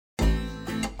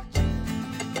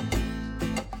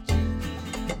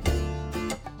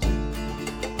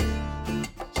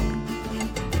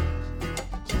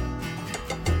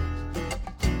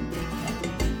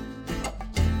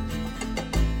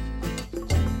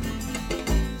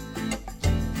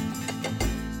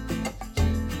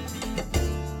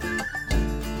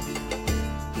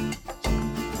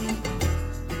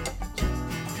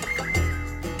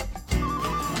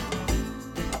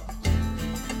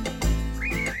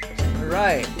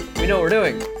right. We know what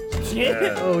we're doing.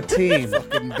 Oh, team.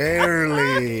 Fucking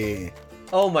barely.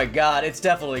 Oh my god, it's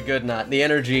definitely Goodnut. The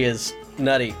energy is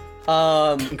nutty.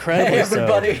 Incredibly hey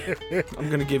everybody. I'm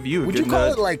gonna give you a Would good you call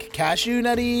nut. it like cashew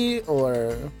nutty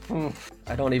or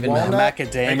I don't even Walnut? know.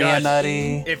 Macadamia gosh.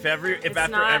 nutty. If after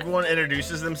not- everyone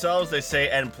introduces themselves, they say,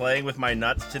 "And playing with my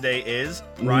nuts today is,"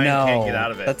 Ryan can't get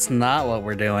out of it. That's not what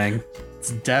we're doing.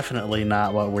 It's definitely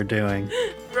not what we're doing.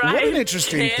 Ryan What an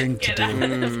interesting can't thing to get do.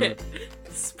 out of it.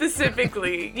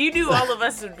 Specifically, you knew all of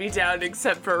us would be down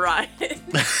except for Ryan.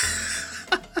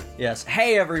 Yes.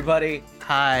 Hey everybody.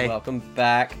 Hi. Welcome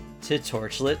back to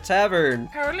Torchlit Tavern.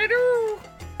 Howdy-doo.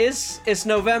 It's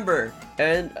November,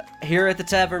 and here at the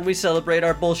tavern we celebrate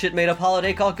our bullshit made up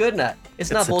holiday called Goodnut.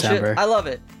 It's not September. bullshit. I love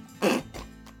it.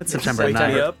 It's September Wake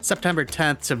 9th. me up. September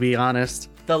 10th, to be honest.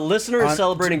 The listener is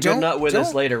celebrating don't- Goodnut with us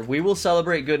don't- later. We will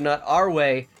celebrate Goodnut our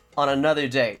way on another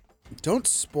day. don't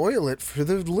spoil it for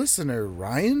the listener,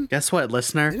 Ryan? Guess what,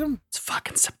 listener? They don't- It's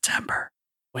fucking September.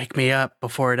 Wake me up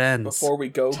before it ends. Before we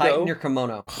go, Tighten your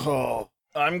kimono. Oh.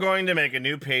 I'm going to make a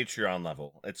new Patreon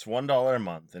level. It's $1 a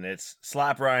month, and it's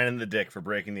slap Ryan in the dick for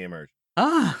breaking the immersion.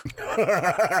 Ah,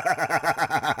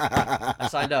 I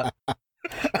signed up.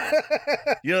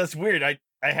 You know, that's weird. I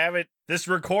have it. This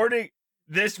recording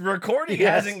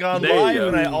Yes. hasn't gone There you live, go.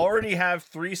 and I already have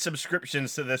 3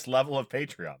 subscriptions to this level of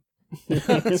Patreon.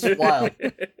 It's wild.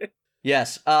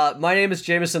 Yes. My name is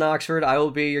Jameson Oxford. I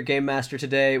will be your game master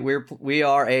today. We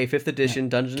are a 5th edition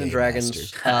Dungeons and Game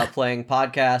Dragons playing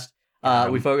podcast.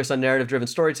 We focus on narrative-driven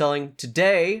storytelling.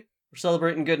 Today, we're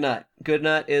celebrating Goodnut.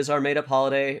 Goodnut is our made-up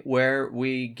holiday where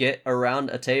we get around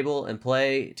a table and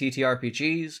play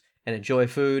TTRPGs and enjoy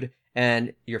food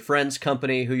and your friend's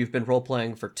company who you've been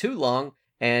role-playing for too long,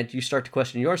 and you start to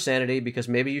question your sanity because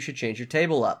maybe you should change your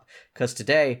table up. Because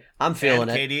today, I'm feeling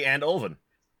and it. Katie and Olvin.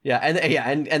 Yeah,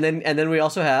 and then we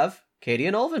also have Katie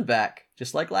and Olvin back,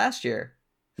 just like last year.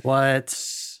 what?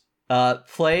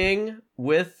 Playing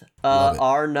with Love it.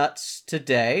 our nuts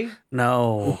today.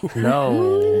 No.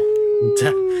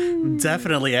 I'm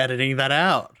definitely editing that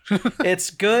out. It's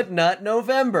Good Nut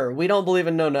November. We don't believe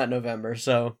in No Nut November,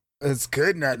 so It's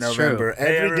good nut It's November.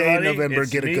 Hey, Every day in everybody, November,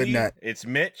 it's get a good me, nut. It's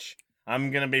Mitch. I'm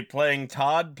going to be playing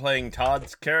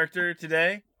Todd's character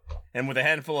today, and with a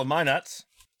handful of my nuts.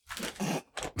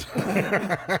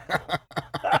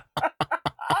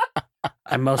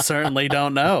 I most certainly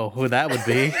don't know who that would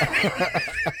be.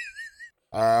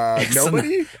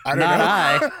 Nobody? I don't Not know.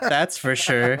 I, that's for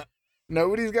sure.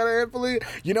 Nobody's got a handful of.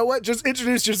 You know what? Just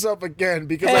introduce yourself again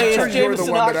because hey, I'm sure it's you're the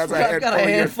Jameson one that has Oxford. a I've got a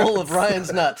handful of your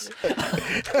Ryan's nuts.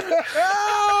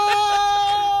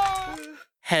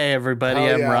 Hey everybody,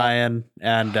 Hell I'm yeah. Ryan,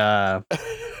 and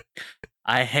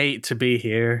I hate to be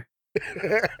here.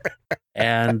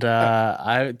 And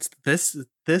on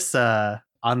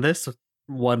this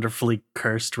wonderfully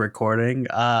cursed recording,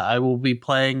 I will be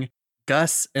playing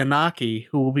Gus Inaki,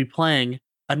 who will be playing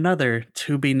another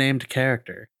to be named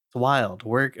character. It's wild.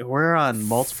 We're on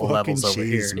multiple Fucking levels over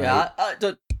here. jeez, man.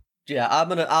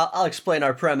 I'll explain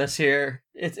our premise here.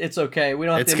 It's okay. We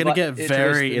don't have It's to gonna get introduce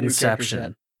very the new characters Inception.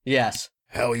 yet. Yes.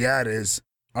 Hell yeah, it is.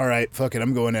 All right, fuck it.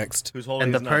 I'm going next. Who's holding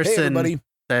And the his nuts? Hey, person everybody.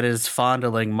 that is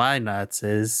fondling my nuts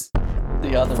is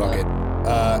The other Fuck it.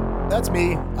 nut. That's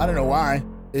me. I don't know why.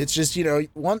 It's just,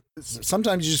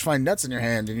 sometimes you just find nuts in your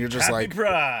hand and you're just Happy like,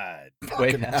 Pride.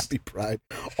 Way fucking past. Happy Pride.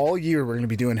 All year we're going to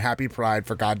be doing Happy Pride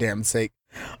for goddamn sake.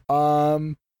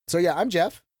 So yeah, I'm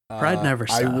Jeff. Pride never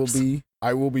stops.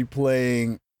 I will be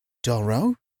playing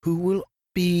Doro, who will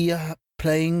be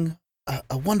playing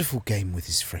a wonderful game with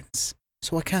his friends.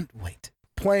 So I can't wait.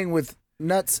 Playing with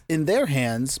nuts in their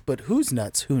hands, but whose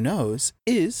nuts, who knows,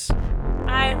 is...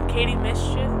 I'm Katie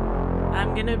Mischief.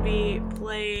 I'm gonna be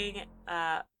playing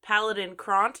Paladin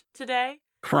Kront today.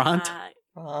 Kront.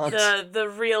 The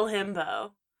real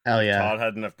himbo. Hell yeah. Todd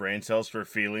had enough brain cells for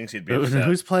feelings. He'd be upset.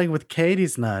 Who's playing with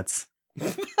Katie's nuts?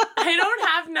 I don't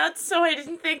have nuts, so I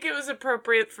didn't think it was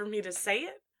appropriate for me to say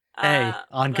it. Hey,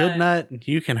 on but- Goodnut,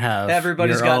 you can have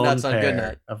Everybody's your got own nuts on pair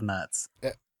Goodnut. of nuts.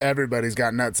 Everybody's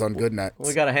got nuts on good nuts.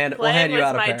 We'll hand Playing you with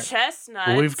out a my pair.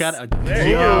 chestnuts. We've got a There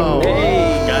you Yo, go.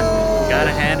 Hey.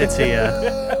 gotta hand it to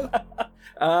you.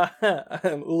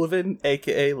 I'm Ulvin,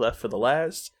 aka Left for the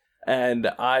Last, and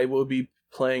I will be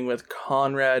playing with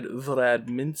Konrad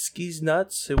Vladminski's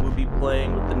nuts, who will be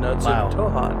playing with the nuts Wow. of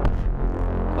Tohan.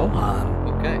 Come on.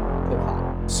 Okay. Go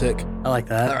hot. Sick. I like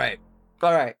that.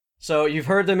 All right. So you've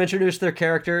heard them introduce their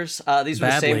characters. These were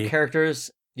the Badly. same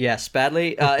characters. Yes,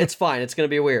 badly. It's fine. It's going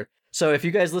to be weird. So if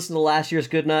you guys listen to last year's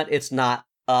Goodnut, it's not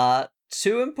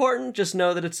too important. Just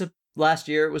know that last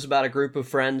year it was about a group of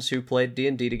friends who played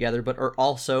D&D together, but are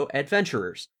also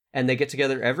adventurers. and they get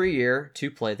together every year to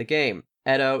play the game.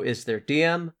 Edo is their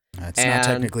DM. It's not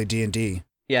technically D&D.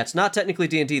 Yeah, it's not technically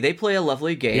D&D. They play a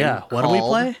lovely game. Yeah, what do we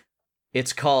play?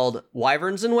 It's called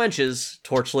Wyverns and Wenches,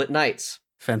 Torchlit Nights.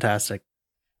 Fantastic.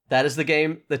 That is the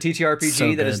game, the TTRPG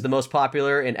So that is good. the most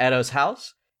popular in Edo's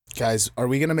house. Guys, are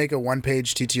we going to make a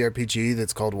one-page TTRPG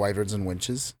that's called Wyverns and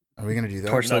Winches? Are we going to do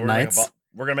that? Torchlit Nights?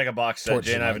 We're gonna make a box set.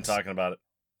 Jay and I have been Nights. talking about it.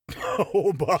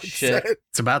 Oh, box Shit. set.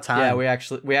 It's about time. Yeah,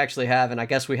 we actually have, and I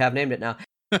guess we have named it now.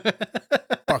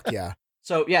 Fuck yeah.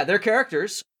 So yeah, their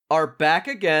characters are back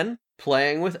again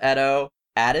playing with Edo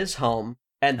at his home,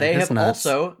 and they his have nuts.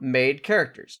 also made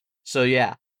characters. So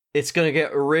yeah, it's gonna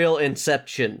get real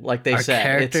Inception, like they Our said.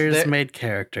 characters made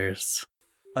characters.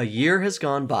 A year has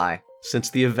gone by since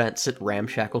the events at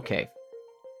Ramshackle Cave.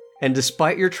 And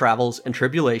despite your travels and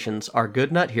tribulations, our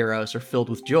Goodnut heroes are filled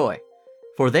with joy.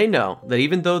 For they know that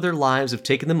even though their lives have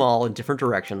taken them all in different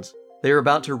directions, they are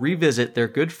about to revisit their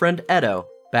good friend Edo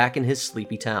back in his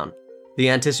sleepy town. The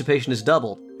anticipation is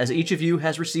doubled, as each of you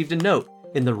has received a note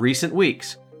in the recent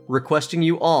weeks requesting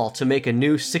you all to make a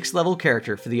new 6th-level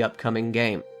character for the upcoming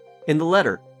game. In the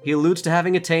letter, he alludes to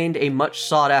having attained a much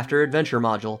sought-after adventure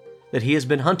module that he has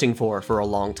been hunting for a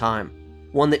long time,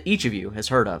 one that each of you has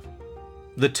heard of.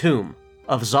 The Tomb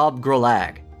of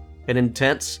Zabgrolags, an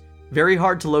intense, very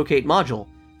hard-to-locate module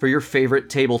for your favorite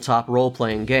tabletop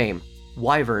role-playing game,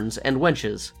 Wyverns and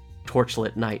Wenches,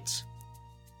 Torchlit Nights.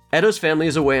 Edo's family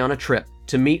is away on a trip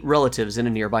to meet relatives in a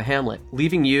nearby hamlet,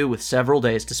 leaving you with several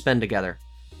days to spend together.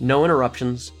 No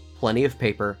interruptions, plenty of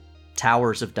paper,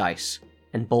 towers of dice,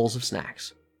 and bowls of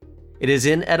snacks. It is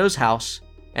in Edo's house,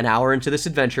 an hour into this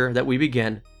adventure, that we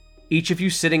begin, each of you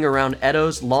sitting around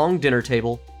Edo's long dinner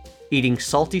table, eating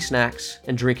salty snacks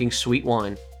and drinking sweet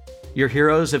wine. Your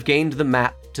heroes have gained the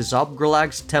map to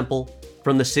Zabgrolags' temple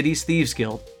from the city's Thieves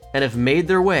Guild and have made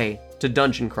their way to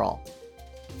Dungeon Crawl.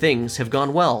 Things have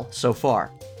gone well so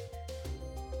far.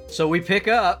 So we pick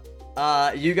up,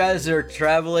 you guys are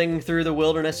traveling through the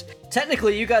wilderness.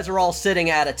 Technically, you guys are all sitting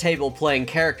at a table playing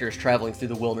characters traveling through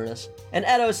the wilderness. And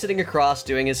Edo's sitting across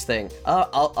doing his thing.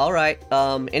 All right,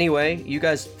 anyway, you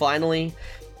guys finally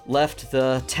left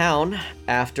the town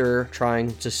after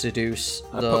trying to seduce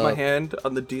I the put my hand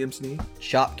on the DM's knee.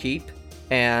 shopkeep,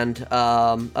 and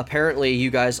apparently you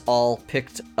guys all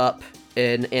picked up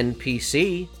an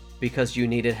NPC because you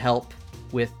needed help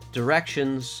with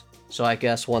directions. So I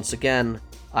guess once again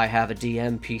I have a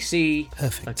DM PC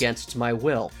Perfect. against my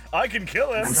will. I can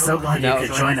kill him. I'm so glad No. you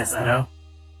could join us, Edo.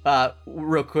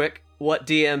 Real quick, what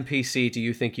DM PC do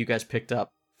you think you guys picked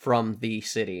up from the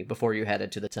city before you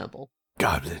headed to the temple?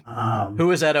 Goblin. Who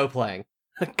is Edo playing?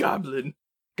 Goblin.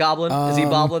 Goblin? Is he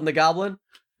Boblin the Goblin?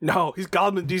 No, he's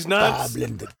goblin these nuts.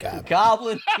 Goblin the goblin.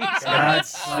 Goblin.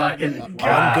 That's fucking On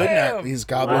God. Goodnut, he's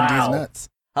goblin Wow. these nuts.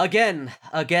 Again,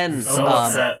 So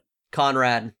upset.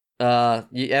 Conrad.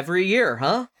 Every year,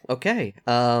 huh? Okay.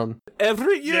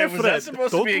 Every year, Yeah, was Fred. that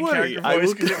supposed Don't to be a worry. character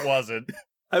voice? Because it wasn't.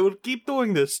 I will keep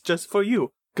doing this just for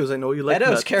you, because I know you like Edo's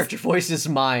nuts. character voice is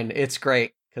mine. It's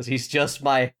great because he's just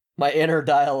my inner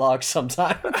dialogue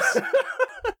sometimes.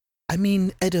 I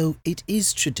mean, Edo, it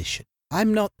is tradition.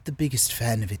 I'm not the biggest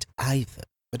fan of it either,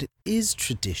 but it is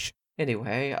tradition.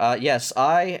 Anyway, yes,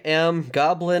 I am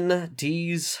Goblin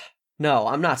D's. No,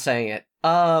 I'm not saying it.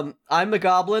 I'm a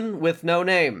goblin with no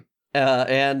name.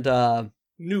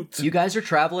 Newt. You guys are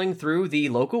traveling through the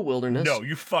local wilderness. No,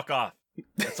 you fuck off.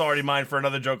 That's already mine for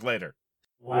another joke later.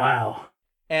 Wow.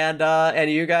 And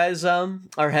you guys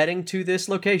are heading to this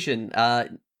location.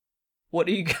 What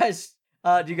do you guys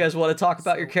do you guys want to talk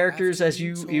about your characters as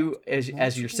you're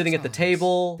sitting at the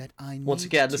table? Once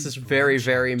again, this is very,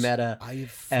 very meta,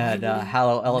 and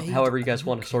however you guys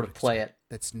want to sort of play it.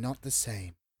 That's not the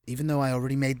same, even though I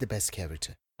already made the best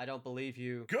character. I don't believe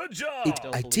you. Good job.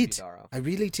 Don't I believe did. you, Daro. I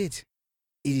really did.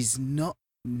 It is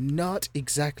not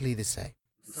exactly the same.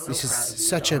 This is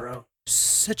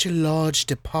such a large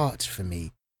depart for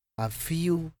me. I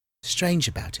feel strange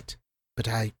about it, but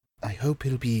I hope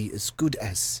it'll be as good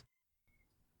as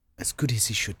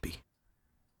he should be.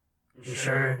 I'm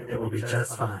sure it will be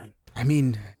just fine. I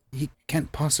mean, he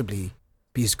can't possibly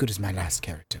be as good as my last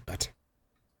character, but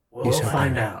We'll shall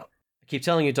find find out. I keep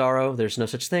telling you, Daro, there's no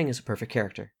such thing as a perfect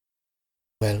character.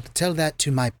 well, tell that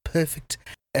to my perfect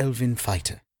elven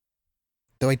fighter.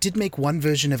 Though I did make one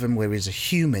version of him where he was a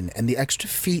human, and the extra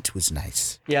feet was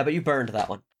nice. Yeah, but you burned that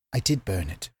one. I did burn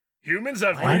it. Humans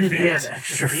have Why 3 did he have feet.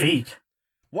 extra feet?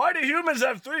 Why do humans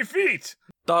have 3 feet?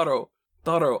 Taro,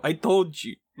 I told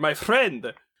you. My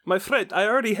friend, I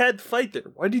already had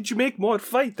fighter. Why did you make more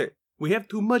fighter? We have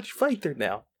too much fighter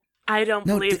now. I don't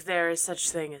No, believe there is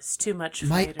such thing as too much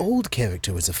My fighter. old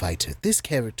character was a fighter. This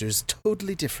character is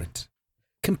totally different.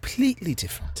 Completely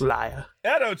different. Liar.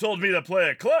 Edo told me to play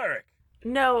a cleric.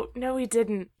 No, he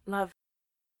didn't, love.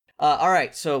 All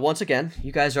right, so once again,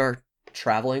 you guys are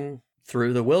traveling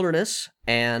through the wilderness,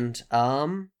 and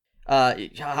I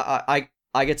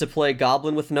get to play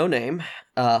Goblin with no name.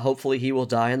 Hopefully he will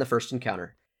die in the first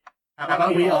encounter. How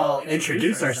about we all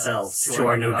introduce ourselves to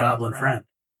our new goblin friend?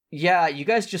 Yeah, you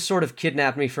guys just sort of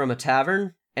kidnapped me from a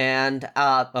tavern, and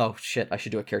oh shit, I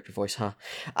should do a character voice, huh?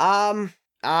 I'm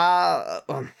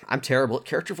terrible at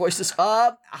character voices.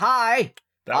 Hi,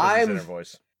 That was his I'm inner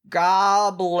voice.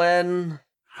 Goblin.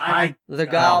 Hi, The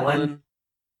Goblin. Goblin.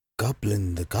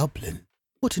 Goblin the Goblin.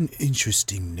 What an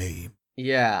interesting name.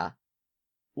 Yeah.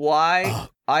 Why?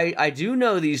 I do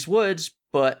know these woods,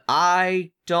 but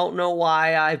I don't know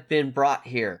why I've been brought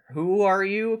here. Who are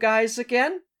you guys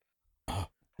again?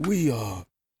 We are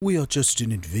just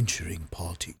an adventuring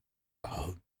party.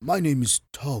 My name is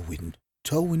Tarwin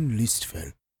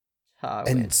Listfell.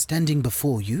 And standing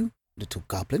before you, little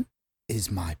goblin,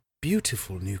 is my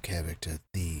beautiful new character,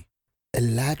 the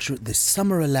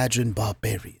summer Eladrin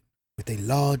barbarian, with a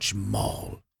large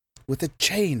maul, with a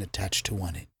chain attached to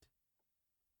one end.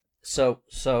 So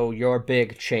your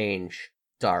big change,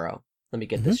 Daro, let me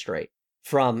get this straight,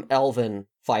 from Elven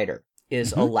Fighter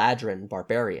is Eladrin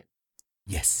Barbarian.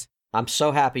 Yes. I'm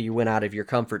so happy you went out of your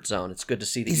comfort zone. It's good to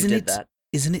see that you did that.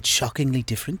 Isn't it shockingly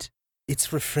different?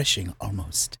 It's refreshing,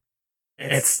 almost.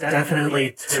 It's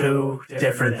definitely two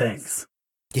different things.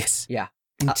 Yes. Yeah.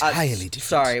 Entirely different.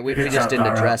 Sorry, we just didn't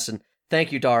address, and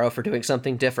thank you, Daro, for doing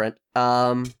something different.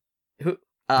 Who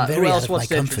else wants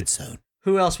to comfort zone.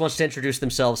 Who else wants to introduce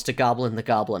themselves to Goblin the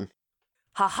Goblin?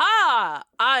 Ha!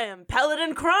 I am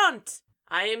Paladin Kront.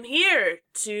 I am here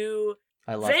to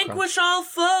vanquish all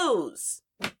foes.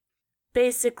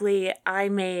 Basically, I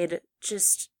made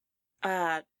just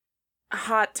hot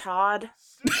Todd.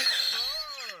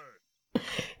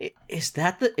 Is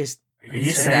that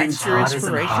your Todd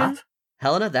inspiration?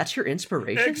 Helena, that's your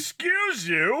inspiration? Excuse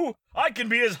you? I can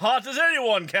be as hot as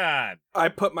anyone can. I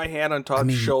put my hand on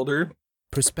Todd's shoulder.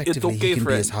 Prospectively, okay, he can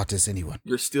friend. be as hot as anyone.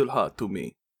 You're still hot to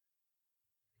me.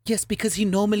 Yes, because he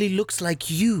normally looks like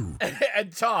you.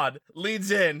 And Todd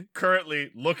leads in,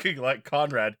 currently looking like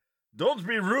Conrad. Don't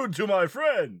be rude to my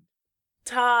friend.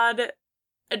 Todd,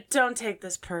 don't take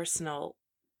this personal,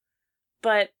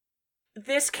 but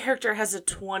this character has a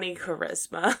 20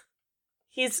 charisma.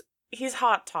 He's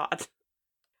hot Todd.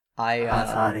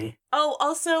 Toddy. Oh,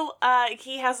 also,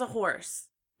 he has a horse.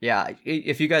 Yeah,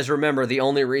 if you guys remember, the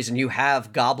only reason you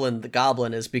have Goblin the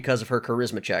Goblin is because of her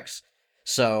charisma checks.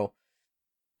 So,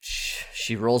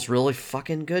 she rolls really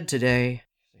fucking good today.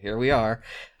 Here we are.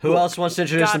 Who else wants to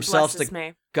introduce themselves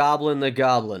to Goblin the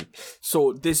Goblin?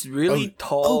 So, this really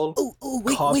tall,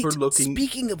 wait. copper-looking...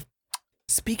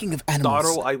 Speaking of animals...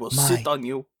 Daro, I will sit on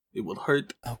you. It will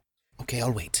hurt. Oh, okay,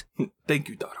 I'll wait. Thank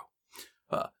you,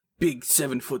 Daro. Big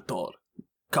 7 foot tall,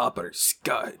 copper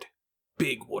scarred,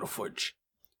 big warforge,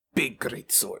 big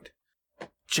great sword.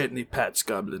 Gently pats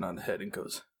Goblin on the head and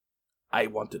goes, I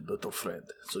wanted little friend,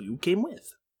 so you came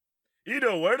with.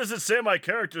 Edo, where does it say my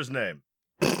character's name?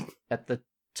 At the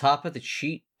top of the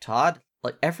sheet, Todd?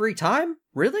 Like, every time?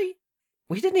 Really?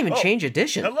 We didn't even change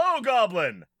edition. Hello,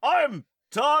 Goblin. I'm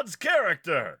Todd's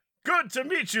character. Good to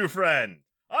meet you, friend.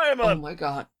 I am Oh my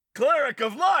god. cleric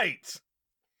of light.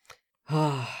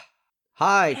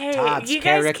 Hi, Hey, Todd's you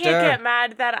guys character. can't get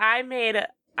mad that I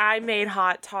made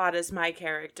hot Todd as my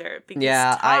character because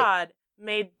Yeah, Todd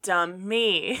made dumb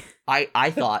me.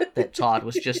 I thought that Todd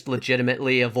was just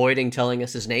legitimately avoiding telling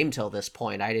us his name till this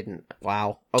point. I didn't.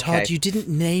 Wow. Okay. Todd, you didn't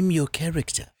name your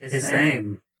character. His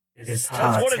name is That's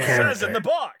Todd's what it character. says in the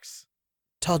box.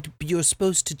 Todd, you're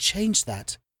supposed to change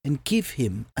that and give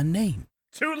him a name.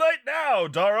 Too late now,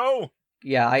 Daro.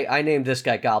 Yeah, I named this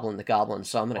guy Goblin the Goblin,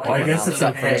 so I'm gonna Well, I keep my guess mouth it's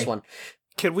shut for okay. this one.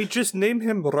 Can we just name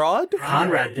him Rod?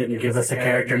 Conrad didn't give us a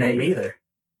character name either.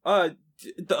 The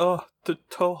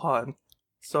Tohan.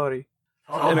 Sorry.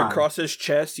 And across his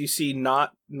chest, you see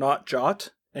not Jot,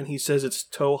 and he says it's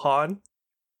Tohan.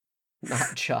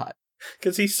 Not shot.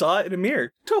 Because he saw it in a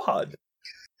mirror. Tohan.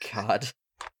 God,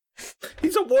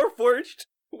 He's a warforged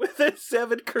with a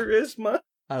 7 charisma.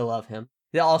 I love him.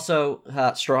 Yeah, also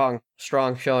strong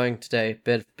showing today.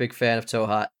 Big fan of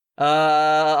Tohat.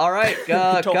 All right,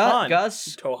 Tohan.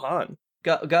 Gus. Tohan.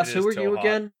 Gus, It who is were you Tohan.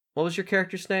 again? What was your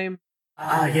character's name?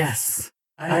 Yes.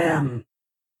 I am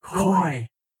Koi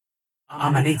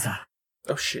Amanita.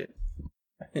 Oh, shit.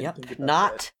 Yep,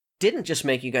 not didn't just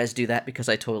make you guys do that because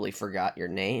I totally forgot your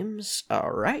names. All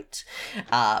right.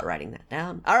 Writing that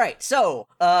down. All right. So,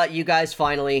 you guys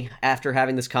finally, after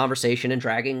having this conversation and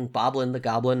dragging Boblin the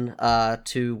Goblin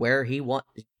to where he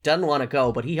doesn't want to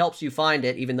go, but he helps you find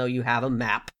it even though you have a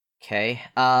map. Okay.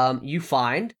 You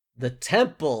find the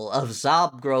Temple of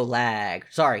Zabgrolag.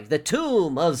 Sorry, the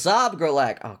Tomb of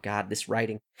Zabgrolag. Oh god, this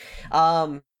writing.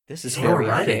 This is very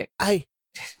thick.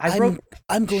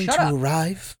 I'm going Shut to up.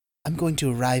 arrive. I'm going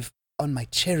to arrive on my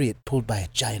chariot pulled by a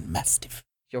giant mastiff.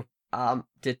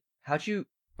 How'd you?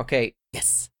 Okay,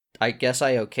 Yes. I guess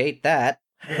I okayed that.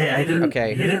 Hey, I didn't.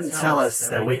 Okay. You didn't tell us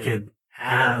that we could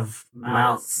have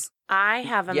mounts. I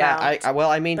have a Yeah, mount. well,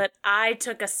 I mean, but I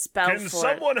took a spell Can for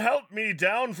someone help me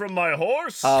down from my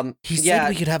horse? He yeah, said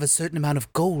we could have a certain amount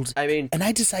of gold, I mean, and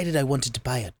I decided I wanted to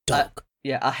buy a dog.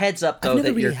 yeah. A heads up I've though never that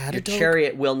really your had a dog.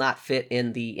 chariot will not fit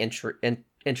in the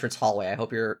entrance hallway. I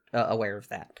hope you're aware of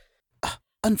that.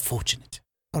 Unfortunate.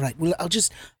 All right, well, I'll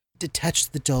just detach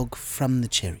the dog from the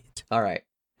chariot. All right.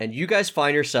 And you guys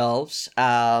find yourselves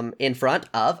in front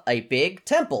of a big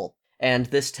temple. And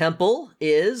this temple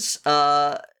is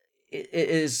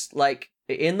like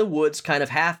in the woods, kind of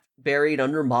half buried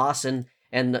under moss, and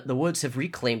the woods have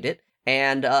reclaimed it.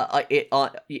 And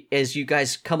as you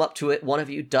guys come up to it, one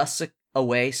of you dusts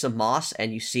away some moss,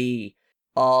 and you see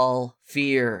all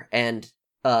fear and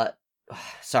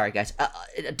sorry guys,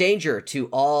 danger to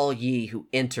all ye who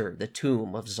enter the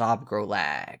tomb of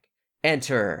Zabgrolag.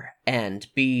 Enter and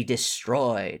be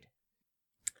destroyed.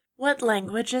 What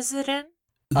language is it in?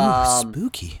 Ooh,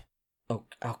 spooky. Oh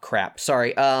crap.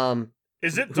 Sorry.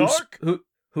 Is it dark?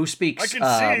 Who speaks? I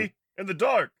can see in the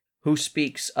dark. Who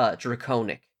speaks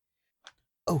Draconic?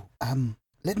 Oh,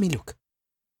 let me look.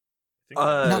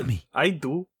 I Not me. I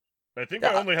do. think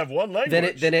I only have one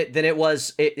language. Then it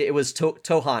was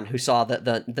Tohan who saw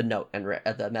the note and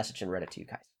the message and read it to you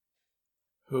guys.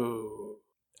 Who?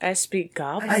 I speak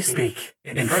Goblin. I speak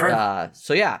in front.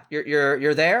 So yeah,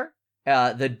 you're there.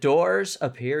 The doors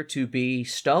appear to be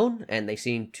stone and they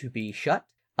seem to be shut.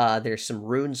 There's some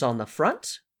runes on the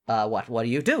front. What do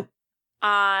you do?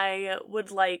 I would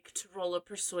like to roll a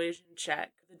persuasion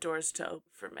check. The doors to open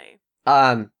for me.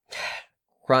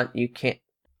 Grunt, you can't.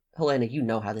 Helena, you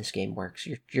know how this game works.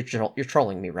 You're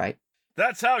trolling me, right?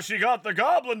 That's how she got the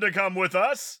goblin to come with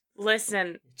us.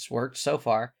 Listen, It's worked so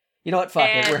far. You know what? Fuck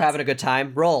it. We're And- having a good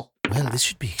time. Roll. Well, this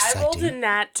should be exciting. I rolled a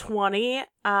nat 20,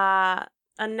 a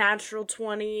natural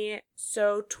 20,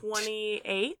 so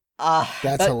 28.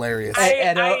 That's hilarious.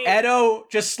 Edo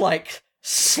just like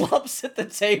slumps at the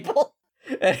table,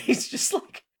 and he's just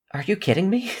like, "Are you kidding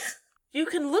me?" You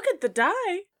can look at the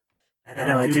die.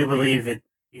 I do believe it.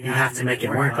 You have to make it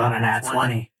work on an nat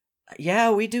 20.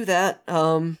 Yeah, we do that.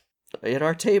 At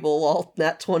our table, all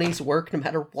nat 20s work no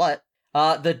matter what.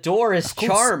 The door is Of course.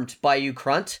 charmed by you,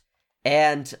 Crunt,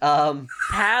 and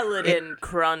Paladin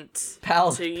Crunt.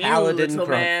 To you, Paladin little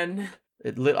Crunt. man.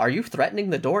 Are you threatening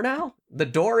the door now? The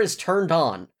door is turned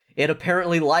on. It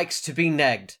apparently likes to be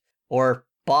negged or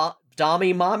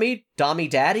dommy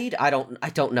daddied. I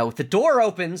don't know. The door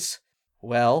opens.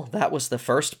 Well, that was the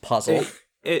first puzzle.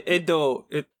 Edo,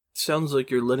 it sounds like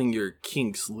you're letting your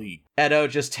kinks leak. Edo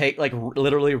just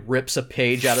literally rips a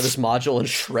page out of this module and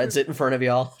shreds it in front of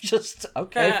y'all. Just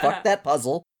okay, fuck that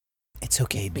puzzle. It's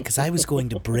okay, because I was going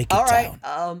to break it All right.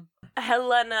 down.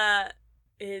 Helena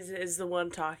is the one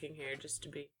talking here, just to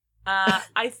be.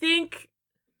 I think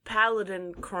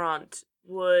Paladin Crunt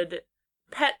would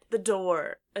pet the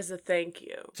door as a thank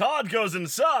you. Todd goes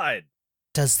inside.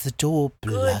 Does the door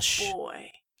Good blush?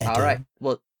 boy. Edo? All right.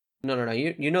 Well, no.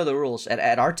 You know the rules.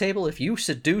 At our table, if you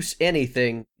seduce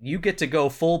anything, you get to go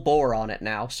full bore on it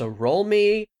now. So roll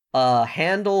me a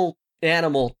handle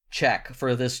animal check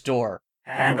for this door.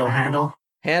 Handle.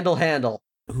 Handle.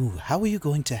 Ooh, how are you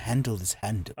going to handle this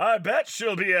handle? I bet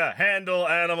she'll be a handle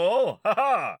animal. Ha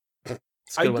ha.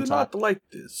 It's a I good do one, not Todd. like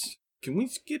this. Can we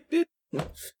skip it?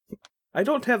 I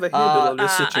don't have a handle on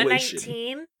this A situation.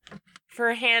 19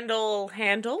 for handle.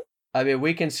 I mean,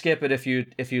 we can skip it if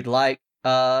you'd like,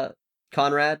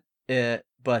 Conrad.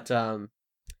 But I mean,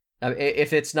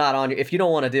 if it's not on, if you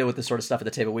don't want to deal with this sort of stuff at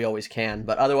the table, we always can.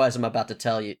 But otherwise, I'm about to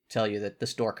tell you that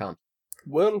this door comes.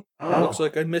 Well, Oh. looks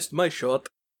like I missed my shot.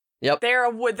 There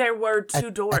were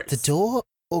two doors. At the door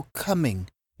or coming?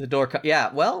 The door,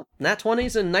 yeah. Well, nat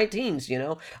 20s and 19s, you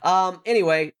know.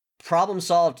 Anyway, problem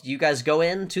solved. You guys go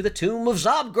into the tomb of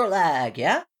Zabgrolags,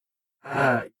 yeah?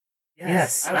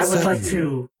 Yes, I would like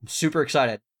to. I'm super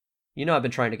excited. You know, I've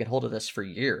been trying to get hold of this for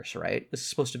years, right? This is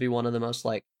supposed to be one of the most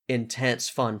intense,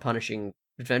 fun, punishing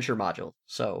adventure modules.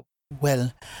 So,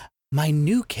 Well, my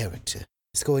new character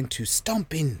is going to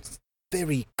stomp in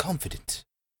very confident.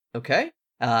 Okay.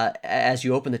 As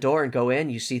you open the door and go in,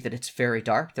 you see that it's very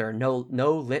dark. There are no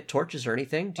lit torches or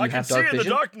anything. Do you I can have see dark in vision?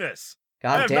 the darkness. I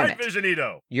God have damn night it. vision,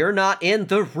 Ito. You're not in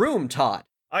the room, Todd.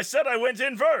 I said I went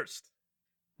in first.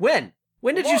 When?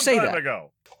 When did you say Long time that?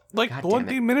 ago. Like God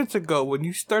 20 minutes ago when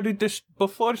you started this,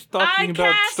 before talking I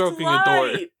about cast stroking light.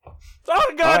 a door.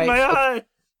 Oh god, All right, my eye!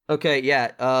 Okay,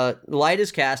 yeah. Light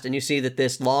is cast, and you see that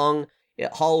this long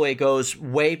hallway goes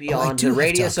way beyond do the have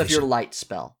radius dark of your vision. light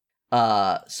spell.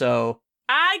 So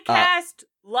I cast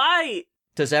light.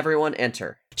 does everyone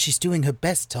enter? She's doing her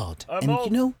best, Todd. I'm and all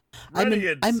you know, ready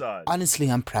I'm inside. honestly,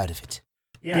 I'm proud of it.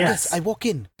 Yes. I walk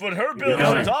in. But her build Go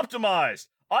isn't ahead. optimized.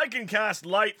 I can cast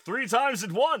light 3 times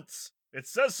at once. It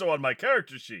says so on my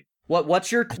character sheet.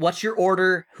 What's your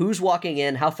order? Who's walking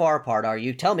in? How far apart are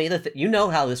you? Tell me that you know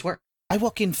how this works. I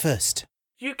walk in first.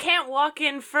 You can't walk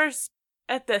in first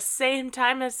at the same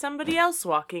time as somebody else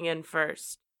walking in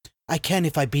first. I can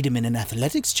if I beat him in an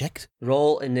athletics check.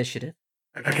 Roll initiative.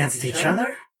 Against each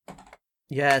other?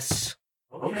 Yes.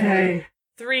 Okay.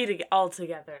 3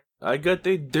 altogether. I got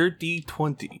a dirty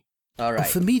 20. All right.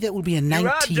 For me, that will be a You add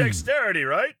 19. dexterity,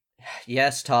 right?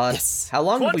 Yes, Todd. Yes. How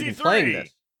long have we been 23. playing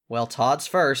this? Well, Todd's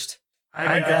first.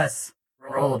 I guess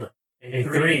rolled a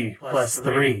 3 plus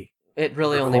 3. It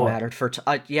really only Cool. mattered for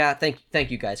yeah. Thank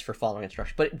you guys for following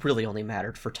instructions, but it really only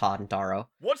mattered for Todd and Darrow.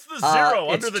 What's the 0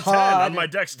 under It's the Todd, 10 on my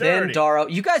dexterity? Then Darrow.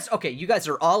 You guys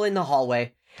are all in the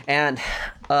hallway, and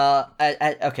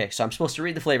okay. So I'm supposed to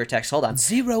read the flavor text. Hold on.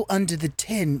 0 under the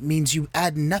 10 means you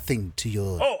add nothing to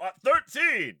your... Oh,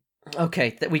 13.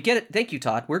 Okay, we get it. Thank you,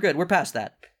 Todd. We're good. We're past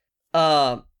that.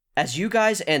 As you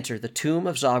guys enter the tomb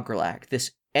of Zabgrolags,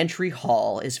 this entry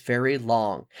hall is very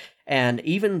long, and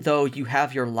even though you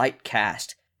have your light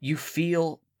cast, you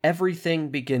feel everything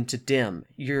begin to dim.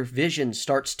 Your vision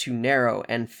starts to narrow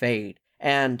and fade,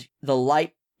 and the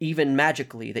light, even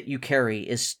magically, that you carry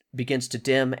begins to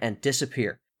dim and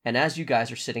disappear. And as you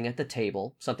guys are sitting at the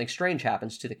table, something strange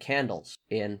happens to the candles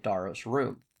in Darrow's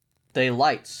room. The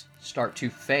lights start to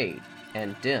fade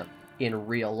and dim in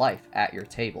real life at your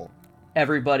table.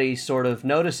 Everybody sort of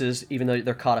notices, even though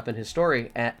they're caught up in his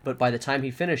story, but by the time he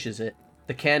finishes it,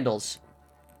 the candles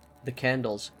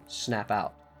snap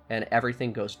out, and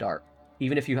everything goes dark.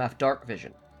 Even if you have dark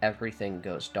vision, everything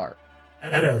goes dark.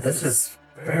 Edo, this is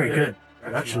very good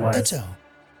production-wise. Edo,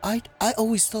 I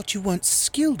always thought you weren't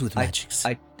skilled with magics.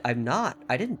 I'm not.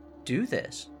 I didn't do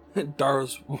this.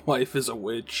 Dara's wife is a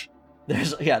witch.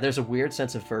 There's a weird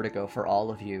sense of vertigo for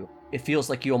all of you. It feels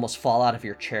like you almost fall out of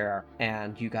your chair,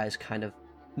 and you guys kind of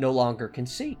no longer can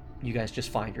see. You guys just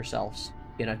find yourselves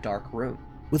in a dark room.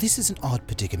 Well, this is an odd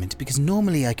predicament because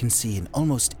normally I can see in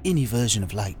almost any version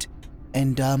of light.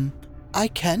 And, I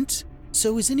can't.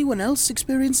 So is anyone else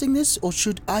experiencing this, or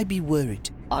should I be worried?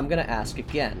 I'm gonna ask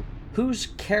again, whose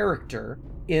character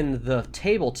in the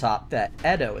tabletop that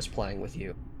Edo is playing with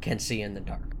you can see in the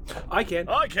dark? I can.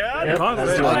 I can. Yep, Congress.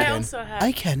 that's I fine. also have.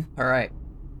 I can. All right.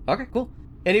 Okay, cool.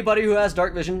 Anybody who has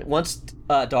dark vision, once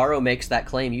Darrow makes that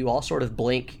claim, you all sort of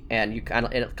blink, and it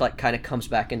kind of comes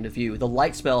back into view. The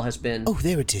light spell has been Oh,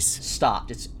 there it is. stopped.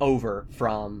 It's over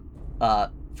from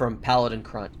Paladin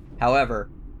Crunt. However,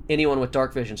 anyone with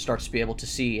dark vision starts to be able to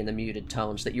see in the muted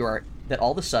tones that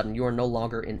all of a sudden you are no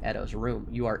longer in Edo's room.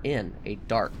 You are in a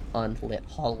dark, unlit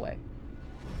hallway.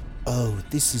 Oh,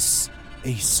 this is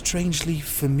a strangely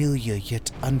familiar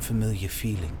yet unfamiliar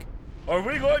feeling. Are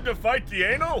we going to fight the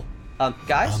anal?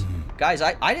 Guys,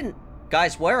 I didn't.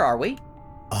 Guys, where are we?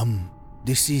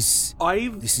 This is,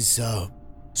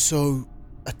 so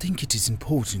I think it is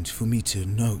important for me to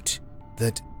note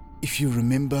that if you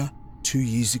remember 2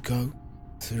 years ago,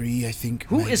 3, I think.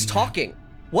 Who maybe is now, talking?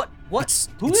 What? Who it's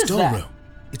is Doro. that?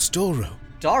 It's Doro.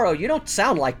 Darrow, you don't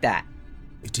sound like that.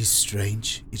 It is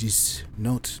strange. It is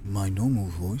not my normal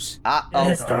voice.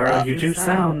 Yes, Dara, you do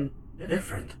sound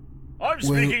different. I'm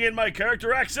speaking in my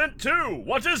character accent too.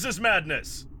 What is this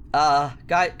madness?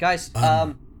 Guys, I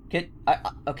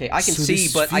can so see,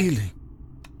 this but feeling,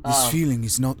 this feeling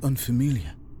is not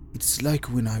unfamiliar. It's like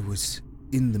when I was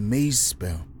in the maze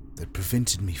spell that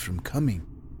prevented me from coming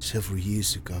several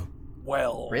years ago.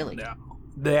 Well, Really? now,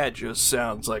 that just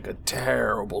sounds like a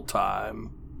terrible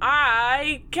time.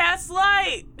 I cast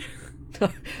light.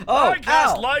 I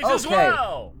cast ow, light as okay.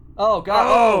 well. Oh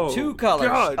god, 2 colors.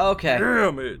 God Okay.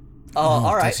 damn it.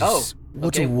 All right. that is-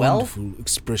 what okay, a well- wonderful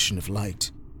expression of light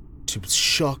to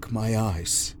shock my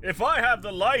eyes. If I have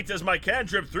the light as my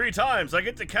cantrip 3 times, I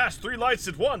get to cast 3 lights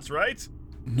at once, right?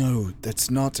 No, that's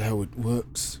not how it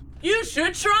works. You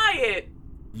should try it.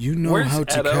 You know Where's how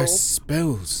to Edo? cast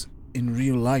spells in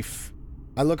real life.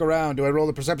 I look around. Do I roll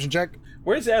a perception check?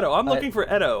 Where's Edo? I'm looking for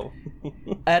Edo.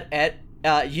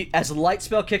 as the light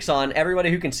spell kicks on, everybody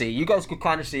who can see, you guys can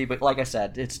kind of see, but like I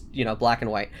said, it's, black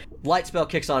and white. Light spell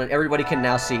kicks on and everybody can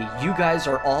now see. You guys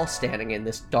are all standing in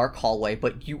this dark hallway,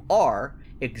 but you are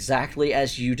exactly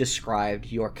as you described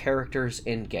your characters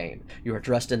in game. You are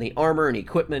dressed in the armor and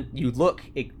equipment. You look,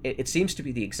 it seems to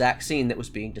be the exact scene that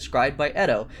was being described by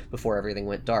Edo before everything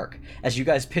went dark. As you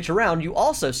guys pitch around, you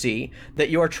also see that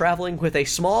you are traveling with a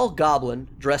small goblin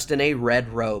dressed in a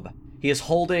red robe. He is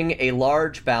holding a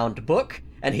large bound book,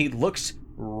 and he looks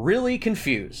really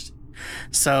confused.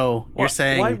 So, you're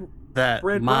saying that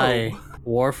my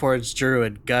Warforged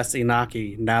druid, Gus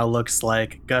Inaki, now looks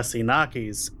like Gus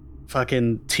Inaki's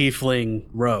fucking tiefling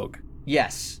rogue?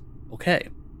 Yes. Okay.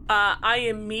 I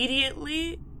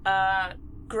immediately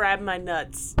grab my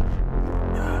nuts.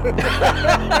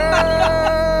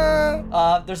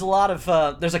 There's a lot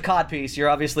of, there's a codpiece. You're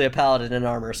obviously a paladin in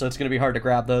armor, so it's going to be hard to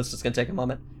grab those, so it's going to take a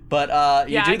moment. But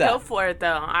you do that. Yeah, go for it, though.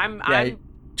 I'm going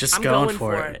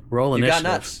for it. Roll initiative. You got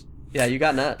nuts. Yeah, you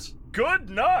got nuts. Good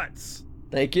nuts!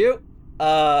 Thank you.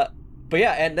 But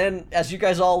yeah, and then as you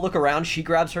guys all look around, she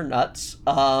grabs her nuts,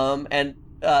 and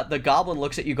the goblin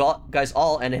looks at you guys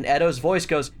all, and in Edo's voice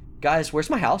goes, "Guys, where's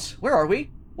my house? Where are we?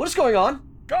 What is going on?"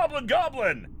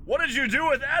 Goblin! What did you do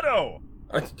with Edo?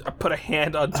 I put a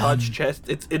hand on Todd's chest.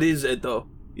 It is Edo.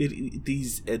 It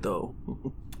is Edo.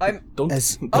 Don't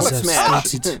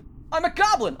smash. I'm a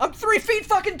goblin. I'm 3 feet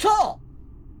fucking tall.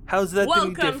 How's that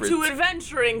any different? Welcome to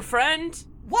adventuring, friend.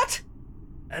 What?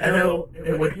 Edo,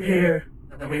 it would appear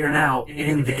that we are now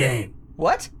in the game.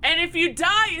 What? And if you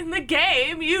die in the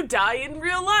game, you die in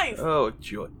real life. Oh,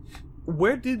 joy.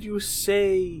 Where did you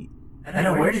say...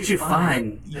 Edo, where did you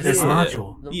find this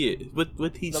module? Yeah,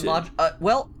 what he said.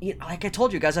 Well, like I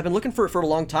told you guys, I've been looking for it for a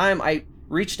long time. I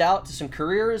reached out to some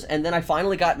couriers, and then I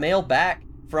finally got mail back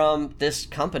from this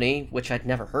company, which I'd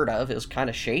never heard of. It was kind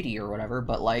of shady or whatever,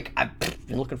 but like I've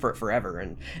been looking for it forever,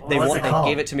 and they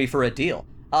gave it to me for a deal.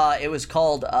 It was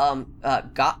called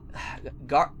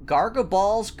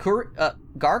Gargoballs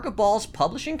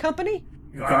Publishing Company.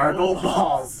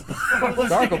 Gargoballs.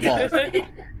 Gargoballs.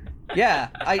 Yeah,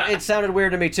 it sounded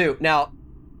weird to me too. Now,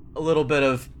 a little bit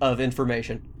of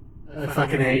information. I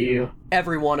fucking hate you.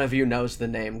 Every one of you knows the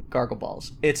name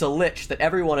Gargoballs. It's a lich that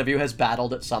every one of you has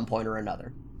battled at some point or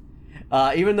another.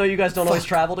 Even though you guys don't always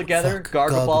travel together,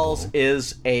 Gargoballs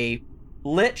is a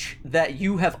lich that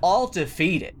you have all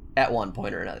defeated at one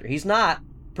point or another. He's not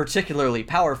particularly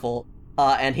powerful,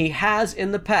 and he has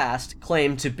in the past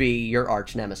claimed to be your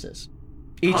arch nemesis.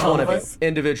 Each one of you,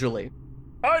 individually.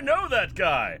 I know that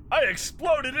guy! I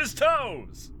exploded his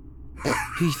toes!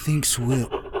 He thinks we're...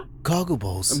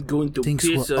 Gargoballs I'm going to thinks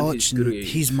piss we're on his grave.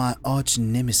 He's my arch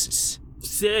nemesis.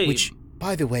 Same. Which,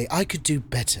 by the way, I could do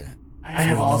better. I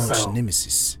have also arch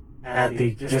nemesis. had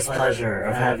the displeasure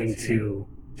of having to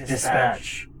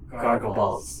dispatch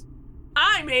Gargoballs.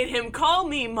 I made him call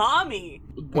me mommy.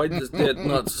 Why does that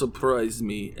not surprise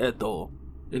me at all?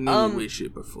 In any way,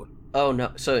 shape, or form? Oh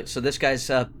no! So this guy's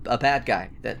a bad guy.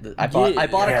 I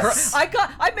bought Yes.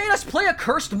 I made us play a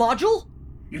cursed module.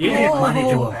 You gave money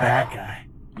to a bad guy.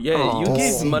 Yeah, you Does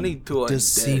gave seem- money to Does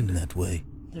undead. seem that way.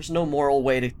 There's no moral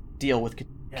way to deal with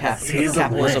Yes, he's a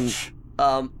capitalism. witch.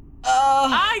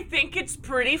 I think it's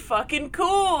pretty fucking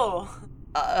cool.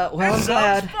 Well, I'm Sounds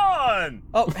glad. fun!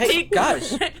 Oh, hey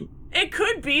guys. It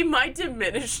could be my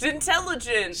diminished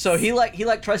intelligence. So he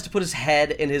tries to put his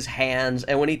head in his hands,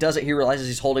 and when he does it, he realizes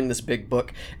he's holding this big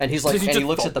book, and he's like, Does he and he just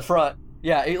looks fall? at the front.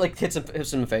 Yeah, he like hits him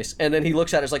in the face, and then he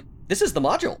looks at it, it's like, this is the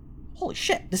module. Holy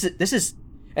shit! This is,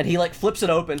 and he like flips it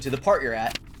open to the part you're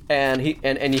at, and he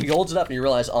holds it up, and you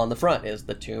realize on the front is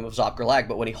the tomb of Zabgrolags.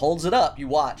 But when he holds it up, you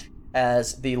watch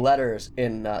as the letters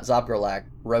in Zabgrolags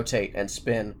rotate and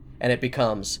spin, and it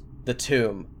becomes the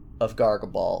tomb of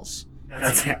Gargoballs.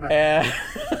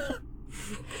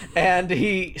 And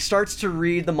he starts to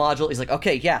read the module. He's like,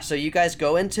 okay, yeah, so you guys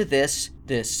go into this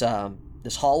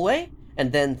hallway,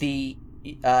 and then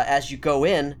as you go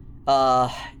in,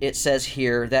 it says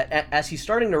here that as he's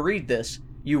starting to read this,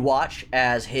 you watch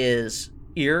as his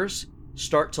ears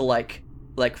start to like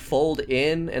fold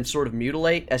in and sort of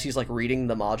mutilate as he's like reading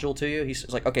the module to you. He's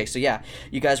like, okay, so yeah,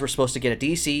 you guys were supposed to get a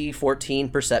DC 14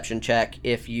 perception check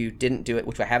if you didn't do it,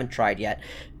 which I haven't tried yet,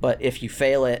 but if you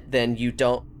fail it, then you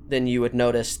would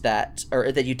notice that,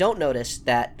 or that you don't notice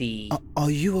that the...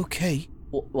 Are you okay?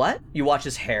 What? You watch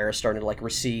his hair starting to like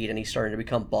recede and he's starting to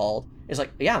become bald. It's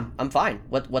like, yeah, I'm fine.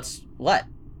 What?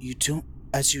 You don't...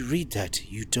 As you read that,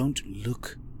 you don't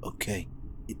look okay.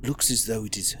 It looks as though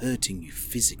it is hurting you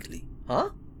physically. Huh?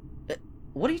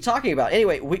 What are you talking about?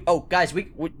 Anyway, guys, we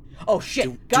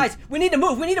need to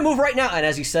move right now. And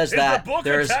as he says Is that, the book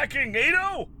attacking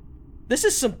Edo? This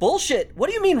is some bullshit. What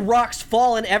do you mean rocks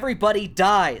fall and everybody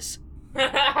dies?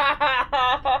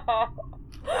 I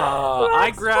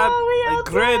grab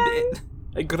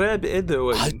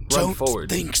Edo and run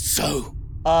forward. I don't think so.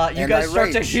 You guys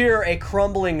start to hear a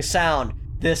crumbling sound.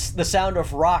 The sound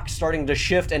of rocks starting to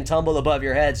shift and tumble above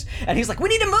your heads. And he's like, we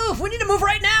need to move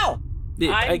right now.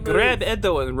 I grab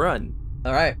Edo and run.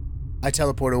 All right. I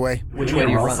teleport away. Which way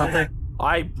do you run? Something?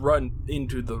 I run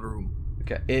into the room.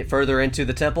 Okay. Further into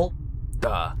the temple?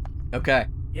 Duh. Okay.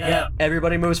 Yeah.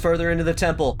 Everybody moves further into the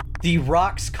temple. The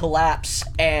rocks collapse,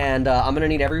 and I'm going to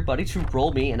need everybody to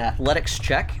roll me an athletics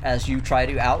check as you try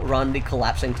to outrun the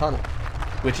collapsing tunnel,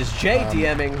 which is Jay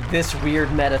DMing this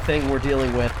weird meta thing we're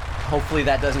dealing with. Hopefully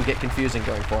that doesn't get confusing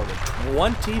going forward.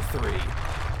 23.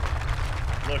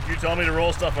 Look, you tell me to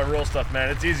roll stuff, I roll stuff,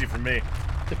 man. It's easy for me.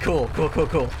 Cool.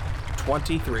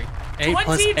 23. 8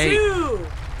 plus 8. 22!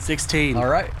 16. All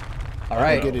right.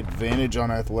 I get advantage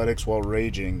on athletics while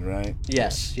raging, right?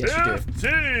 Yes, you do.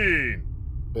 15!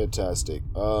 Fantastic.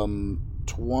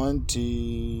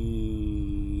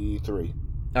 23.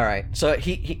 All right. So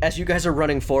he as you guys are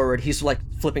running forward, he's like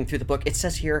flipping through the book. It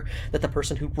says here that the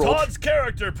person who rolled Todd's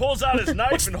character pulls out his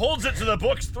knife and holds it to the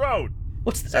book's throat.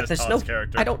 What's Says there's Todd's no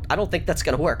character. I don't think that's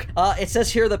gonna work. It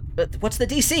says here what's the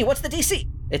DC? What's the DC?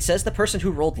 It says the person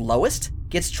who rolled lowest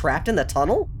gets trapped in the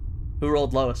tunnel. Who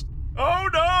rolled lowest? Oh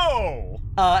no!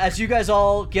 As you guys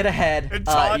all get ahead, And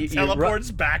Todd you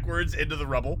teleports backwards into the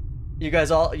rubble. You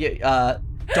guys all,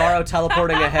 Daro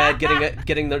teleporting ahead,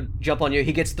 getting the jump on you.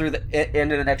 He gets through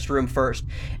into the next room first.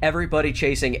 Everybody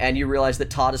chasing, and you realize that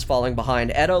Todd is falling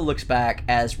behind. Edo looks back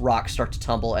as rocks start to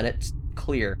tumble, and it's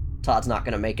clear Todd's not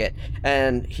gonna make it.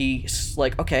 And he's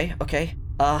like, okay.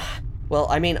 Well,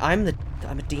 I mean, I'm a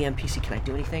DM PC. Can I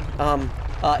do anything?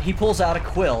 He pulls out a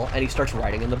quill and he starts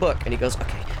writing in the book. And he goes,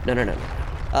 okay, no.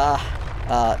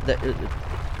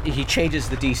 He changes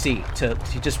the DC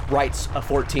he just writes a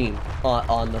 14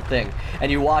 on the thing. And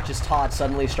you watch as Todd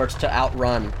suddenly starts to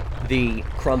outrun the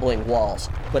crumbling walls.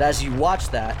 But as you watch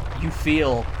that, you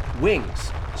feel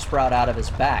wings sprout out of his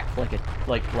back, like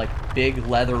big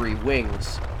leathery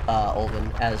wings,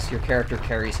 Olden, as your character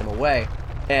carries him away.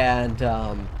 And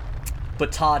but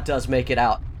Todd does make it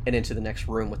out and into the next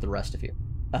room with the rest of you.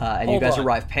 And you guys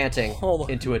arrive panting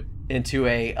into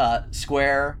a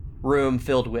square room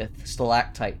filled with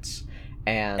stalactites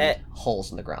and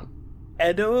holes in the ground.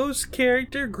 Edo's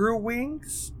character grew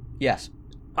wings? Yes.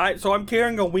 So I'm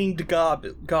carrying a winged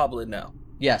goblin now.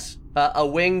 Yes. A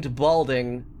winged,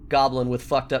 balding goblin with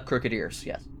fucked up crooked ears.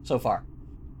 Yes. So far.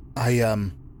 I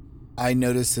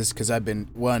noticed this because I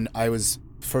was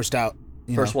first out.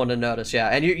 First one to notice, yeah.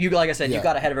 And you like I said, you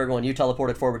got ahead of everyone. You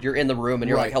teleported forward. You're in the room and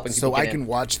you're like helping people So I can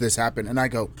watch this happen and I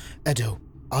go, Edo,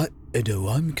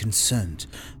 I'm concerned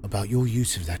about your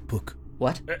use of that book.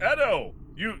 What? Edo,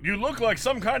 you look like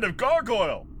some kind of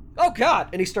gargoyle. Oh God!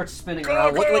 And he starts spinning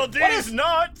around. Gargoyle D's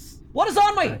nuts! What is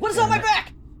on me? What is on my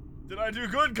back? Did I do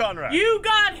good, Conrad? You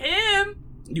got him!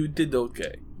 You did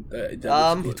okay.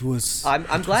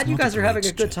 I'm glad you guys are having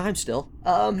a good time still.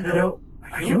 Edo,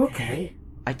 are you okay?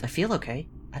 I feel okay.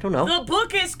 I don't know. The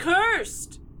book is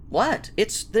cursed! What?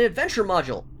 It's the adventure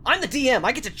module. I'm the DM.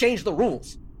 I get to change the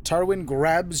rules. Tarwin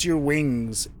grabs your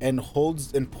wings and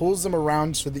pulls them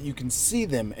around so that you can see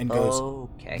them and goes,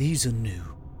 okay. These are new.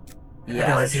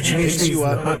 Yeah, as you change things in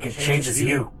the book, it changes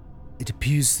you. It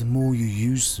appears the more you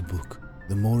use the book,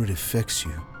 the more it affects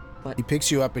you. What? He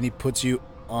picks you up and he puts you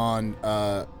on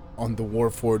the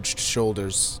Warforged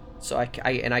shoulders. So I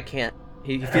can't.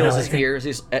 He feels his ears.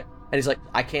 He's like,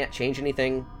 I can't change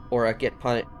anything or get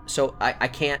punished. So I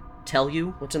can't tell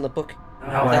you what's in the book.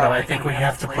 No, I think we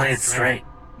have to play it straight.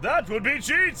 That would be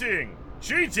cheating!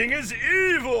 Cheating is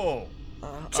evil!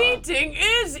 Cheating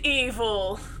is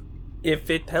evil! If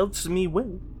it helps me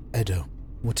win. Edo,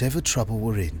 whatever trouble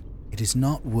we're in, it is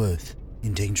not worth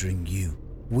endangering you.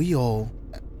 We all,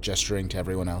 gesturing to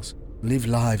everyone else, live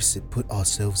lives that put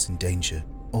ourselves in danger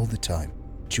all the time.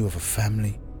 But you have a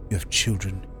family, you have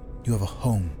children, you have a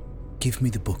home. Give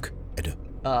me the book, Edo.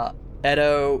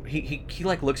 Edo, he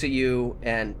like looks at you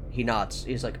and he nods.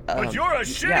 He's like, but you're a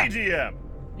shitty DM!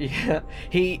 Yeah,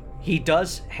 he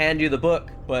does hand you the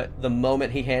book, but the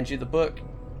moment he hands you the book,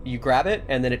 you grab it,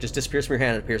 and then it just disappears from your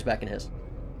hand and appears back in his.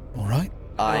 All right.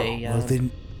 Well then,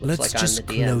 let's just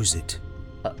close it.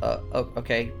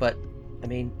 Okay, but, I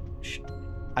mean,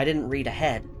 I didn't read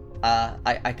ahead.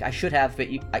 I should have, but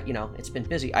it's been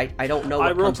busy. I don't know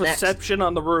what comes next. I roll perception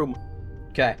on the room.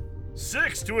 Okay.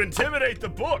 6 to intimidate the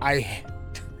book! I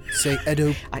say,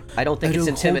 Edo... I don't think it's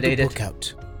intimidated.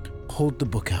 Hold the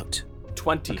book out.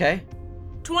 20. Okay.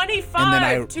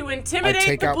 25 to intimidate the book. I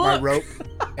take out my rope.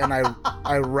 and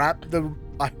I wrap the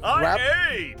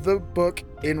book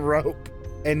in rope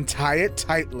and tie it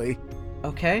tightly.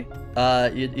 Okay.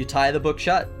 You tie the book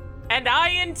shut. And I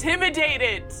intimidate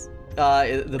it.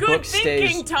 The Good book thinking,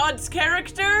 stays Todd's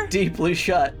character. deeply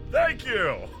shut. Thank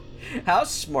you. How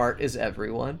smart is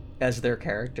everyone as their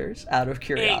characters? Out of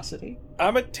curiosity.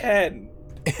 I'm a 10.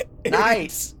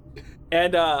 Nice.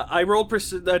 And I rolled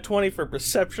 20 for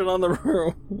perception on the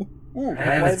room. Ooh,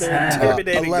 Why they're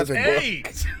intimidating 11. this book.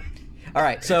 8. All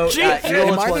right. So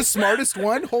Am I the smartest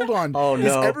one? Hold on. Oh, no.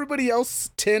 Is everybody else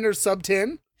 10 or sub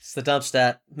 10? It's the dump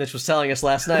stat Mitch was telling us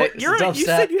last night. It's You're the dump you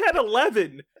stat. said you had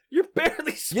 11. You're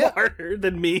barely smarter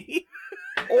than me.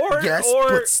 Yes, or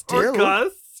but still. Or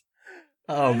Gus.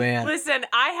 Oh man. Listen,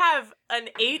 I have an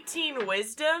 18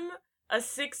 wisdom, a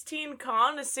 16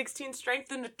 con, a 16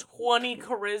 strength, and a 20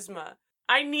 charisma.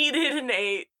 I needed an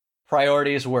 8.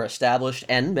 Priorities were established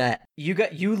and met.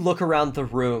 You look around the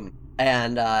room,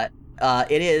 and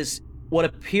it is what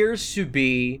appears to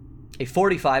be a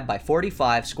 45 by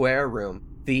 45 square room.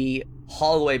 The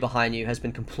hallway behind you has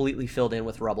been completely filled in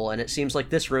with rubble, and it seems like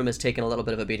this room has taken a little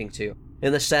bit of a beating too.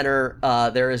 In the center,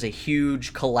 there is a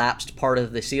huge collapsed part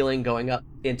of the ceiling going up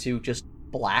into just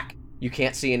black. You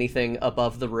can't see anything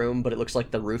above the room, but it looks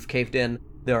like the roof caved in.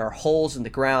 There are holes in the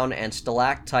ground and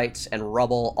stalactites and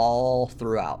rubble all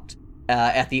throughout.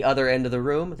 At the other end of the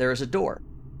room, there is a door.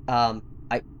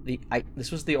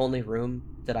 This was the only room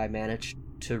that I managed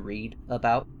to read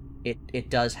about. It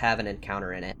does have an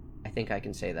encounter in it. I think I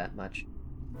can say that much.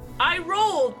 I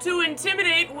rolled to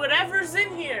intimidate whatever's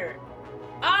in here.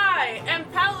 I am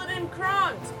Paladin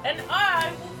Kront, and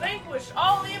I will vanquish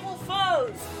all evil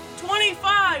foes.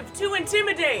 25 to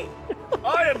intimidate.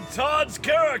 I am Todd's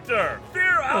character.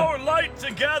 Fear our light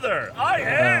together.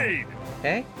 I aid.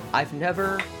 Okay? I've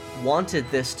never wanted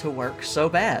this to work so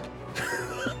bad.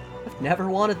 I've never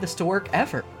wanted this to work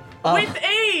ever. With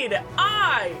aid,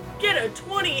 I get a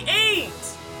 28.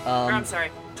 Or, I'm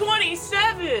sorry,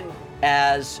 27.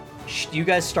 As you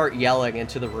guys start yelling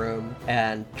into the room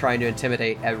and trying to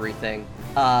intimidate everything,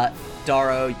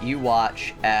 Daro, you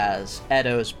watch as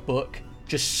Edo's book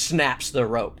just snaps the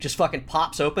rope, just fucking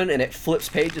pops open, and it flips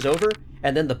pages over,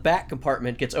 and then the back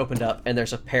compartment gets opened up, and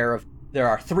there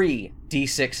are 3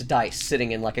 D6 dice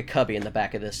sitting in like a cubby in the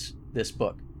back of this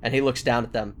book, and he looks down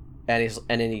at them, and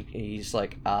he's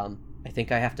like, I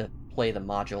think I have to play the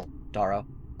module, Daro.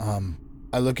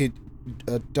 I look at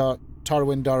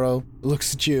Tarwin. Daro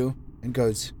looks at you and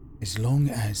goes, as long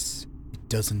as it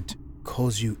doesn't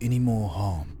cause you any more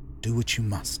harm, do what you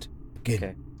must. Again,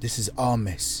 Okay. This is our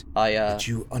mess that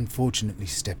you unfortunately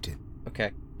stepped in.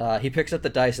 Okay. He picks up the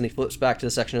dice and he flips back to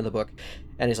the section of the book,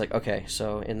 and he's like, okay,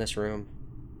 so in this room,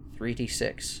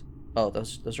 3d6. Oh,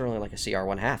 those are only like a CR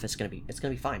 1/2. It's gonna be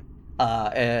fine.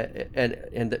 But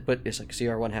it's like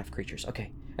CR 1/2 creatures.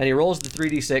 Okay. And he rolls the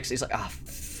 3d6. He's like,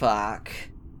 fuck.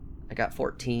 I got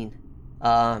 14.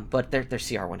 But they're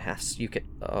CR 1/2s. You could.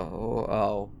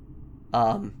 I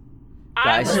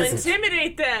Guys. will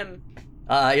intimidate them.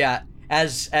 Yeah.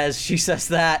 As she says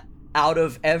that, out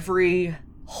of every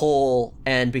hole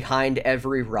and behind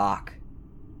every rock,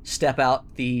 step out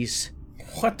these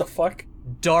What the fuck?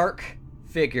 dark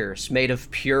figures made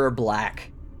of pure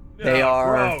black. They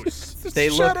are. Gross. They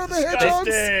look. Shadow the Hedgehogs.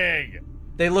 Disgusting.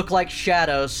 They look like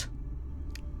shadows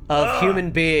of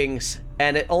human beings,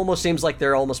 and it almost seems like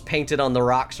they're almost painted on the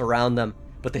rocks around them.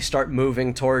 But they start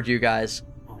moving toward you guys.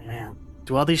 Oh man.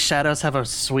 Do all these shadows have a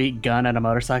sweet gun and a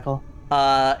motorcycle?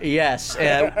 Yes.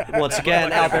 Once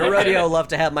again, Albert Rodeo, love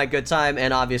to have my good time,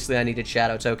 and obviously I needed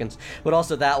shadow tokens, but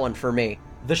also that one for me.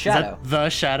 The shadow. Is that the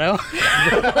shadow?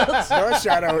 The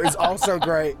shadow is also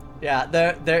great. Yeah,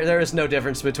 there is no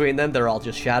difference between them. They're all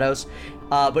just shadows.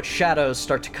 But shadows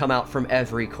start to come out from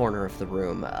every corner of the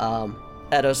room.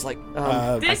 Edo's like,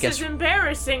 This is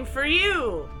embarrassing for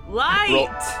you. Light.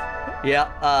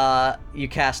 Yeah, you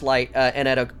cast light, and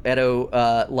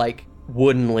Edo like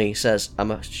woodenly says,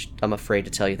 I'm afraid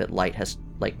to tell you that light has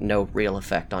like no real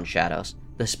effect on shadows.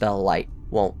 The spell light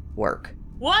won't work.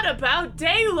 What about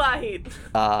daylight?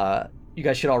 You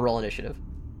guys should all roll initiative.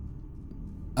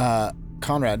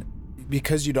 Conrad,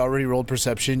 because you'd already rolled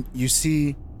perception, you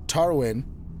see Tarwin,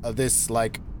 this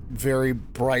like very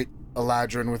bright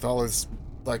Eladrin with all his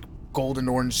like golden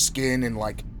orange skin and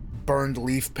like burned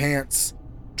leaf pants,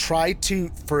 try to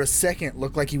for a second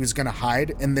look like he was gonna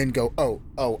hide and then go,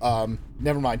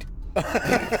 never mind.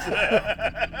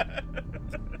 I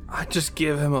just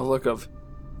give him a look of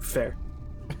fair.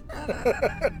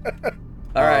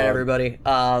 All right, everybody.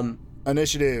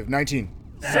 Initiative 19.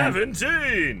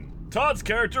 17. Todd's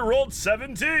character rolled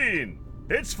 17.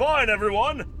 It's fine,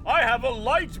 everyone. I have a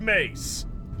light mace.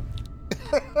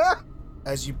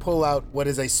 As you pull out what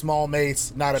is a small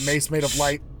mace, not a mace made of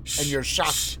light, and you're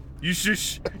shocked. You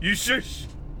shush. You shush.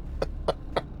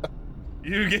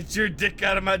 You get your dick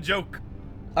out of my joke.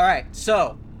 All right,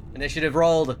 so initiative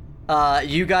rolled.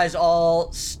 You guys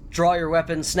all draw your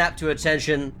weapons, snap to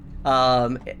attention.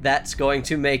 That's going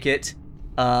to make it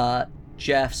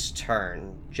Jeff's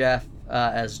turn. Jeff,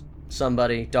 as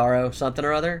somebody, Daro, something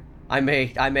or other. I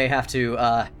may have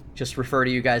to just refer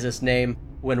to you guys as name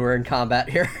when we're in combat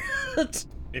here.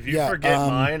 If you forget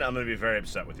mine, I'm gonna be very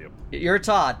upset with you. You're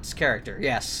Todd's character.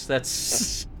 Yes,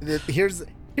 that's.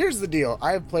 Here's the deal.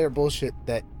 I have player bullshit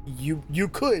that you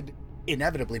could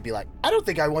inevitably be like, I don't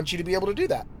think I want you to be able to do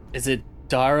that. Is it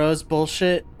Daro's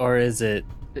bullshit or is it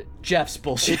Jeff's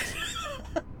bullshit?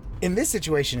 In this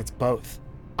situation, it's both.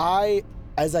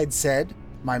 As I'd said,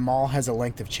 my maul has a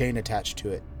length of chain attached to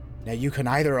it. Now you can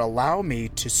either allow me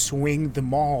to swing the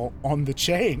maul on the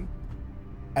chain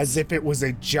as if it was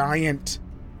a giant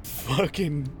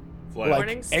fucking Flail.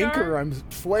 anchor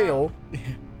flail.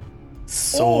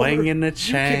 swinging the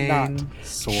chain? cannot.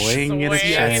 Swinging the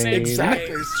Yes, chain.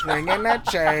 exactly. Swinging the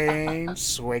chain.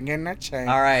 Swinging the chain.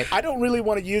 All right. I don't really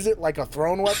want to use it like a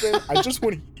thrown weapon. I just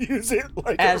want to use it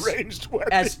like a ranged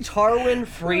weapon. As Tarwin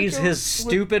frees Like a his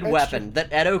stupid extra. weapon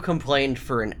that Edo complained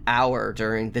for an hour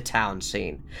during the town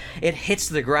scene, it hits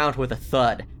the ground with a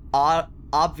thud,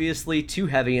 obviously too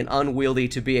heavy and unwieldy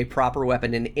to be a proper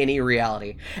weapon in any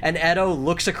reality. And Edo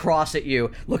looks across at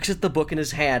you, looks at the book in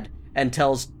his hand, and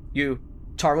tells you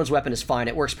Tarwin's weapon is fine.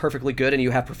 It works perfectly good, and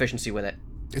you have proficiency with it.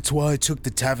 It's why I took the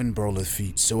tavern brawler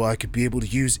feat, so I could be able to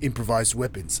use improvised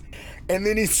weapons. And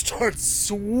then he starts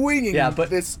swinging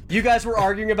this. You guys were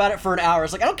arguing about it for an hour.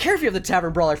 It's like, I don't care if you have the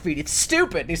tavern brawler feat. It's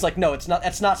stupid. And he's like, no, it's not.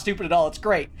 That's not stupid at all. It's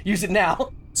great. Use it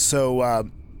now. So,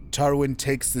 Tarwin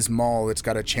takes this maul that's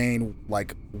got a chain,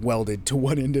 like, welded to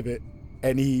one end of it,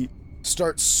 and he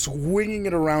starts swinging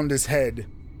it around his head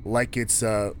like it's,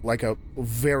 like a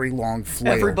very long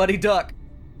flail. Everybody duck.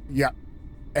 Yeah.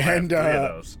 And, I have 3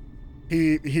 of those.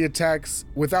 He attacks,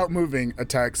 without moving,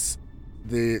 attacks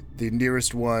the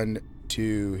nearest one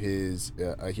to his,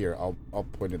 here, I'll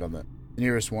point it on the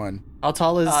nearest one. How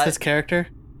tall is this character?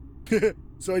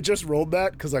 So I just rolled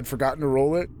that because I'd forgotten to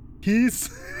roll it.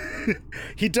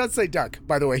 He does say duck,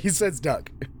 by the way. He says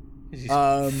duck. He's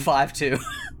 5'2".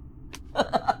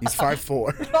 He's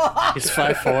 5'4". He's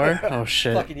 5'4"? Oh,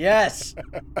 shit. Fucking yes.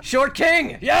 Short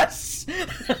king. Yes.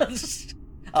 Okay.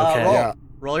 Roll. Yeah.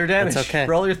 Roll your damage. That's okay.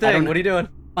 Roll your I thing. don't- What are you doing?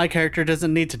 My character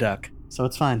doesn't need to duck, so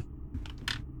it's fine.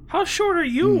 How short are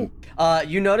you?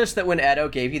 You noticed that when Edo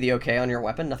gave you the okay on your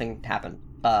weapon, nothing happened.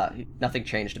 Nothing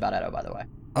changed about Edo, by the way.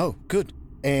 Oh, good.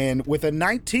 And with a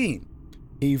 19,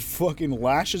 he fucking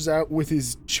lashes out with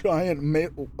his giant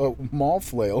maul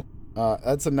flail.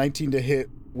 That's a 19 to hit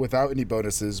without any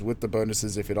bonuses. With the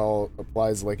bonuses, if it all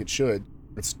applies like it should,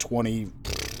 it's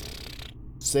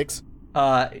 26.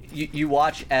 You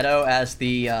watch Edo as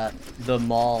the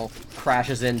maul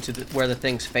crashes into where the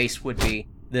thing's face would be.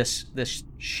 This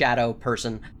shadow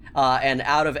person, and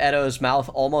out of Edo's mouth,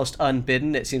 almost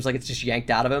unbidden, it seems like it's just yanked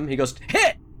out of him. He goes,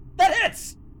 "Hit! That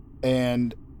hits!"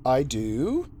 And I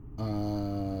do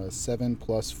 7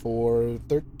 plus 4,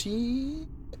 13.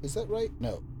 Is that right?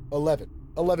 No, 11.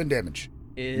 11 damage.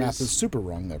 Math is super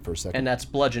wrong there for a second. And that's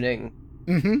bludgeoning.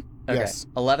 Mm-hmm. Okay. Yes.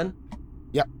 11?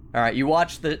 Yep. All right, you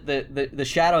watch the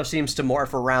shadow seems to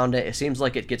morph around it. It seems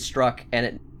like it gets struck and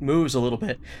it moves a little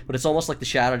bit, but it's almost like the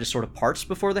shadow just sort of parts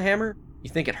before the hammer. You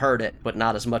think it hurt it, but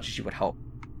not as much as you would hope.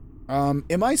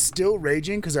 Am I still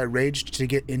raging because I raged to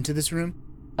get into this room?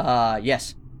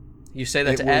 Yes. You say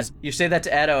that you say that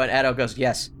to Edo, and Edo goes,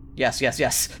 yes.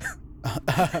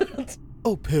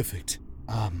 Oh, perfect.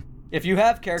 If you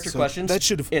have character So questions, that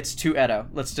should've- it's to Edo.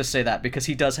 Let's just say that, because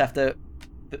he does have to...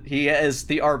 He is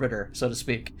the arbiter, so to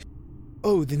speak.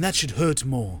 Oh, then that should hurt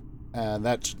more.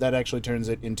 That actually turns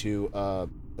it into a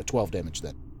 12 damage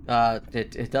then.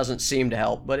 It doesn't seem to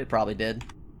help, but it probably did.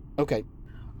 Okay.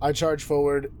 I charge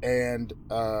forward and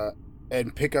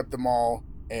pick up the maul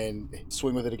and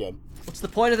swing with it again. What's the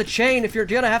point of the chain if you're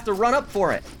gonna have to run up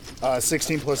for it?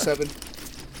 16 plus 7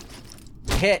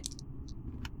 Hit.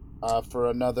 for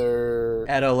another...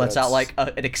 Edo lets out that's like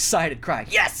an excited cry.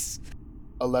 Yes!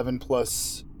 11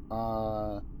 plus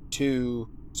 2...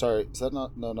 Sorry, is that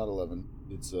not... No, not 11.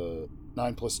 It's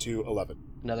 9 plus 2, 11.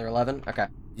 Another 11? Okay.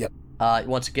 Yep.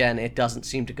 Once again, it doesn't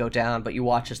seem to go down, but you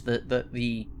watch as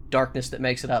the darkness that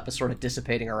makes it up is sort of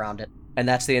dissipating around it. And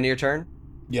that's the end of your turn?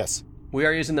 Yes. We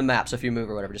are using the map, so if you move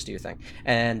or whatever, just do your thing.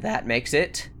 And that makes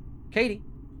it Katie.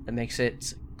 That makes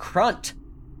it Crunt.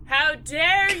 How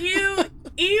dare you,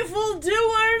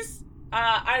 evildoers!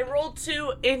 I rolled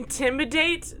to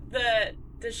intimidate the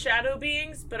the shadow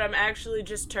beings, but I'm actually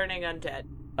just turning undead.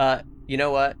 You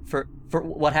know what? For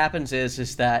what happens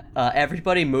is that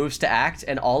everybody moves to act,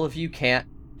 and all of you can't.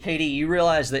 Katie, you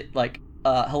realize that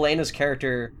Helena's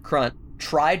character Crunt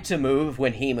tried to move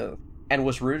when he moved and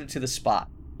was rooted to the spot.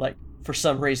 Like for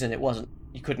some reason,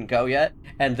 you couldn't go yet,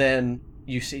 and then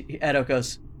you see Edo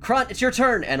goes, "Crunt, it's your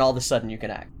turn," and all of a sudden you can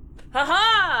act.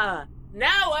 Haha!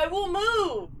 Now I will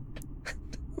move.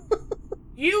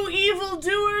 You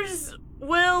evildoers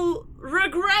will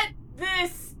regret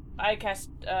this. I cast.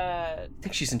 I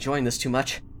think she's enjoying this too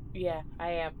much. Yeah,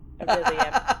 I am. I really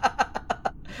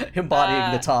am.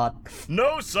 Embodying the Todd.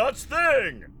 No such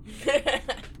thing!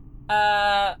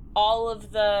 All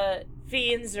of the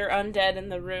fiends or undead in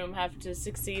the room have to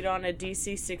succeed on a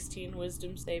DC 16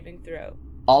 Wisdom saving throw.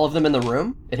 All of them in the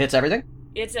room? It hits everything?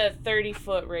 It's a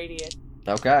 30-foot radius.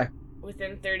 Okay.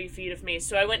 Within 30 feet of me.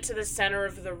 So I went to the center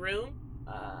of the room,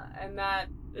 and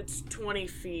it's 20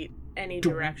 feet any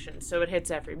direction, so it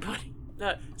hits everybody.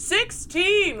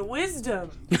 16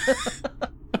 Wisdom!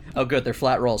 Oh, good, they're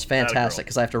flat rolls. Fantastic,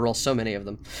 because I have to roll so many of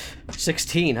them.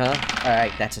 16, huh?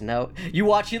 Alright, that's a note. You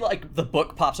watch, the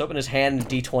book pops open in his hand and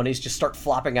D20s just start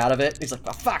flopping out of it. He's like,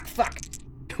 oh, fuck.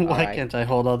 Why can't I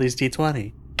hold all these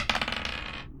D20?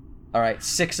 Alright,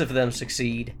 6 of them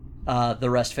succeed. The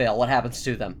rest fail. What happens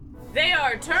to them? They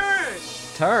are turned!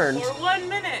 Turned? For 1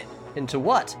 minute! Into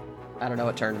what? I don't know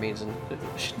what turned means.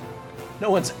 No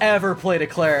one's ever played a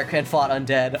cleric and fought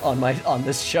undead on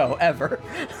this show, ever.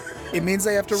 It means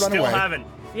they have to run Still away. haven't.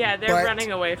 Yeah, they're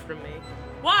running away from me.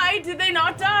 Why did they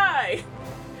not die?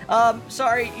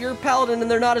 Sorry, you're a paladin and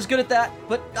they're not as good at that,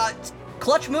 but,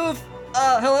 clutch move,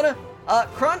 Helena,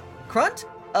 Crunt?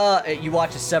 You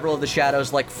watch as several of the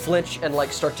shadows, flinch and,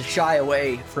 start to shy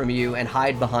away from you and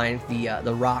hide behind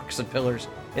the rocks and pillars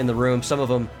in the room. Some of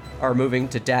them are moving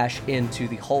to dash into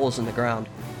the holes in the ground.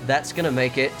 That's gonna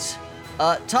make it,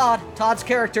 Todd's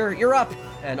character, you're up!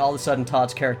 And all of a sudden,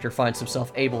 Todd's character finds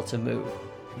himself able to move.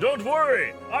 Don't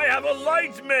worry, I have a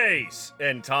light mace!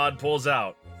 And Todd pulls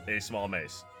out a small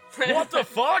mace. What the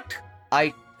fuck?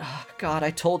 God, I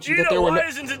told you that there were why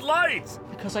isn't it light?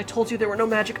 Because I told you there were no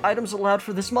magic items allowed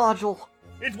for this module.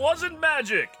 It wasn't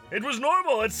magic. It was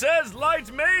normal. It says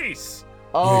light mace.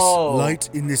 Oh. Yes, light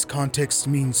in this context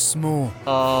means small.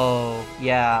 Oh,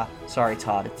 yeah. Sorry,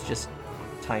 Todd. It's just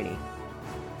tiny.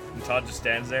 And Todd just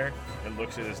stands there and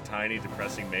looks at his tiny,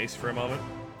 depressing mace for a moment,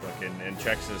 and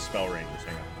checks his spell range.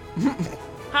 Hang on.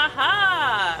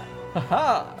 Ha-ha!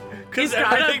 Ha-ha! Because He's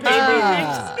got a everything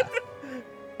baby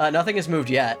moved. Nothing has moved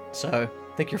yet, so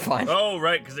I think you're fine. Oh,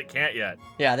 right, because it can't yet.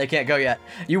 Yeah, they can't go yet.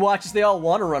 You watch as they all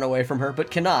want to run away from her, but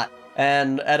cannot.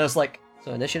 And Edo's like,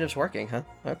 so initiative's working, huh?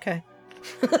 Okay.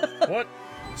 What?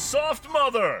 Soft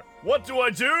mother! What do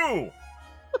I do?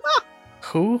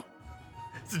 Who?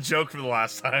 It's a joke from the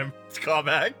last time. It's a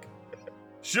callback.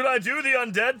 Should I do the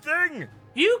undead thing?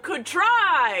 You could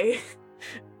try!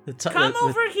 Come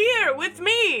over here with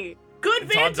me! Good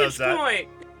And Todd does vantage that. point!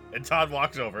 And Todd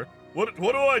walks over. What do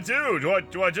I do?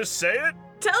 Do I just say it?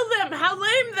 Tell them how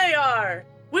lame they are!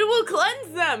 We will cleanse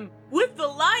them with the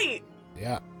light!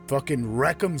 Yeah, fucking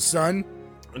wreck 'em, son.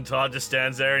 And Todd just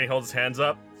stands there and he holds his hands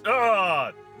up.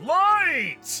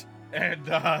 Light! And,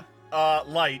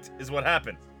 light is what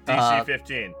happens. DC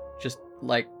 15. Just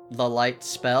like the light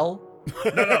spell?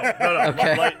 No.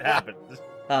 Okay. Light happens.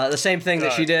 The same thing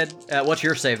that she did. What's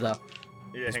your save, though?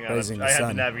 Yeah, He's hang praising on. the I have to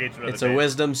sun. navigate to another It's a page.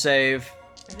 wisdom save.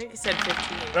 I think he said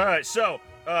 15. Alright, so,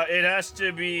 it has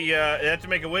to be, it has to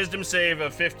make a wisdom save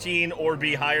of 15 or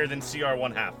be higher than CR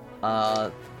 1/2.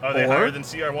 Are they or? higher than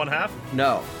CR 1/2?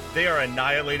 No. They are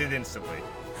annihilated instantly.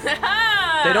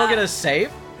 They don't get a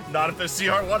save? Not if they're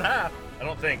CR 1/2. I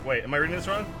don't think. Wait, am I reading this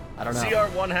wrong? I don't know. CR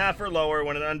 1/2 or lower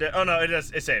when an undead. Oh no, it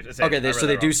saves. It saves. Okay, so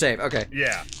they do save. Okay,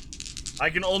 Yeah. I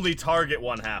can only target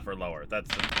 1/2 or lower. That's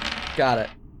the. got it.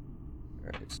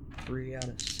 Alright, it's 3 out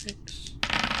of 6.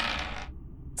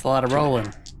 It's a lot of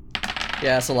rolling.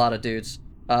 Yeah, that's a lot of dudes.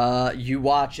 You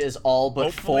watch as all but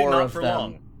Hopefully 4 not of for them.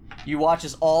 long. You watch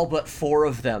as all but 4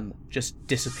 of them just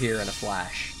disappear in a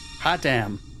flash. Hot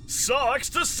damn. Sucks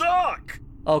to suck.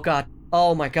 Oh god.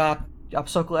 Oh my god. I'm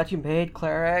so glad you made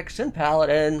clerics and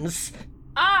paladins.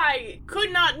 I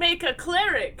could not make a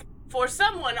cleric, for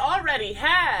someone already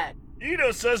had.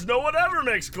 Ida says no one ever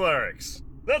makes clerics.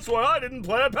 That's why I didn't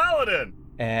play a paladin.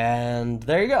 And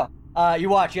there you go. You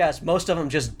watch, yes, most of them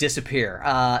just disappear.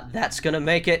 That's gonna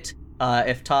make it,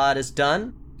 if Todd is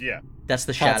done, Yeah. that's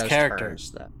the Todd's Shadow's character.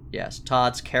 turns. Yes,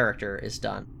 Todd's character is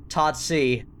done. Todd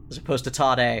C, as opposed to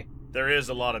Todd A. There is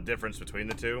a lot of difference between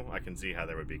the two. I can see how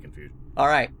there would be confusion.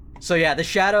 Alright, so yeah, the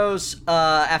Shadows,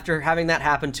 after having that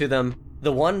happen to them,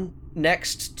 the one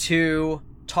next to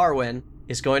Tarwin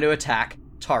is going to attack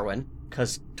Tarwin,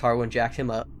 because Tarwin jacked him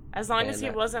up. As long as he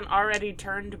wasn't already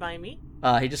turned by me.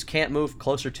 He just can't move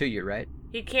closer to you, right?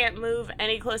 He can't move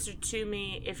any closer to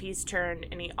me if he's turned,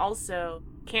 and he also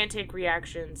can't take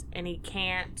reactions, and he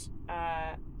can't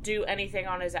do anything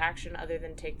on his action other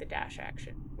than take the dash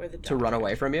action. Or the to run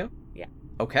away from you? Yeah.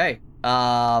 Okay.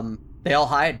 They all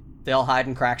hide. They all hide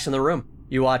in cracks in the room.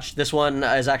 You watch. This one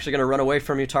is actually going to run away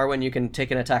from you, Tarwin. You can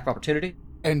take an attack of opportunity.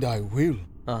 And I will.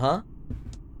 Uh-huh.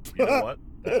 You know what?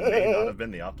 That may not have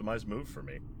been the optimized move for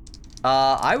me.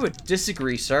 I would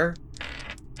disagree, sir.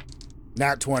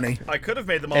 Nat 20. I could have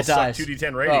made them all suck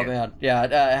 2d10 radiant. Oh man,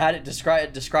 yeah. Had it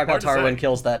describe how Tarwin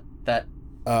kills that.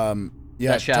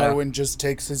 Yeah, that shadow. Tarwin just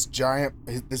takes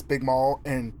this big maul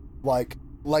and like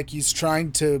he's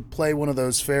trying to play one of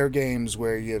those fair games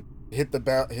where you hit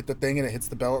the thing and it hits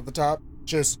the bell at the top.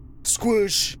 Just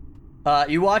squish.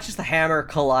 You watch as the hammer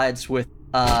collides with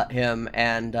him,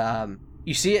 and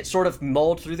you see it sort of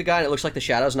mold through the guy, and it looks like the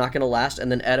shadow's not going to last.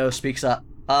 And then Edo speaks up.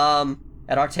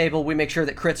 At our table, we make sure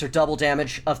that crits are double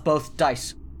damage of both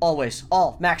dice. Always.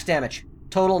 All. Max damage.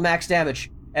 Total max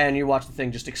damage. And you watch the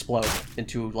thing just explode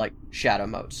into, like, shadow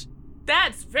modes.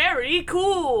 That's very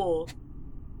cool!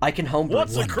 I can homebrew.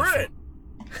 What's a crit?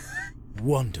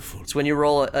 Wonderful. It's when you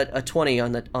roll a 20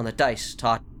 on the dice,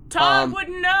 Todd. Todd would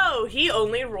know. He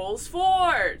only rolls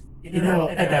 4s. You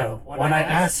know, Edo, when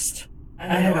I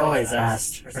had always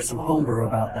asked for some homebrew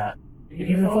about that.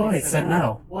 You've always said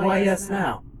no. Why yes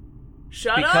now?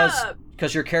 Shut up!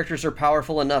 Because your characters are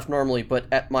powerful enough normally, but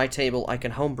at my table, I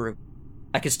can homebrew.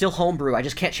 I can still homebrew, I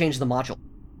just can't change the module.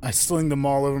 I sling them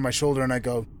all over my shoulder and I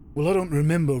go, well, I don't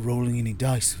remember rolling any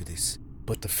dice for this,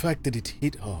 but the fact that it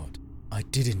hit hard, I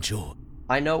did enjoy.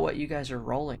 I know what you guys are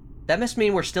rolling. That must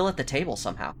mean we're still at the table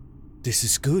somehow. This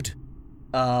is good.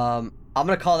 I'm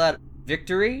gonna call that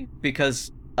victory,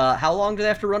 because how long do they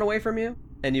have to run away from you?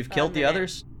 And you've killed the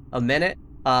others? A minute?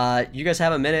 You guys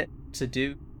have a minute to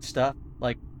do stuff.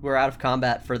 Like, we're out of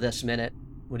combat for this minute.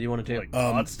 What do you want to do? Like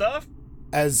odd stuff?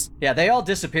 Yeah, they all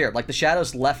disappeared. Like, the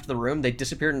shadows left the room. They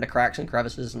disappeared into cracks and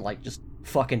crevices and, like, just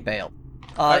fucking bailed.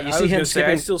 I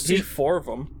still see 4 of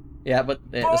them. Yeah, but...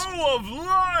 Bow of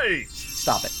light!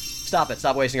 Stop it.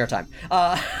 Stop wasting our time.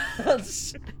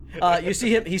 You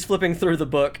see him, he's flipping through the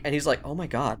book, and he's like, oh my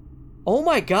god.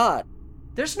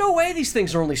 There's no way these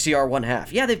things are only CR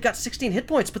 1/2. Yeah, they've got 16 hit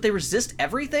points, but they resist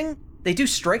everything? They do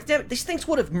strength damage? These things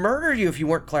would have murdered you if you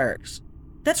weren't clerics.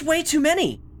 That's way too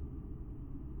many.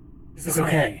 This is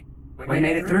okay. We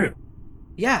made it through.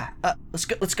 Yeah, let's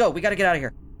go. We gotta get out of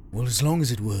here. Well, as long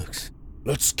as it works.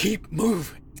 Let's keep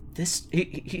moving.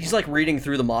 He's like reading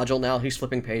through the module now. He's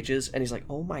flipping pages, and he's like,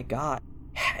 oh my god.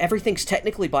 Everything's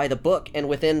technically by the book and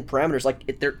within parameters. Like,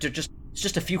 it's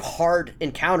just a few hard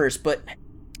encounters, but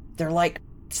they're like,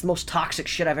 it's the most toxic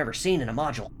shit I've ever seen in a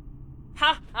module.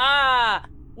 Ha ha!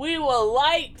 We will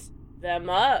light them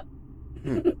up.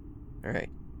 Alright.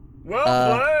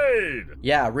 Well played!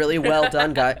 Yeah, really well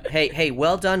done, guys. Hey,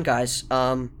 well done, guys.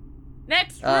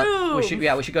 Next room! We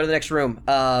should go to the next room.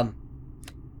 I'm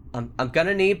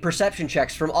gonna need perception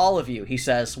checks from all of you, he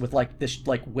says, with like this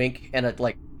like wink and a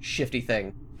like shifty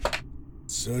thing.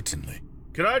 Certainly.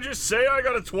 Can I just say I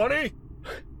got a 20?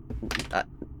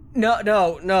 No,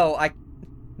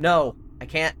 I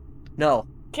can't. No.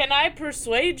 Can I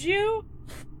persuade you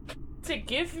to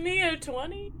give me a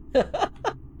 20?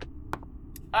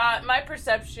 My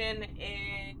perception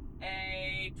is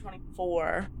a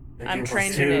 24. I'm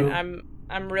trained in it.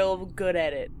 I'm real good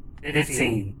at it.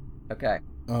 15. Okay.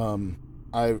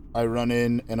 I run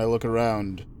in and I look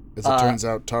around. As it turns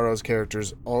out, Daro's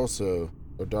character's also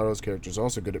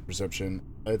good at perception.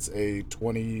 It's a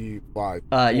 25.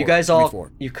 You guys all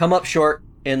 24. You come up short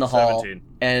in the hall, 17.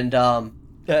 and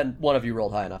one of you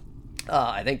rolled high enough.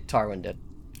 I think Tarwin did.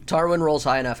 Tarwin rolls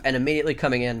high enough, and immediately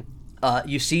coming in,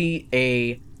 you see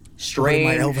a strange.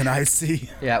 What do my elven eyes see?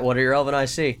 Yeah, what do your elven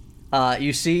eyes see?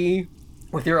 You see,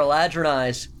 with your Eladrin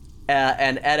eyes,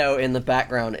 and Edo in the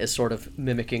background is sort of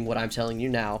mimicking what I'm telling you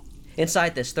now.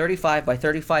 Inside this 35 by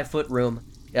 35 foot room,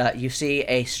 you see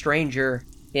a stranger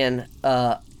in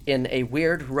a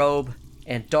weird robe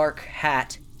and dark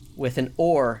hat with an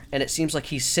oar, and it seems like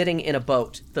he's sitting in a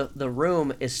boat. The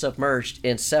room is submerged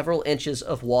in several inches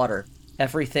of water.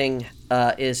 Everything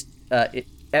all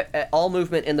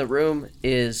movement in the room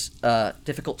is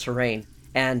difficult terrain,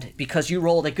 and because you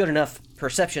rolled a good enough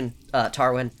perception,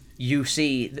 Tarwin, you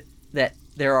see that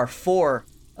there are 4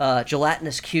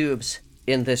 gelatinous cubes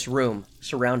in this room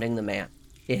surrounding the man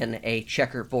in a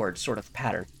checkerboard sort of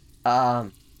pattern.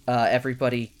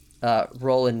 Everybody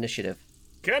roll initiative.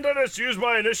 Can't I just use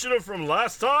my initiative from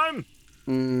last time?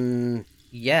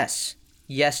 Yes.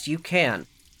 Yes, you can.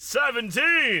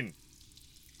 17!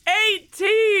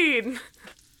 18!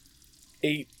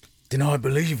 8. Then I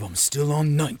believe I'm still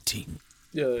on 19.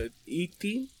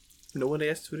 18? No one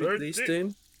asked for it this 13.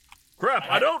 time? Crap,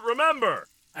 I don't remember!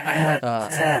 I had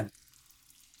 10.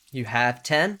 You have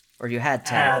 10, or you had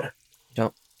 10?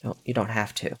 You don't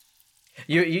have to.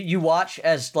 You watch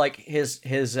as like his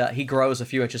he grows a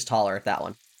few inches taller at that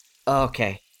one.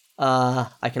 Okay.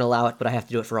 I can allow it, but I have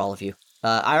to do it for all of you.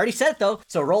 I already said it though,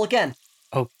 so roll again.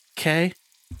 Okay.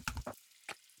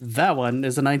 That one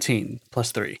is a 19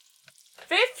 plus 3.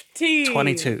 15!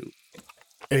 22.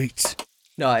 8.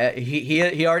 No,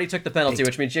 he already took the penalty,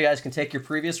 which means you guys can take your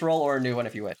previous roll or a new one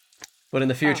if you win. But in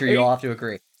the future, you'll have to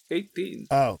agree. 18.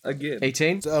 Oh. Again.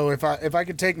 18? So if I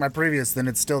could take my previous, then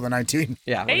it's still the 19.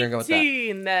 Yeah, we're gonna go with that.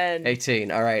 18 then.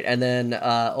 18. All right, and then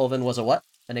Ulvin was a what?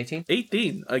 An 18?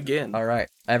 18. Again. All right,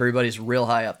 everybody's real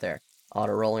high up there.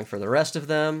 Auto rolling for the rest of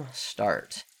them.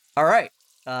 Start. All right.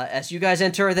 As you guys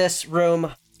enter this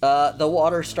room, the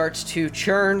water starts to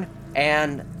churn,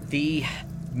 and the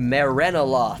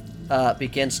Merenoloth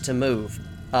begins to move.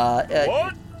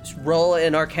 What? Roll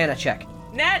an Arcana check.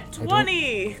 Nat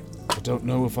 20! I don't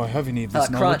know if I have any of this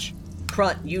knowledge.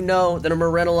 Crunt, you know that a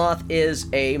Merenoloth is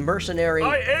a mercenary.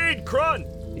 I aid Crun!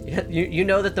 You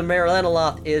know that the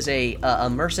Merenoloth is a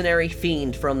mercenary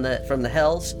fiend from the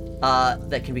Hells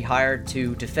that can be hired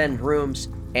to defend rooms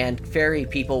and ferry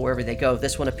people wherever they go.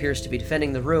 This one appears to be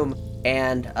defending the room,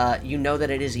 and you know that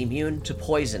it is immune to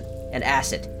poison and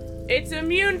acid. It's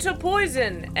immune to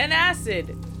poison and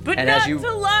acid, but And not as you-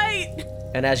 to light!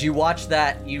 And as you watch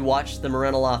that, you watch the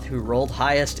Merenoloth who rolled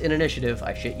highest in initiative,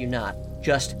 I shit you not,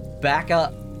 just back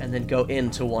up and then go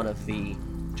into one of the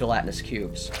gelatinous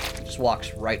cubes. Just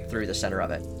walks right through the center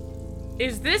of it.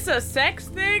 Is this a sex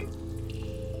thing?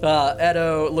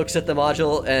 Edo looks at the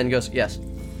module and goes, yes.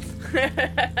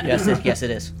 Yes,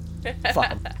 it is. Fuck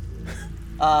him.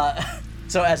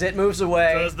 So as it moves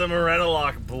away... Does the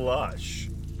Merenoloch blush?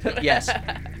 Yes.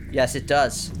 Yes, it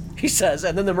does. He says,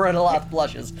 and then the Merenoloth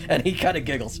blushes, and he kind of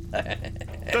giggles.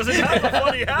 Does it have a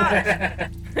funny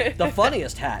hat? The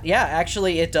funniest hat. Yeah,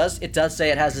 actually, it does. It does say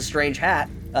it has a strange hat.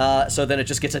 So then it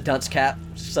just gets a dunce cap,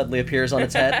 suddenly appears on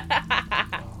its head.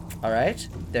 All right,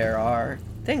 there are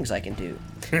things I can do.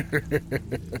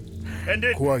 And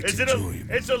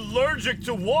it's allergic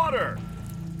to water.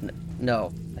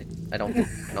 No, I don't think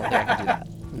I can do that.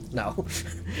 No.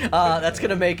 That's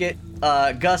gonna make it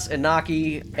Gus and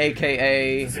Naki,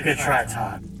 aka It's a good try,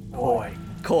 Todd. Boy.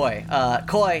 Koi.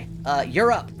 Koi,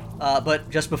 you're up. But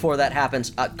just before that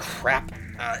happens, crap.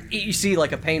 You see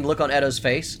like a pained look on Edo's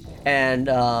face, and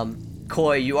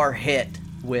Koi, you are hit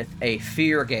with a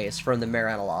fear gaze from the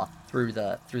Merenoloth through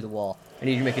the wall. I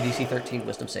need you to make a DC 13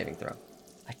 Wisdom saving throw.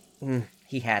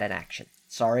 He had an action.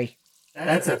 Sorry.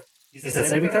 Is that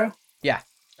saving throw? Yeah.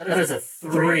 That is a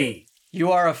 3.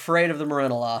 You are afraid of the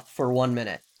Merenoloth for 1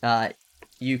 minute.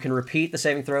 You can repeat the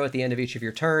saving throw at the end of each of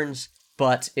your turns,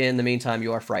 but in the meantime,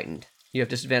 you are frightened. You have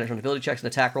disadvantage on ability checks and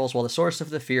attack rolls while the source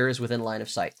of the fear is within line of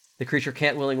sight. The creature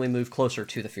can't willingly move closer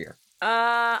to the fear.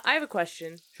 I have a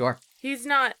question. Sure. He's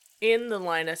not in the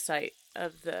line of sight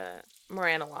of the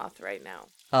Merenoloth right now.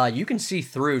 You can see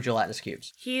through gelatinous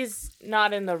cubes. He's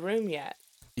not in the room yet.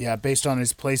 Yeah, based on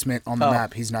his placement on the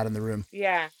map, he's not in the room.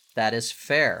 Yeah. That is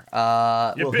fair.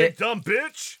 You We'll big hit dumb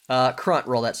bitch. Crunt,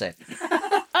 roll that save.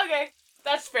 Okay,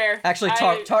 that's fair. Actually,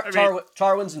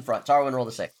 Tarwin's in front. Tarwin, roll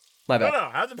the save. My bad. No,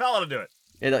 have the paladin do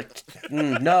it.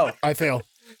 No. I fail.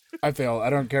 I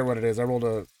don't care what it is. I rolled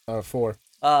a 4.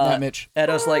 Not Mitch.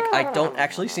 Edo's like, I don't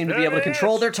actually seem to be able to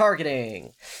control their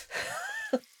targeting.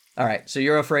 All right, so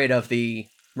you're afraid of the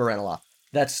Merenoloth.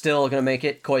 That's still going to make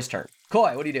it Koi's turn.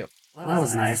 Koi, what do you do? Well, that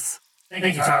was nice. Thank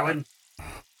you, Tarwin.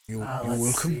 You're Let's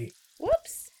welcome. see.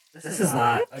 Whoops. This is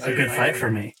not a good fight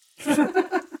for me.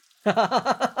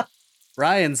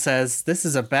 Ryan says this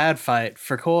is a bad fight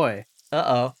for Koi.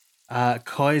 Uh-oh.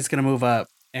 Koi's going to move up,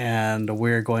 and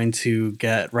we're going to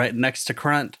get right next to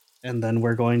Crunt, and then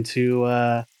we're going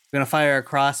to fire a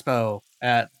crossbow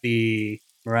at the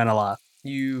Merenoloth.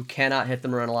 You cannot hit the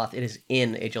Merenoloth. It is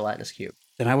in a gelatinous cube.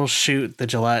 Then I will shoot the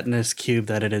gelatinous cube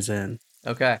that it is in.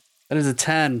 Okay. That is a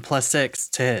 10 plus 6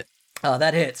 to hit.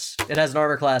 That hits. It has an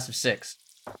armor class of 6.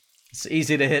 It's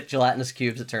easy to hit gelatinous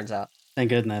cubes, it turns out. Thank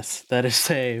goodness. That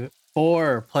is a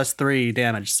 4 plus 3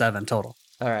 damage, 7 total.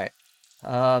 All right.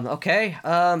 Okay.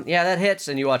 Yeah, that hits,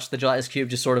 and you watch the gelatinous cube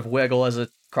just sort of wiggle as a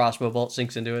crossbow bolt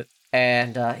sinks into it.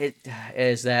 And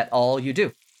is that all you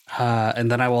do? And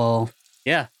then I will...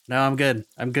 Yeah, no, I'm good.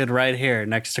 I'm good right here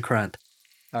next to Crunt.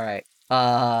 All right.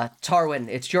 Tarwin,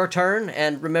 it's your turn,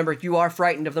 and remember, you are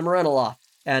frightened of the Merenoloth.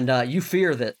 and you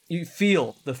feel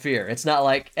the fear. It's not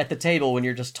like at the table when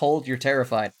you're just told you're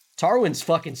terrified. Tarwin's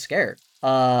fucking scared.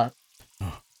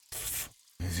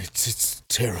 It's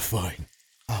terrifying.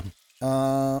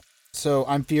 So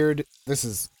I'm feared. This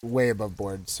is way above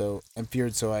board. So I'm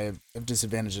feared. So I have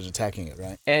disadvantage at attacking it,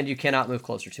 right? And you cannot move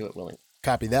closer to it willingly.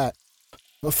 Copy that.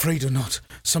 Afraid or not,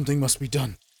 something must be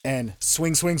done. And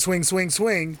swing,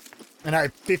 and I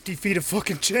have 50 feet of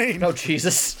fucking chain. Oh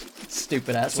Jesus,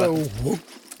 stupid ass. So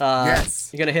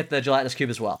yes, you're gonna hit the gelatinous cube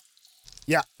as well.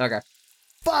 Yeah. Okay.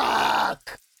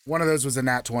 Fuck. One of those was a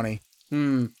nat 20.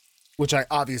 Which I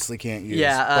obviously can't use.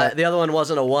 Yeah, the other one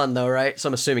wasn't a 1 though, right? So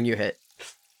I'm assuming you hit.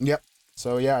 Yep.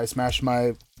 So yeah, I smashed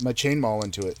my chain maul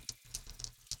into it.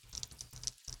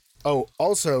 Oh,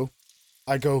 also,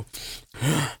 I go,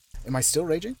 am I still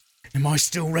raging?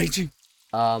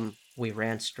 We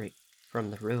ran straight from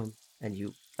the room and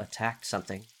you attacked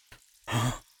something.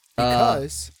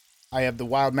 Because I have the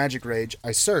wild magic rage,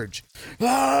 I surge.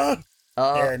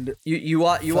 And you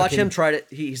watch him try to.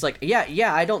 He's like,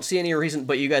 yeah. I don't see any reason,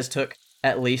 but you guys took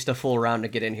at least a full round to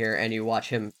get in here, and you watch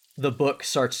him. The book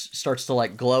starts to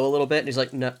like glow a little bit, and he's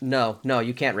like, no,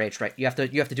 you can't rage, right? You have to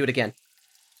do it again.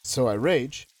 So I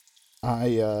rage.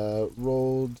 I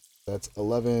rolled. That's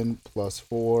 11 plus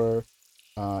 4,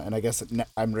 and I guess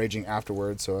I'm raging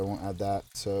afterwards, so I won't add that.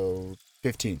 So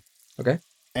 15. Okay.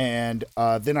 And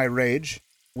then I rage,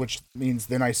 which means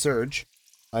then I surge.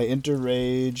 I enter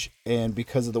rage, and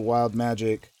because of the wild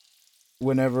magic,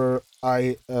 whenever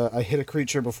I hit a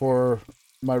creature before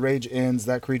my rage ends,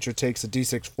 that creature takes a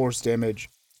d6 force damage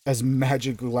as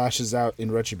magic lashes out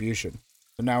in retribution.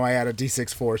 So now I add a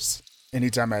d6 force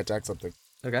anytime I attack something.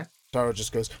 Okay. Taro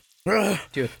just goes,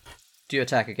 Do you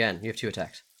attack again? You have 2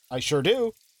 attacks. I sure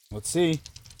do. Let's see.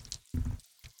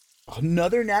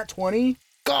 Another nat 20?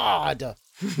 God!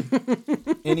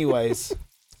 Anyways.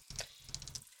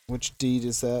 Which deed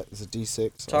is that? Is it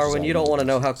D6? Tarwin, you don't want to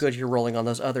know how good you're rolling on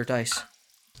those other dice.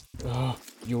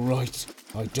 You're right.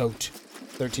 I don't.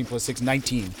 13 plus 6,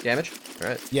 19. Damage? All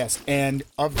right. Yes, and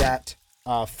of that,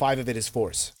 5 of it is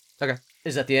force. Okay.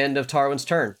 Is that the end of Tarwin's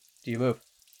turn? Do you move?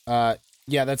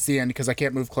 Yeah, that's the end, because I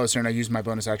can't move closer, and I use my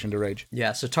bonus action to rage.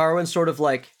 Yeah, so Tarwin's sort of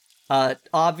like,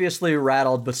 obviously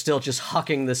rattled, but still just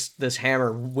hucking this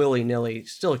hammer willy-nilly.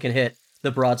 Still can hit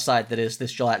the broadside that is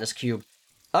this gelatinous cube.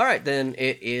 All right, then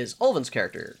it is Ulvin's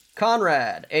character,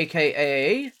 Conrad,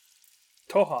 a.k.a.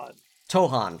 Tohan.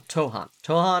 Tohan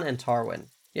and Tarwin.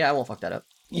 Yeah, I won't fuck that up.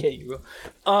 Yeah, you will.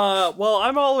 Well,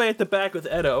 I'm all the way at the back with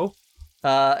Edo.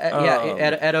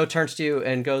 Edo turns to you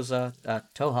and goes,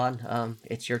 Tohan,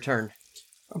 it's your turn.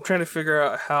 I'm trying to figure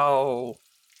out how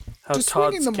Does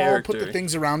Todd's swinging the character... maul put the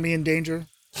things around me in danger?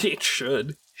 It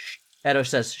should. Edo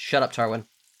says, shut up, Tarwin.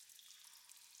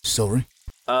 Sorry.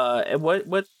 And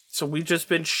what? So we've just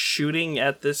been shooting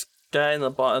at this guy in the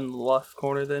bottom left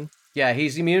corner then? Yeah,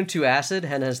 he's immune to acid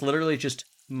and has literally just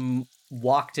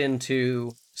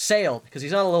sailed, because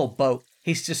he's on a little boat.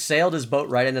 He's just sailed his boat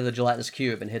right into the gelatinous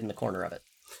cube and hid in the corner of it.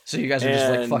 So you guys are just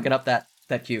like fucking up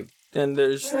that cube. And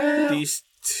there's these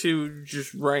two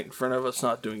just right in front of us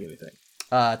not doing anything.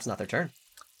 It's not their turn.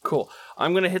 Cool.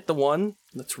 I'm going to hit the one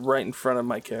that's right in front of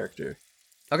my character.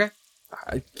 Okay.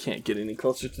 I can't get any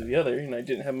closer to the other, and I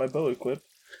didn't have my bow equipped.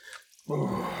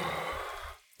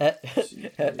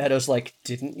 Edo's like,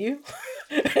 didn't you?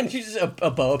 And you just a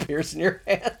bow appears in your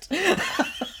hand.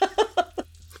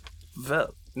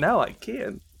 Well, now I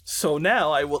can. So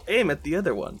now I will aim at the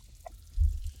other one.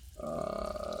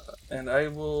 And I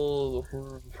will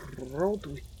roll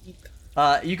to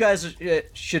hit. You guys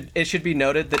should be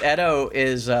noted that Edo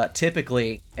is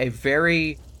typically a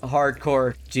very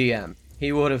hardcore GM.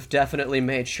 He would have definitely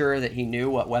made sure that he knew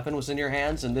what weapon was in your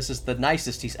hands, and this is the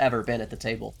nicest he's ever been at the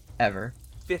table. Ever.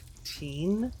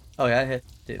 15? Oh yeah, I hit.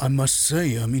 Dude. I must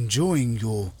say, I'm enjoying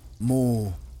your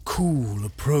more cool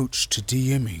approach to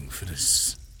DMing for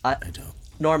this.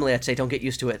 Normally I'd say don't get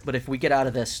used to it, but if we get out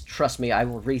of this, trust me, I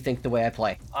will rethink the way I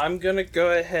play. I'm gonna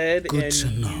go ahead Good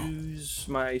to know. use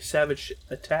my Savage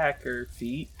Attacker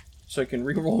feat so I can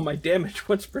reroll my damage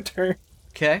once per turn.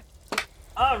 Okay.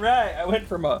 Alright, I went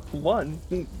from a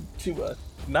 1 to a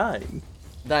 9.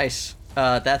 Nice.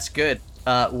 That's good.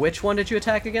 Which one did you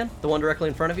attack again? The one directly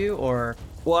in front of you, or...?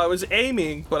 Well, I was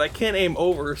aiming, but I can't aim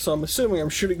over, so I'm assuming I'm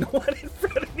shooting the one in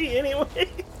front of me anyway.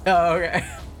 Oh, okay.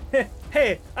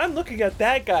 Hey, I'm looking at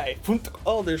that guy.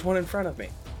 Oh, there's one in front of me.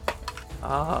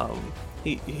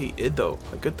 He Ido,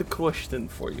 I got the question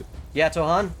for you. Yeah,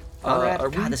 Tohan? Conrad?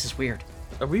 God, this is weird.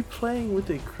 Are we playing with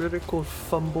a critical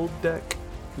fumble deck?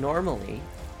 Normally,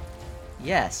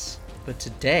 yes, but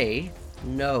today,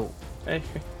 no. I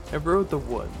rolled the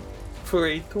 1 for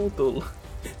a total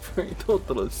For a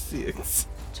total of 6.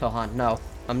 Tohan, no.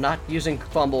 I'm not using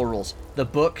fumble rules. The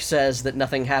book says that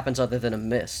nothing happens other than a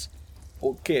miss.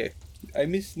 Okay, I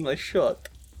missed my shot.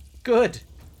 Good,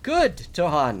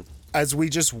 Tohan. As we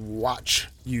just watch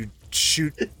you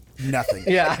shoot nothing.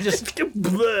 Yeah, I just...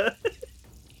 Bleh.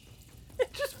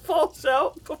 It just falls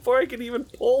out before I can even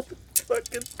pull the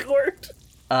fucking cord.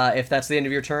 If that's the end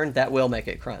of your turn, that will make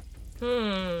it Crunt.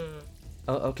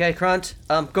 Okay, Crunt.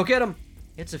 Go get him.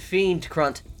 It's a fiend,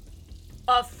 Crunt.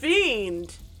 A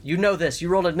fiend? You know this. You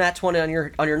rolled a nat 20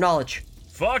 on your knowledge.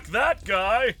 Fuck that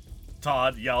guy!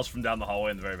 Todd yells from down the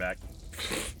hallway in the very back.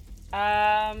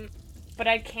 But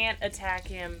I can't attack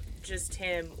him, just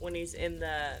him, when he's in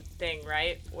the thing,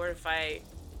 right? Or if I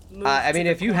move I mean, to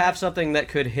the if you corner. have something that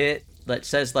could hit, that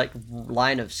says, like,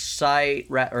 line of sight,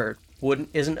 or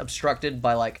isn't obstructed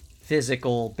by, like,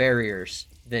 physical barriers,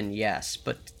 then yes,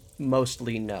 but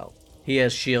mostly no. He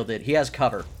has shielded. He has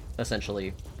cover,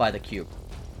 essentially, by the cube.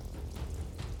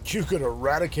 You could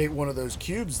eradicate one of those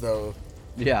cubes, though.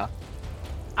 Yeah.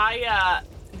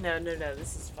 No,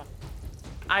 this is fun.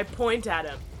 I point at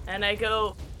him, and I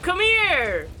go, come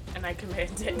here! And I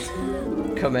command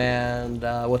it. Command,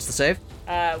 what's the save?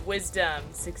 Wisdom,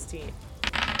 16.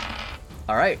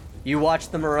 Alright. You watch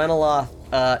the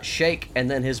Morenoloth shake, and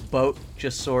then his boat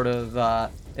just sort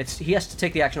of, he has to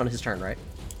take the action on his turn, right?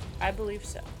 I believe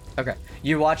so. Okay.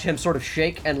 You watch him sort of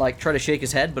shake and, like, try to shake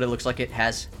his head, but it looks like it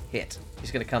has hit. He's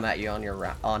gonna come at you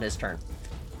on his turn.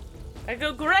 I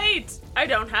go, great! I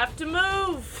don't have to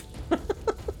move!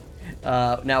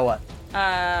 Now what?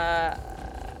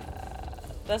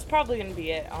 That's probably gonna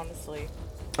be it, honestly.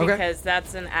 Okay. Because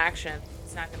that's an action.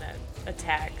 It's not gonna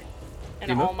attack. And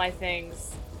You move? all my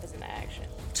things is an action.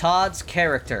 Todd's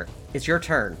character. It's your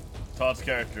turn. Todd's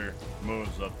character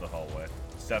moves up the hallway,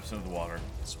 steps into the water.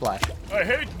 Splash. I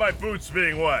hate my boots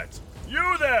being wet.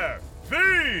 You there,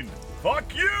 fiend!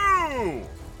 Fuck you!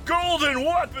 Golden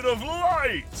weapon of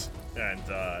light! And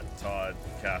Todd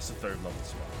casts a 3rd level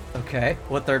spell. Okay.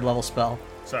 What 3rd level spell?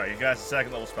 Sorry, you casts a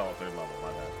 2nd level spell at 3rd level.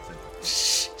 My bad.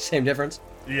 Same difference?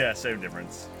 Yeah, same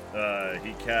difference.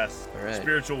 He casts Alright.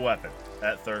 spiritual weapon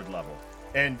at 3rd level,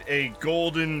 and a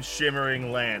golden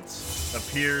shimmering lance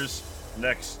appears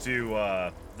next to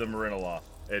the Morenoloth.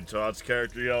 And Todd's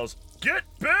character yells, "Get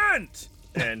bent!"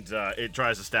 And it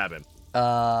tries to stab him.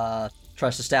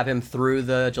 Tries to stab him through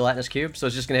the gelatinous cube, so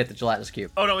it's just gonna hit the gelatinous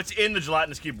cube. Oh no, it's in the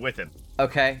gelatinous cube with him.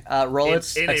 Okay, roll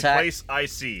its In a attack. place I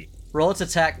see. Roll its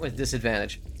attack with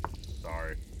disadvantage.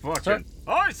 Sorry. Fucking.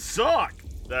 I suck!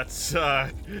 That's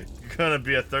gonna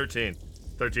be a 13.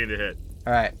 13 to hit.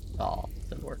 Alright. Oh,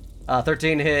 didn't work.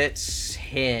 13 hits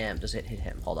him. Does it hit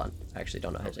him? Hold on. I actually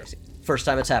don't know his AC. First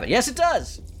time it's happened. Yes, it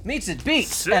does! Meets it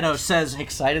beats! 6. Edo says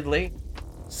excitedly.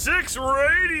 6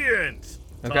 radiant!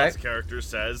 Okay. Todd's character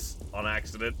says, on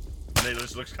accident, and he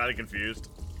just looks kind of confused.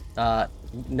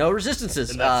 No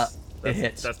resistances. And It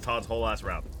hits. That's Todd's whole last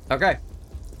round. Okay.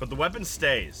 But the weapon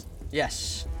stays.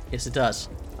 Yes. Yes, it does.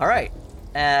 Alright.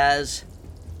 As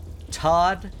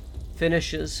Todd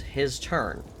finishes his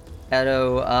turn,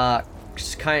 Edo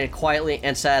kind of quietly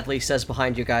and sadly says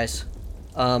behind you guys,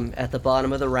 at the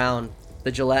bottom of the round,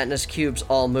 the gelatinous cubes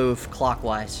all move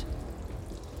clockwise.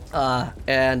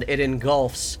 And it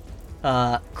engulfs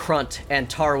Crunt and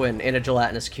Tarwin in a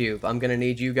gelatinous cube. I'm gonna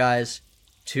need you guys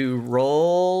to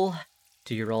roll...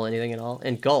 Do you roll anything at all?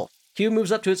 Engulf. Cube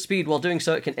moves up to its speed. While doing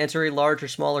so, it can enter a large or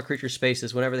smaller creature's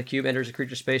spaces. Whenever the cube enters a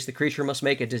creature's space, the creature must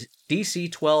make a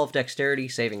DC 12 dexterity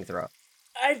saving throw.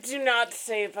 I do not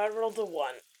save. I rolled a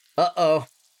 1. Uh-oh.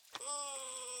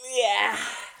 Yeah.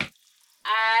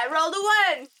 I rolled a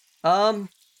 1.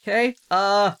 Okay,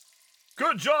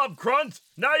 Good job, Crunt!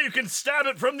 Now you can stab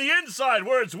it from the inside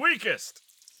where it's weakest!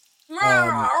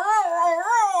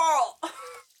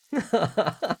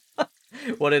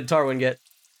 What did Tarwin get?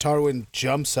 Tarwin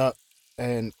jumps up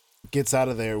and gets out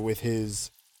of there with his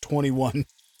 21.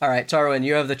 Alright, Tarwin,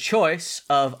 you have the choice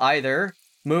of either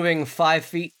moving 5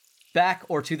 feet back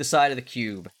or to the side of the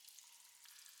cube.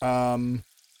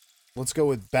 Let's go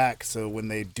with back, so when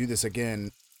they do this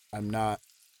again, I'm not...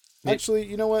 Actually,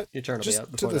 you know what? Your turn will Just be up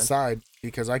to before the then. side,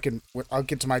 because I'll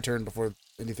get to my turn before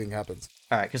anything happens.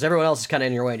 Alright, because everyone else is kind of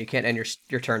in your way and you can't end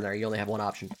your turn there. You only have one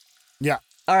option. Yeah.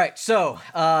 Alright, so,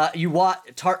 you watch...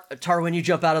 Tarwin, you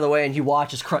jump out of the way and you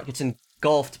watch as Crunt gets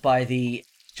engulfed by the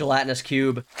gelatinous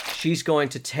cube. She's going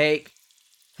to take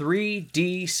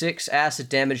 3d6 acid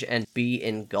damage and be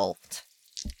engulfed.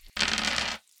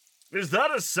 Is that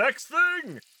a sex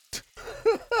thing?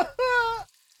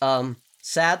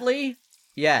 Sadly,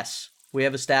 yes. We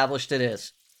have established it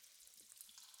is.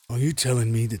 Are you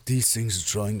telling me that these things are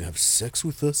trying to have sex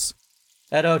with us?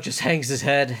 Edo just hangs his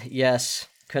head. Yes.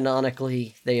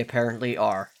 Canonically, they apparently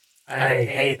are. I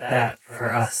hate that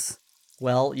for us.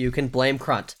 Well, you can blame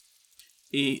Crunt.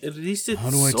 At least it's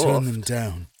How do I soft. turn them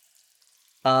down?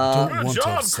 I don't Good want to job,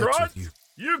 have sex Crud! with you.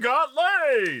 You got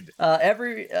laid!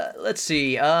 Let's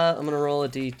see, I'm gonna roll a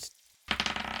D...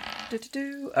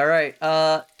 Alright,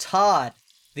 Todd.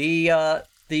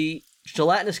 The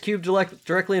gelatinous cube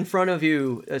directly in front of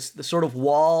you, it's the sort of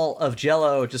wall of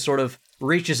jello just sort of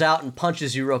reaches out and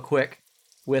punches you real quick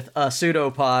with a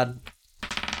pseudopod.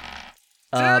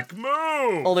 Dick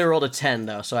move! Only rolled a 10,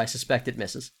 though, so I suspect it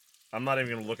misses. I'm not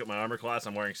even going to look at my armor class.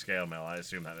 I'm wearing scale mail. I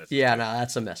assume that misses. Yeah, no,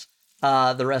 that's a miss.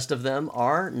 The rest of them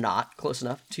are not close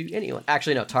enough to anyone.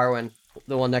 Actually, no, Tarwin,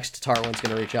 the one next to Tarwin's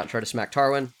going to reach out and try to smack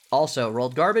Tarwin. Also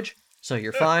rolled garbage, so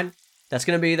you're fine. That's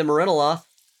going to be the Marinoloth,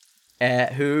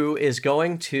 who is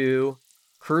going to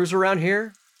cruise around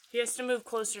here. He has to move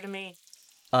closer to me.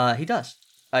 He does.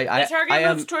 The target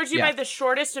moves towards you yeah. by the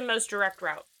shortest and most direct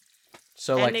route.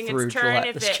 So, like, ending through its turn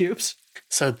gelatinous cubes?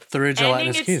 So through Ending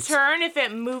gelatinous its cubes. turn if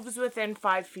it moves within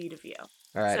 5 feet of you.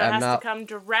 All right, So it has to come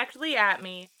directly at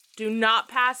me. Do not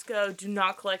pass go. Do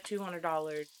not collect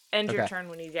 $200. End your Okay. turn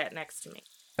when you get next to me.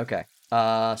 Okay.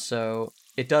 So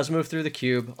it does move through the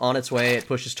cube. On its way, it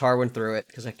pushes Tarwin through it,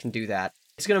 because I can do that.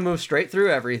 It's going to move straight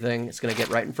through everything. It's going to get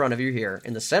right in front of you here.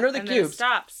 In the center of the And then it cube.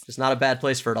 stops. It's not a bad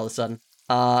place for it all of a sudden.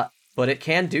 But it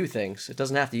can do things. It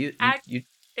doesn't have to use...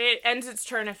 It ends its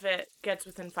turn if it gets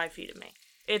within 5 feet of me.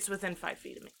 It's within 5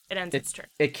 feet of me. It ends its turn.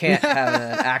 It can't have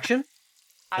an action?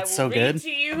 I will so read good. to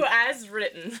you as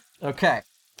written. Okay.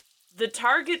 The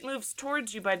target moves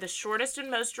towards you by the shortest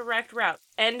and most direct route,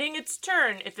 ending its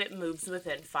turn if it moves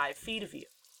within 5 feet of you.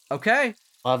 Okay.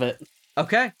 Love it.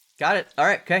 Okay. Got it. All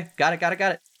right. Okay. Got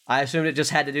it. I assumed it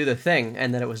just had to do the thing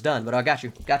and then it was done, but I got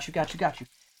you. Got you.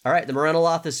 All right. The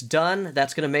Marinoloth is done.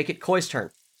 That's going to make it Koi's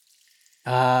turn.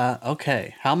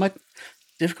 Okay. How much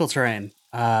difficult terrain?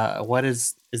 What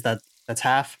is that? That's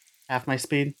half my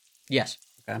speed? Yes.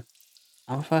 Okay.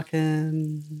 I'm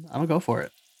gonna go for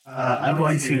it. I'm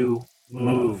going to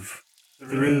move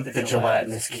through the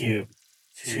gelatinous cube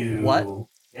to... What?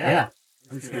 Yeah.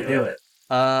 I'm just gonna do it.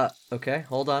 Okay.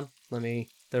 Hold on.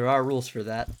 There are rules for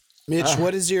that. Mitch,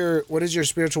 what does your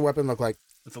spiritual weapon look like?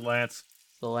 It's a lance.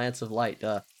 The Lance of Light.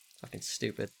 Fucking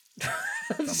stupid. Dumb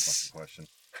fucking question.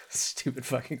 Stupid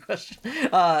fucking question.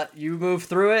 You move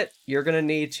through it. You're gonna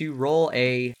need to roll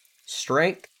a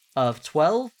strength of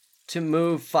 12 to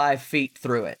move 5 feet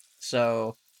through it.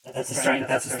 So, That's a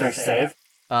strength save.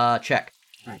 check.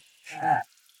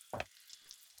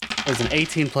 There's an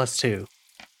 18 plus 2.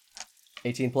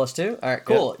 18 plus 2. All right,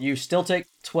 cool. You still take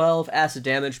 12 acid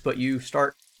damage, but you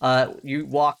start. You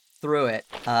walk through it.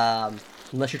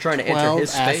 Unless you're trying to enter 12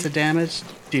 his space. acid damage?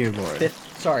 Dear lord.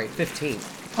 15.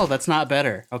 Oh, that's not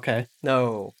better. Okay.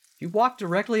 No, you walked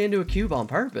directly into a cube on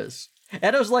purpose.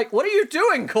 Edo's like, "What are you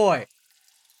doing, Koi?"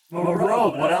 I'm a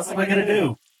rogue. What else am I gonna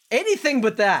do? Anything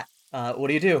but that. What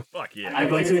do you do? Fuck yeah. I'm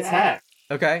going to attack.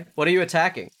 Okay, what are you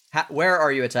attacking? Where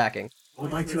are you attacking? I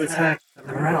would like to attack the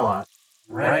Marinoloth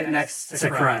right next to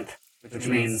Grunt, which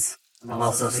means I'm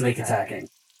also sneak attacking.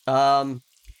 Um,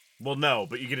 Well, no,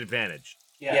 but you get advantage.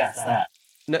 Yes, that.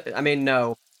 no, I mean,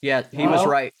 no. Yeah, he was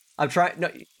right. I'm trying.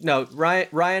 No.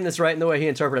 Ryan is right in the way he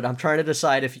interpreted it. I'm trying to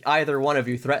decide if either one of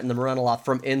you threaten the Marinoloth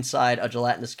from inside a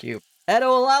gelatinous cube.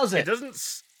 Edo allows It it. doesn't.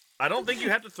 I don't think you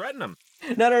have to threaten him.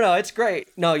 No. It's great.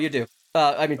 No, you do.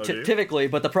 I mean, do you? typically,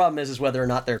 but the problem is whether or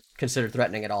not they're considered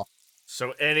threatening at all.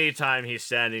 So anytime he's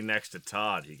standing next to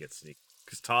Todd, he gets sneak.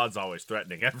 Because Todd's always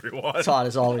threatening everyone. Todd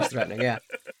is always threatening. Yeah.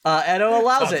 Edo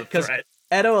allows Todd's it a because threat.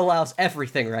 Edo allows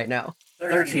everything right now.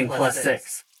 13 plus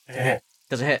 6.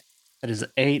 Does it hit? That is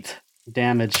 8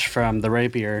 damage from the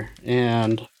rapier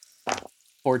and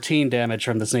 14 damage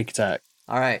from the sneak attack.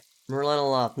 All right.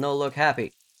 Marinoloth, no look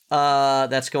happy.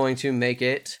 That's going to make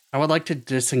it. I would like to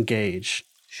disengage.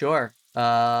 Sure.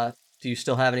 Do you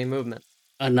still have any movement?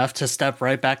 Enough to step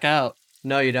right back out.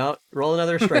 No, you don't. Roll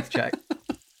another strength check.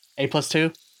 8 plus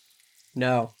 2?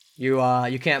 No,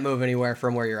 you can't move anywhere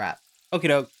from where you're at. Okie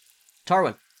doke.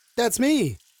 Tarwin. That's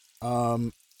me.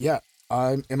 Yeah.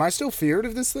 Am I still feared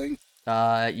of this thing?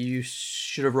 You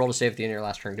should have rolled a save at the end of your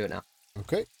last turn. Do it now.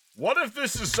 Okay. What if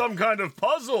this is some kind of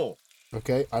puzzle?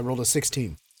 Okay. I rolled a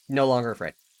 16. No longer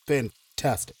afraid.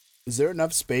 Fantastic. Is there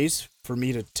enough space for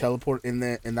me to teleport in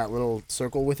that little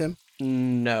circle with him?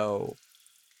 No.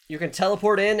 You can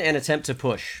teleport in and attempt to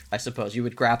push, I suppose. You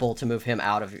would grapple to move him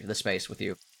out of the space with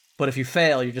you. But if you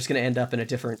fail, you're just going to end up in a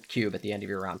different cube at the end of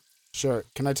your round. Sure.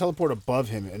 Can I teleport above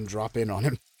him and drop in on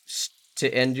him?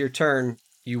 To end your turn,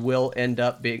 you will end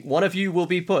up being... One of you will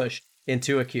be pushed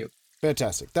into a cube.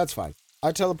 Fantastic. That's fine.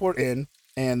 I teleport in,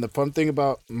 And the fun thing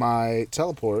about my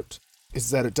teleport is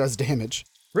that it does damage.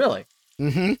 Really?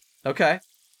 Mm-hmm. Okay.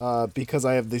 Because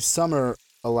I have the summer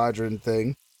Eladrin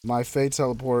thing, my Fey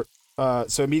teleport.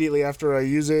 So immediately after I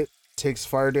use it, takes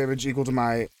fire damage equal to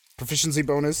my proficiency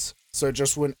bonus. So it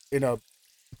just went in a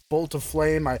bolt of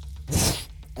flame.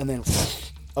 And then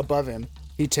above him,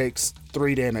 he takes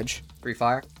 3 damage. 3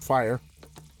 fire. Fire.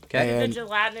 Okay. And The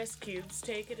gelatinous cubes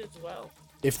take it as well.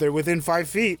 if they're within 5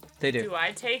 feet, They do. Do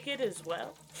I take it as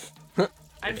well?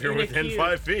 I'm If you're in a within cube.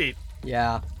 5 feet,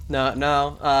 Yeah.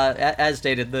 No. As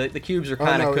stated, the cubes are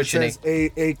kind of cushiony.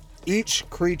 It says each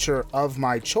creature of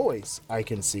my choice I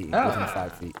can see within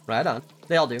 5 feet. Right on.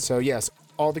 They all do. So yes,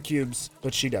 all the cubes,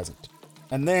 but she doesn't.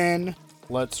 And then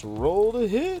let's roll to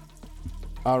hit.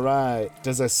 All right.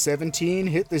 Does a 17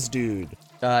 hit this dude?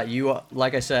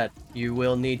 Like I said, you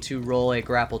will need to roll a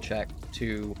grapple check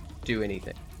to do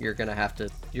anything. You're gonna have to.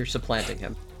 You're supplanting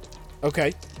him.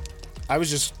 Okay. I was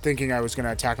just thinking I was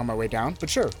gonna attack on my way down, but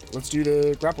sure. Let's do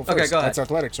the grapple first. Okay, go ahead. That's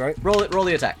athletics, right? Roll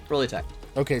the attack. Roll the attack.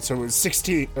 Okay, so it was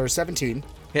 16 or 17.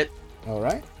 Hit. All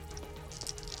right.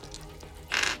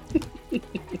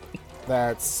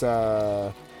 That's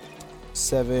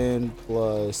 7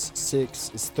 plus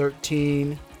 6 is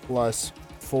 13 plus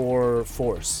 4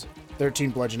 force.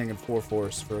 13 bludgeoning and 4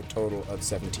 force for a total of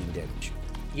 17 damage.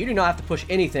 You do not have to push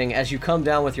anything as you come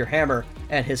down with your hammer,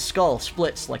 and his skull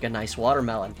splits like a nice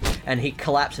watermelon, and he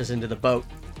collapses into the boat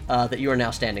that you are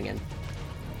now standing in.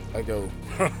 I go,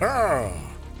 ha ha!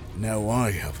 Now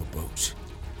I have a boat.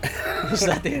 Is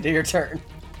that the end of your turn?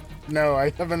 No,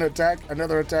 I have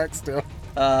another attack still.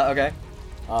 Okay.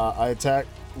 I attack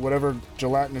whatever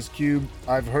gelatinous cube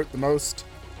I've hurt the most.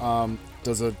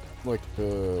 Does a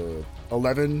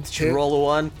 11 Did you hit? roll a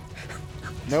 1?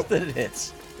 Nope. Then it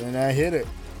hits. Then I hit it.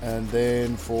 And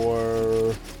then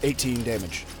for 18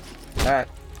 damage. Alright.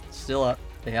 Still up.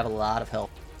 They have a lot of health.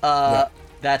 Yeah.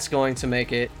 That's going to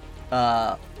make it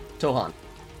Tohan.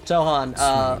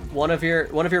 Tohan, one of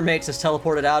your mates has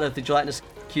teleported out of the gelatinous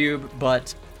cube,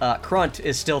 but Crunt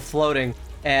is still floating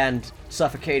and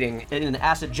suffocating in an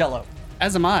acid jello.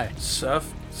 As am I.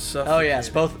 Oh yes,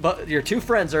 both your 2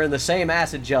 friends are in the same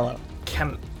acid jello.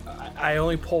 Can I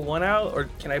only pull one out, or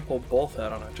can I pull both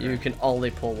out on a turn? You can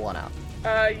only pull one out.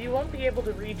 You won't be able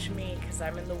to reach me because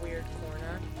I'm in the weird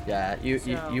corner. Yeah, you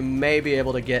So- you may be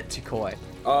able to get to Koi.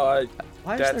 Why is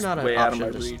That's there not an way out of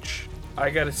option? my reach.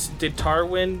 Did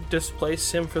Tarwin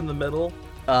displace him from the middle?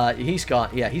 He's gone.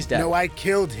 Yeah, he's dead. No, I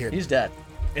killed him. He's dead.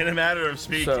 in a matter of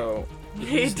speaking. So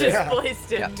He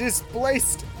displaced him.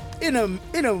 Displaced in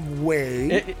a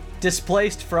way.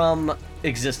 Displaced from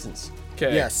existence.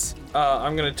 okay. Yes.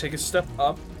 I'm gonna take a step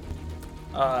up.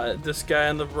 This guy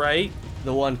on the right.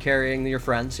 The one carrying your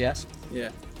friends, yes? Yeah.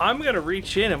 I'm gonna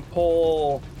reach in and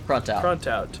pull Crunt out. Crunt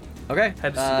out. Okay.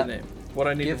 Had to see the name. What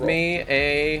I need Give to roll. me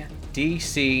a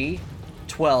DC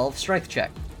 12 strength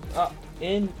check.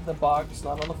 In the box,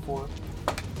 not on the floor.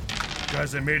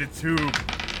 Guys, I made a tube.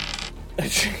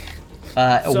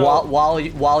 So-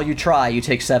 While you try, you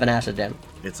take 7 acid damage.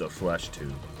 It's a flesh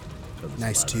tube. 'cause it's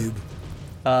Nice leather.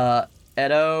 tube.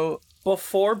 Edo.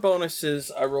 Before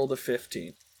bonuses, I rolled a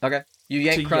 15. Okay. You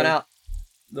yank To Crunt yank- out.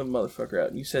 The motherfucker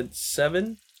out. You said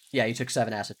 7? Yeah, you took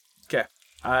 7 acid. Okay.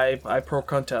 I pull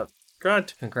Crunt out.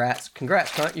 Crunt, Congrats,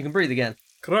 Crunt. You can breathe again.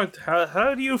 Crunt,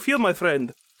 how do you feel, my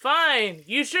friend? Fine.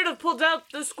 You should have pulled out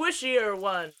the squishier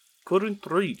one. Couldn't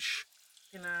reach.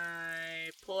 Can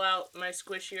I pull out my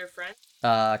squishier friend?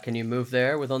 Can you move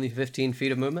there with only 15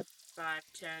 feet of movement? 5,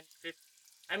 10, 15.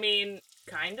 I mean,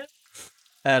 kind of.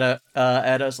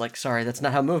 Edo's like, sorry, that's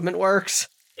not how movement works.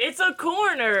 It's a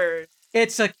corner.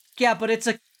 But it's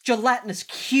a gelatinous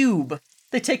cube.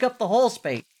 They take up the whole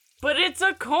space. But it's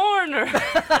a corner.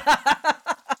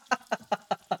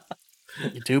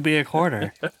 You do be a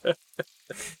quarter.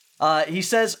 He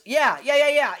says, yeah,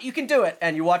 you can do it.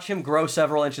 And you watch him grow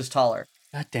several inches taller.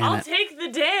 God damn I'll it. take the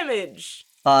damage.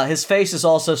 His face is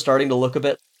also starting to look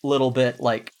little bit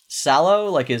like sallow,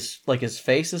 like his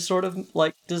face is sort of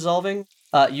like dissolving.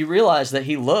 You realize that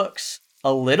he looks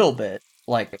a little bit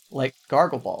like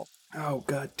Gargleball. Oh,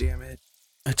 god damn it.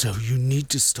 Edo, you need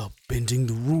to stop bending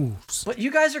the rules. But you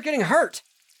guys are getting hurt.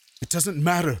 It doesn't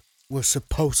matter. We're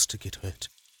supposed to get hurt.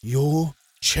 You're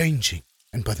changing,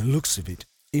 and by the looks of it,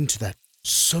 into that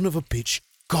son of a bitch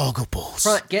Goggleballs.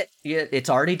 Crunt, it's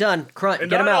already done. Crunt, And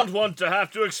get him I out. don't want to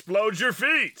have to explode your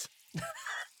feet.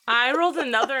 I rolled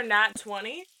another nat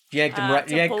 20. Yanked him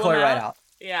to yanked pull Chloe him right out.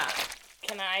 Yeah.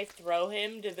 Can I throw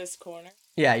him to this corner?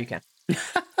 Yeah, you can.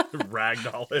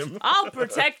 Ragdoll him. I'll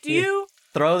protect you.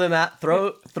 Throw them out.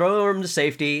 Throw them to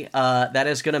safety. That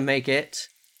is gonna make it.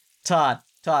 Todd,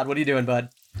 what are you doing, bud?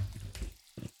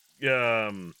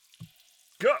 what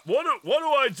do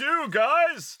I do,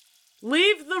 guys?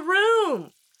 Leave the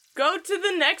room. Go to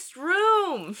the next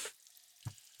room.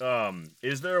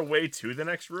 Is there a way to the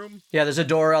next room? Yeah, there's a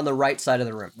door on the right side of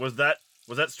the room. Was that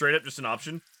straight up just an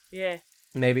option? Yeah.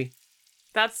 Maybe.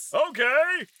 That's...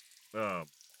 Okay!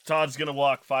 Todd's gonna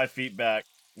walk 5 feet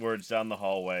backwards down the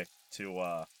hallway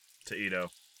to Ito.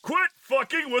 Quit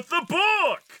fucking with the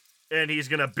book! And he's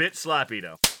gonna bit slap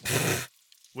Ito.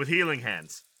 With healing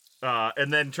hands.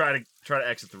 And then try to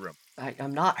exit the room.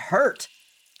 I'm not hurt.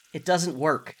 It doesn't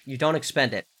work. You don't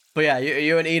expend it. But yeah,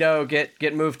 you and Ito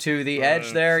get moved to the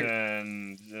edge there.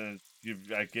 And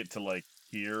I get to, like,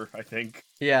 here, I think.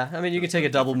 Yeah, I mean, you can take a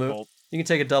double move. You can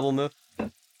take a double move.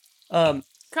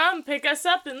 Come pick us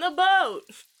up in the boat.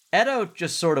 Edo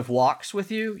just sort of walks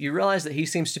with you. You realize that he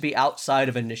seems to be outside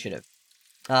of initiative.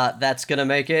 That's gonna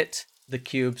make it the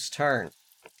cube's turn.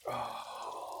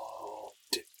 Oh,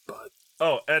 dick butt.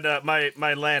 Oh, and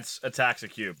my lance attacks a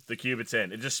cube. The cube it's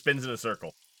in. It just spins in a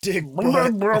circle. Dick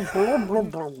butt.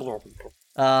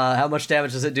 How much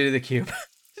damage does it do to the cube?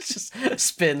 It just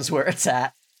spins where it's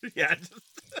at. Yeah,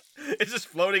 it's just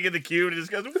floating in the cube and it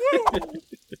just goes, woo!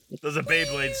 Does a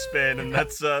Beyblade spin, and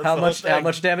that's how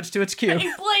much damage to its cube?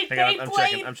 Beyblade, Hang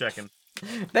on, I'm checking.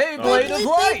 Beyblade of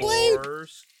light!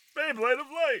 Beyblade of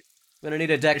light! I'm gonna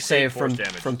need a dex save from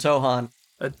Tohan.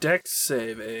 A dex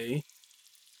save, eh?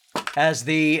 As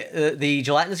the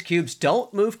gelatinous cubes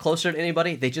don't move closer to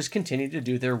anybody, they just continue to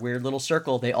do their weird little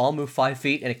circle. They all move 5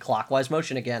 feet in a clockwise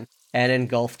motion again, and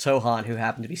engulf Tohan, who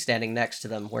happened to be standing next to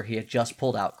them, where he had just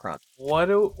pulled out Crunch. What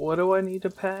do I need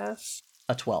to pass?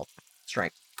 A 12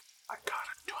 strength. I got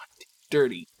a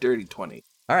 20. Dirty 20.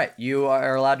 All right, you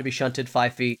are allowed to be shunted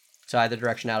 5 feet to either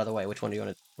direction out of the way. Where do you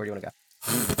want to go?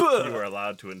 You are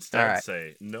allowed to instead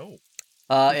say no.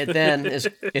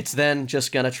 It's then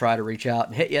just gonna try to reach out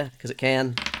and hit you because it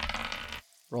can.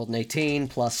 Rolled an 18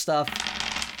 plus stuff,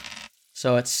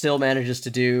 so it still manages to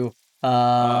do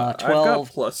 12. I've got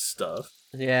plus stuff.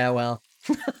 Yeah, well,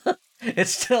 it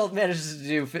still manages to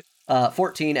do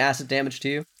 14 acid damage to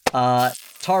you.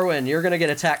 Tarwin, you're gonna get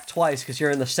attacked twice because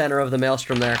you're in the center of the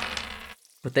maelstrom there,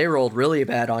 but they rolled really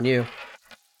bad on you.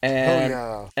 And,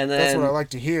 yeah, and then that's what I like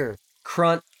to hear.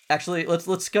 Crunt. Actually,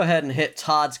 let's go ahead and hit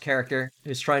Todd's character,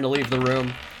 who's trying to leave the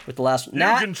room with the last. You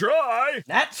can try.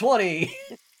 Nat 20.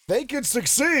 They could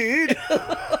succeed.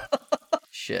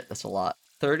 Shit, that's a lot.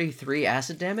 33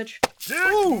 acid damage. Dick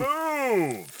move.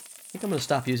 I think I'm gonna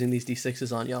stop using these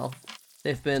d6s on y'all.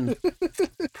 They've been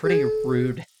pretty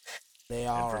rude. They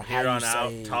are. And from here on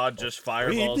out, Todd just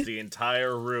fireballs the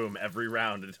entire room every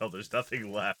round until there's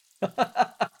nothing left.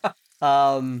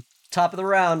 Top of the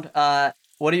round.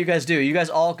 What do you guys do? You guys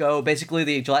all go. Basically,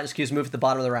 the gelatinous cubes move at the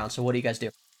bottom of the round. So what do you guys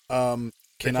do? Can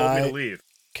they told me to leave.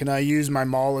 Can I use my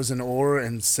maul as an oar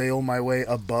and sail my way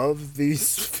above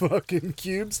these fucking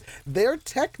cubes? They're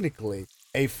technically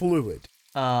a fluid.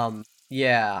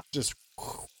 Yeah. Just.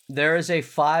 There is a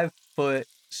 5 foot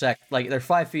they're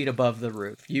 5 feet above the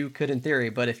roof. You could, in theory,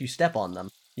 but if you step on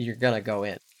them, you're gonna go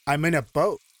in. I'm in a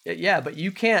boat. Yeah, but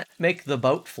you can't make the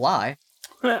boat fly.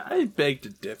 I beg to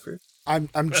differ. I'm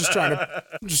just trying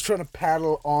to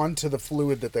paddle onto the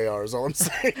fluid that they are, is all I'm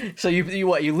saying. So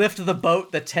you lift the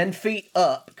boat the 10 feet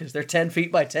up, because they're 10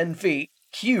 feet by 10 feet,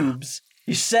 cubes,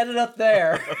 you set it up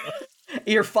there,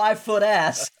 your 5 foot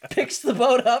ass picks the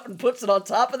boat up and puts it on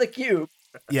top of the cube.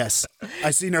 Yes. I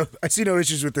see no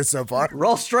issues with this so far.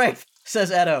 Roll strength,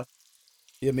 says Edo.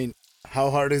 I mean,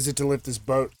 how hard is it to lift this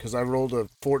boat? Because I rolled a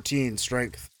 14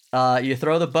 strength. You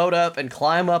throw the boat up and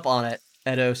climb up on it,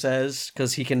 Edo says,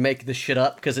 because he can make this shit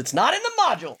up, because it's not in the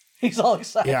module. He's all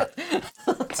excited. Yeah.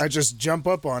 I just jump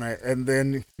up on it and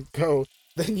then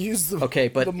use the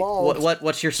the maul.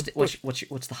 What's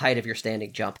the height of your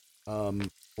standing jump?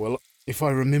 Well, if I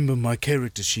remember my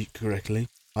character sheet correctly,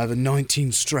 I have a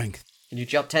 19 strength. Can you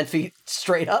jump 10 feet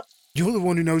straight up? You're the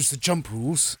one who knows the jump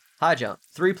rules. High jump.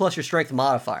 3 plus your strength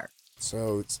modifier.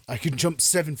 So I can jump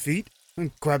 7 feet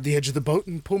and grab the edge of the boat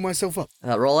and pull myself up.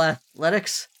 Roll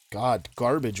athletics. God,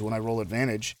 garbage when I roll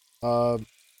advantage. 5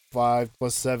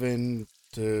 plus 7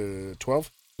 to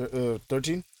 12?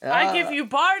 13? I give you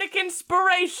bardic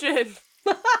inspiration.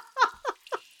 I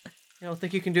don't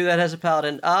think you can do that as a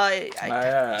paladin. I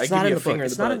give you a finger in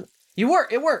the butt.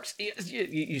 It works.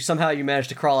 You somehow manage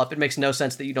to crawl up. It makes no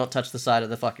sense that you don't touch the side of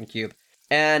the fucking cube.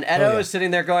 And Edo is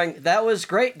sitting there going, "That was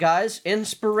great, guys.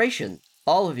 Inspiration.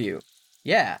 All of you.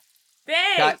 Yeah."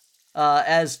 Thanks.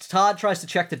 As Todd tries to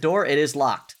check the door, it is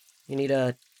locked. You need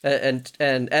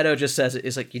and Edo just says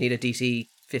it's like you need a DC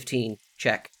 15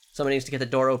 check. Someone needs to get the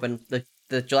door open.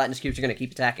 The gelatinous cubes are going to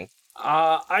keep attacking.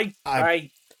 I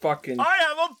fucking... I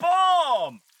have a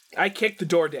bomb! I kicked the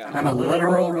door down. I'm a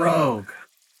literal rogue.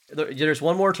 There's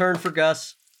one more turn for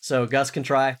Gus, so Gus can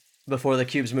try before the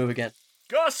cubes move again.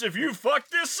 Gus, if you fuck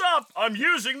this up, I'm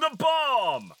using the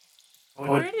bomb!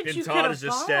 Where did And you Todd get a is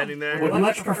just bomb? standing there. Would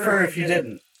much prefer if you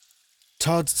didn't.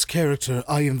 Todd's character,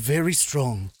 I am very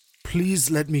strong.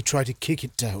 Please let me try to kick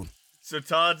it down. So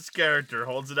Todd's character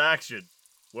holds an action,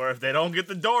 where if they don't get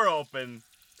the door open,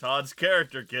 Todd's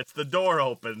character gets the door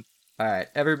open. All right,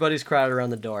 everybody's crowded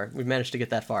around the door. We've managed to get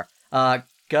that far.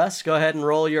 Gus, go ahead and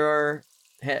roll your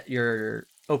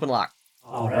open lock.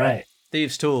 All right.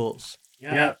 Thieves' tools.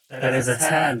 Yep, that is a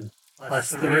 10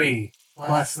 plus 3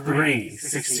 plus 3,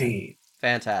 16.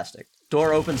 Fantastic.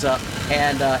 Door opens up,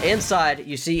 and inside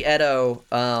you see Edo.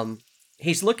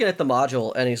 He's looking at the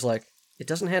module, and he's like, "It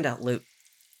doesn't hand out loot."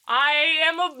 I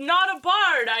am not a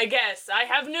bard, I guess. I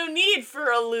have no need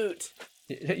for a loot.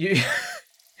 He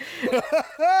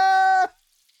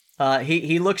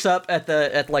looks up at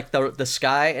the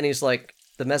sky, and he's like,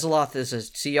 "The Mesoloth is a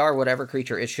CR whatever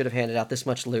creature. It should have handed out this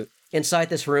much loot. Inside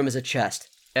this room is a chest,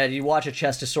 and you watch a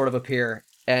chest just sort of appear,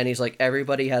 and he's like,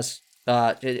 everybody has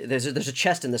there's a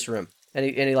chest in this room." And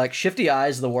he like shifty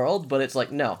eyes the world, but it's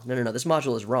like, no. This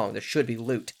module is wrong. There should be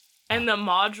loot. And the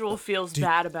module feels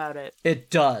bad about it. It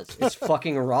does. It's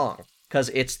fucking wrong. Because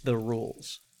it's the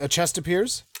rules. A chest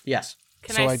appears. Yes.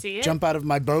 Can So I see it? jump out of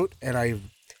my boat and I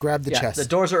grab the chest. The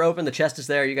doors are open. The chest is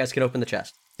there. You guys can open the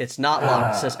chest. It's not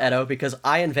locked, says Edo, because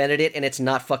I invented it and it's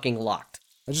not fucking locked.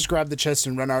 I just grab the chest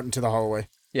and run out into the hallway.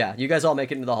 Yeah, you guys all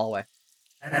make it into the hallway.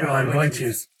 Edo, I'm going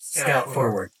to scout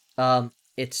forward.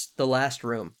 It's the last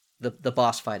room. The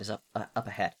boss fight is up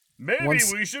ahead. Maybe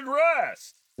Once- we should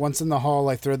rest! Once in the hall,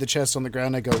 I throw the chest on the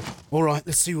ground. I go, all right,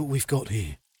 let's see what we've got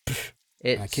here.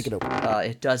 I kick it open.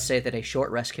 It does say that a short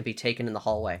rest can be taken in the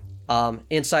hallway.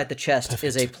 Inside the chest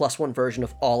is a +1 version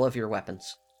of all of your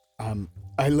weapons.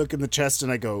 I look in the chest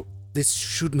and I go, this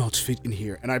should not fit in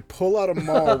here. And I pull out a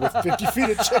maul with 50 feet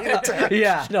of chain attack.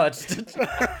 Yeah, no, it's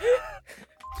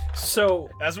So,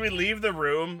 As we leave the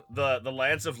room, the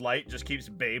lance of light just keeps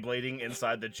Beyblading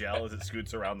inside the gel as it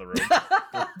scoots around the room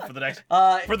for the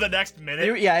next minute.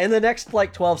 in the next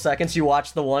 12 seconds, you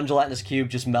watch the one gelatinous cube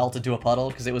just melt into a puddle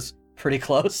because it was pretty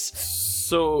close.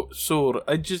 So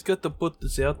I just got to put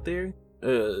this out there.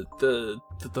 The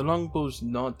longbow's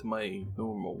not my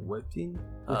normal weapon.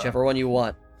 Whichever one you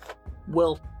want.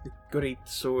 Well, great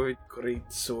sword,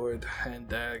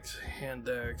 hand axe,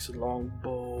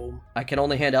 longbow, I can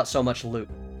only hand out so much loot.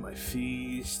 my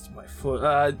feast, my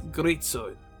foot. Great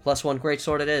sword. +1 great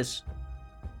sword it is.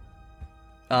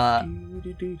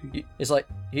 It's like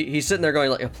he's sitting there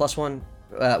going like a +1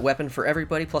 weapon for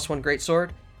everybody, +1 great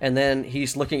sword, and then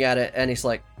he's looking at it and he's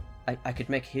like, I could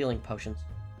make healing potions.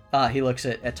 He looks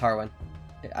at Tarwin.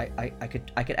 I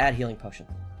could add healing potions.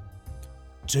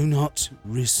 Do not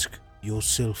risk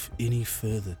yourself any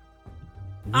further.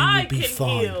 We I will be can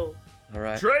fine. heal. All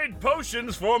right. Trade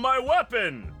potions for my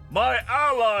weapon! My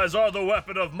allies are the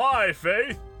weapon of my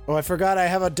faith! Oh, I forgot I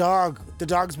have a dog. The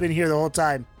dog's been here the whole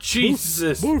time.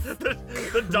 Jesus.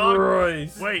 The dog.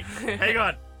 Christ. Wait, hang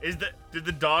on. Did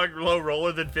the dog low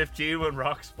roller than 15 when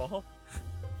rocks fall?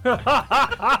 Have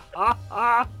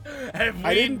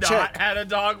we didn't not check. had a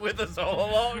dog with us all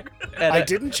along? I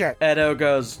didn't check. Edo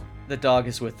goes, the dog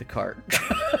is with the cart.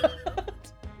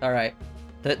 All right.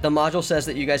 The module says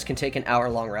that you guys can take an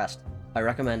hour-long rest. I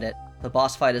recommend it. The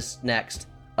boss fight is next.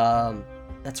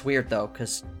 That's weird, though,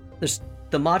 because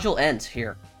the module ends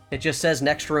here. It just says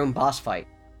next room boss fight.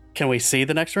 Can we see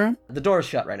the next room? The door is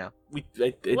shut right now. I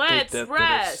take Let's that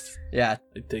rest. Yeah.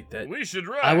 I take that. We should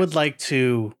rest. I would like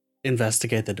to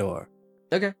investigate the door.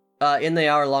 Okay. In the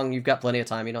hour long, you've got plenty of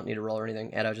time. You don't need to roll or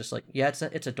anything. Edo just like, yeah,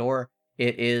 it's a door.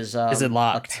 It is. Is it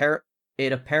locked?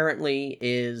 It apparently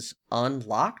is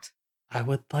unlocked. I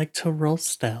would like to roll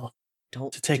stealth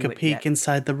Don't to take do a it peek yet.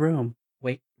 inside the room.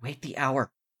 Wait the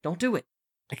hour. Don't do it.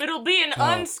 It'll be an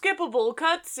unskippable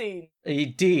cutscene.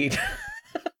 Indeed.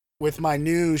 With my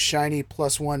new shiny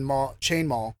 +1 chain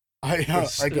maul, I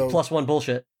go, +1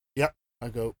 bullshit. yep. I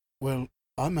go, well,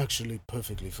 I'm actually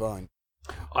perfectly fine.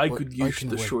 I Well, could I use can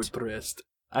the wait. short rest.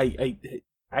 I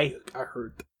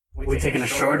heard. We taking a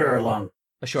short or a long?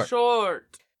 A short.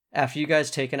 Short. After you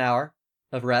guys take an hour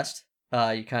of rest,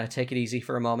 you kind of take it easy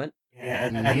for a moment. Yeah,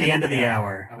 at the end of the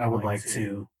hour, I would like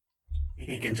to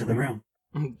peek into the room.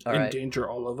 All right. Endanger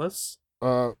all of us.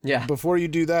 Yeah. Before you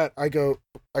do that, I go,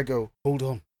 hold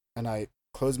on. And I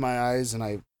close my eyes and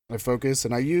I focus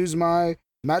and I use my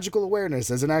magical awareness.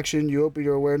 As an action, you open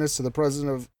your awareness to the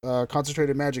presence of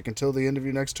concentrated magic until the end of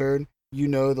your next turn. You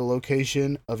know the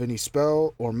location of any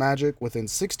spell or magic within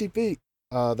 60 feet.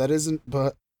 That isn't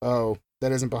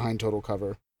behind total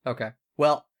cover. Okay.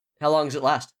 Well, How long does it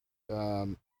last?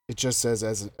 It just says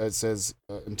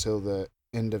until the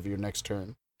end of your next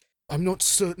turn. I'm not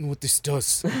certain what this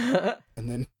does. And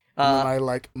then I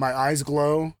my eyes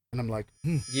glow, and I'm like,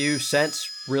 You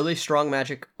sense really strong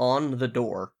magic on the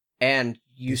door, and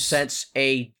you sense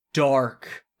a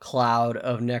dark cloud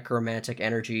of necromantic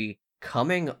energy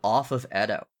coming off of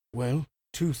Edo. Well,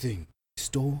 two things. This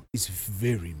door is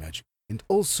very magical. And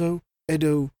also,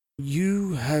 Edo,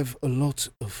 you have a lot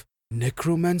of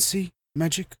necromancy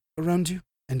magic around you.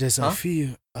 And as I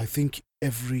think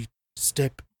every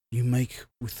step you make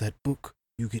with that book,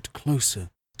 you get closer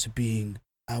to being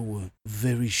our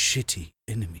very shitty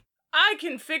enemy. I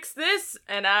can fix this,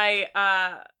 and I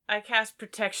cast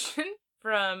protection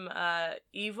from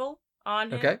evil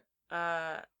on him.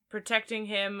 Okay. Protecting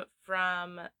him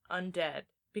from undead.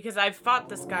 Because I've fought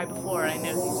this guy before, I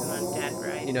know he's an undead,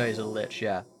 right? You know he's a lich,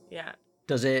 yeah. Yeah.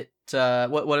 Does it,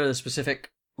 what are the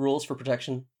specific rules for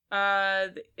protection?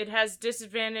 It has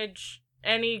disadvantage.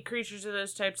 Any creatures of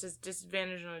those types has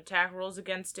disadvantage on attack rolls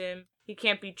against him. He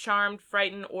can't be charmed,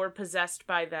 frightened, or possessed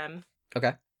by them.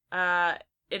 Okay.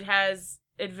 It has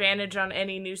advantage on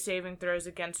any new saving throws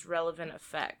against relevant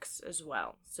effects as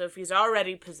well. So if he's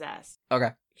already possessed,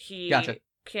 Okay. he Gotcha.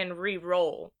 can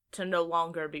re-roll to no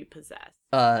longer be possessed.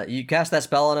 You cast that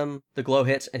spell on him, the glow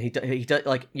hits, and he does,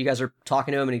 like, you guys are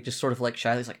talking to him, and he just sort of, like,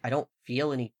 shyly, he's like, I don't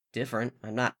feel any different.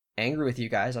 I'm not angry with you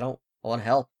guys. I want to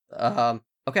help.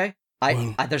 Okay.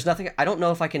 There's nothing, I don't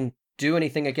know if I can do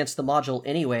anything against the module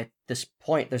anyway at this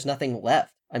point. There's nothing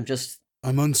left.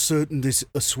 I'm uncertain this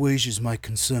assuages my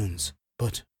concerns,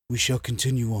 but we shall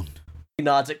continue on. He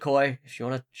nods at Koi. If you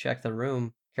want to check the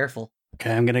room, careful.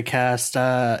 Okay, I'm gonna cast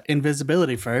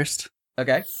invisibility first.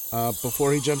 Okay.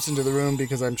 Before he jumps into the room,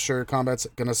 because I'm sure combat's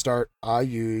gonna start, I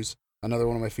use another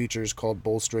one of my features called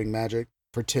Bolstering Magic.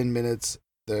 For 10 minutes,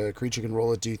 the creature can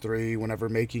roll a d3 whenever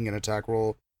making an attack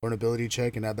roll or an ability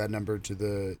check, and add that number to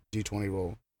the d20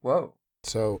 roll. Whoa.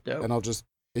 So, dope. And I'll just...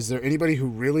 Is there anybody who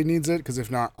really needs it? Because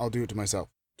if not, I'll do it to myself.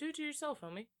 Do it to yourself,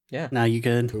 homie. Yeah. Now you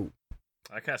good. Cool.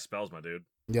 I cast spells, my dude.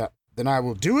 Yeah. Then I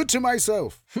will do it to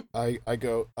myself. I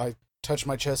touch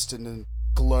my chest and then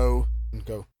glow and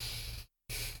go...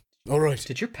 All right.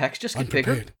 Did your pecs just get I'm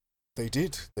bigger? prepared. They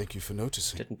did. Thank you for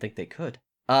noticing. Didn't think they could.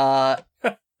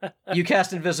 You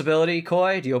cast invisibility,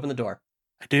 Koi. Do you open the door?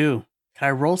 I do. Can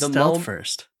I roll stealth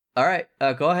first? All right.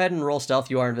 Go ahead and roll stealth.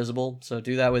 You are invisible, so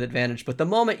do that with advantage. But the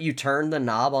moment you turn the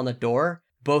knob on the door,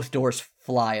 both doors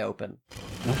fly open.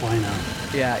 No, why not?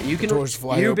 Yeah, you can. Doors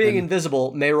fly you open. being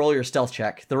invisible may roll your stealth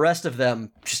check. The rest of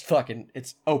them just fucking.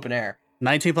 It's open air.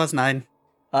 19 plus 9.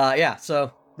 Yeah.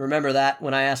 So remember that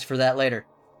when I ask for that later.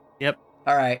 Yep.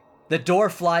 All right. The door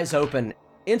flies open.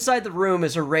 Inside the room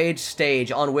is a raised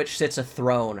stage on which sits a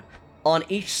throne. On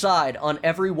each side, on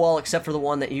every wall except for the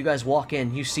one that you guys walk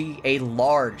in, you see a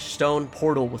large stone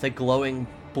portal with a glowing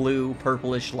blue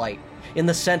purplish light. In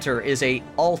the center is a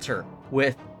altar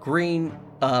with green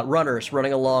runners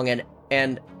running along,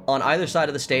 and on either side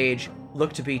of the stage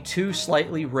look to be two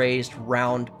slightly raised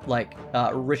round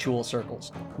ritual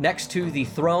circles. Next to the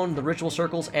throne, the ritual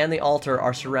circles, and the altar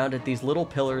are surrounded these little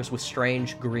pillars with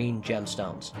strange green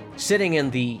gemstones. Sitting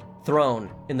in the throne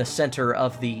in the center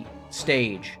of the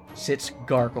stage sits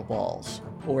Gargoballs,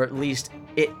 or at least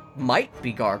it might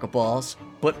be Gargoballs,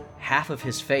 but half of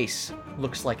his face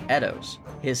looks like Edo's.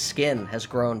 His skin has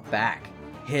grown back.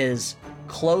 His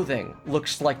clothing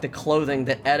looks like the clothing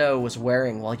that Edo was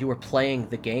wearing while you were playing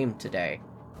the game today.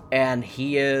 And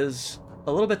he is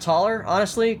a little bit taller,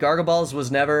 honestly. Gargoballs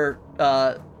was never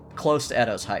close to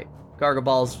Edo's height.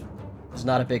 Gargoballs is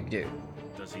not a big dude.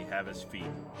 Does he have his feet?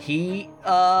 He,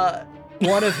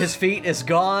 one of his feet is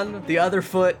gone. The other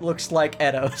foot looks like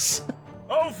Edo's.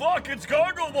 Oh fuck, it's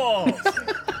Gargoballs!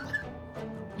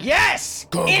 Yes!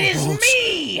 Gargoballs. It is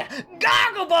me!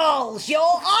 Gargoballs,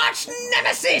 your arch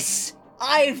nemesis!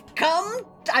 I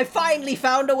finally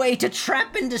found a way to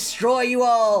trap and destroy you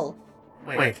all!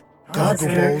 Wait.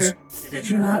 Gargoballs. Did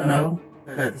you not know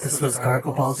that this was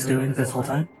Gargoballs doing this whole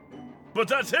time? But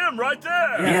that's him right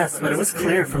there! Yes, but it was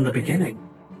clear from the beginning.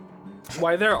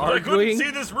 Why they're But I couldn't arguing,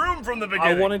 see this room from the I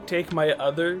beginning. want to take my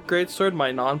other greatsword, my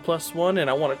non-+1, and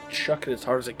I want to chuck it as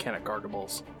hard as I can at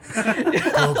Gargoballs.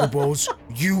 Gargoballs,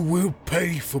 you will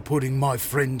pay for putting my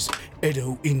friends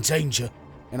Edo in danger.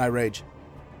 And I rage.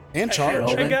 And charge. Well,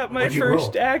 I then, got my what'd you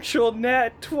first roll? actual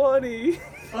nat 20.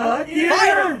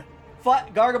 Fire!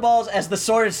 Gargoballs as the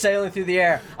sword is sailing through the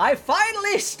air. I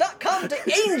finally come to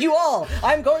aid you all.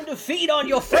 I'm going to feed on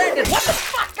your friend and what the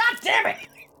fuck? God damn it!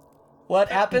 What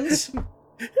happens?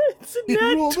 It's a You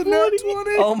nat rolled a 20. nat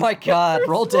 20. Oh my god,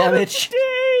 roll damage.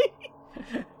 Day.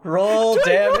 Roll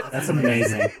damage. That's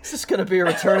amazing. This is gonna be a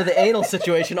return of the anal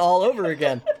situation all over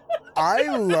again. I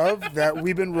love that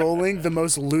we've been rolling the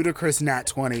most ludicrous nat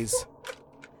 20s.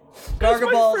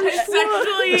 Gargaballs.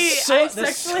 I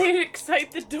sexually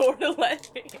excite the door to let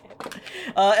me in.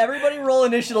 Everybody roll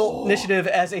initiative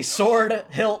as a sword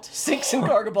hilt sinks in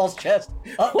Gargaball's chest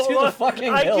up to the fucking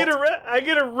hilt. I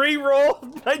get a re-roll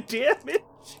my damage.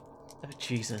 Oh,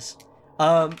 Jesus.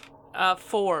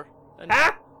 4.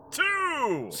 Ah!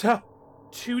 2! So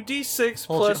 2d6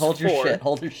 Hold plus your 4. shit.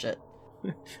 Hold your shit.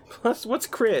 Plus what's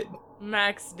crit?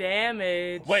 Max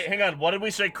damage. Wait, hang on. What did we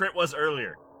say crit was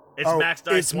earlier? It's max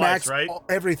dice it's twice, max right?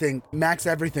 everything. Max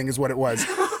everything is what it was.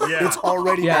 Yeah. It's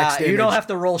already Yeah, max damage. you don't have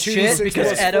to roll shit 2d6 because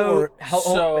plus Edo 4.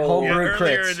 homebrewed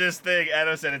earlier in crits. this thing,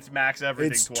 Edo said it's max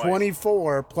everything It's twice.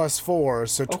 24 plus 4,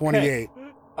 so 28.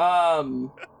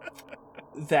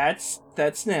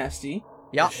 That's nasty.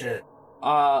 Yeah.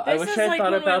 I This wish is I like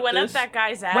thought when about we went this. up that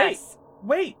guy's ass.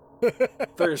 Wait.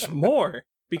 There's more.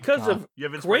 Because of You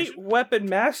have Great inspiration? Weapon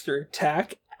Master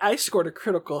attack, I scored a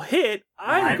critical hit.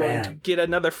 I'm going to get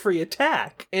another free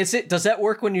attack. Does that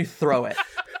work when you throw it?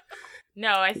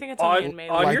 No, I think it's only in melee.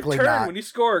 On your Likely turn, not. when you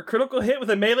score a critical hit with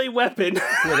a melee weapon.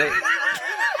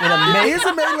 It is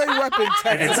a melee weapon,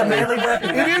 technically. It's a melee weapon.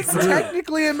 It is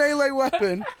technically a melee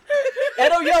weapon.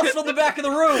 Edo yells from the back of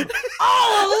the room,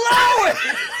 "I'll allow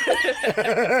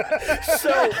it!"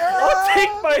 So I'll take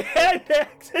my hand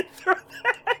axe and throw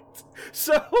that.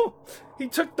 So he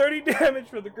took 30 damage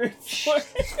for the great sword.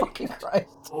 Fucking Christ.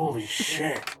 Holy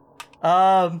shit.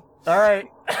 All right.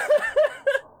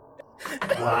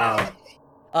 Wow.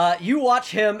 You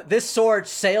watch him, this sword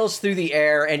sails through the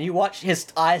air, and you watch his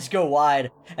eyes go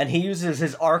wide, and he uses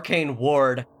his arcane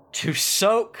ward to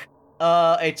soak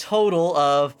a total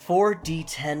of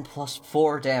 4d10 plus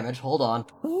 4 damage. Hold on.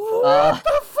 What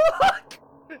the fuck?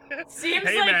 Seems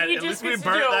Hey, like man, he at just least we gets to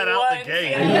burnt do that it out the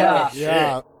once. gate.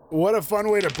 Yeah. What a fun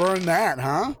way to burn that,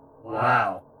 huh?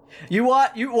 Wow. You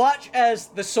watch as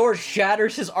the sword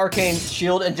shatters his arcane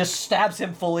shield and just stabs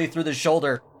him fully through the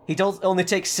shoulder. He only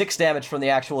takes 6 damage from the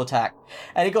actual attack.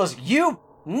 And he goes, "You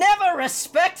never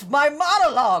respect my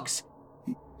monologues!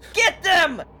 Get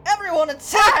them! Everyone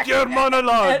attack! Fuck your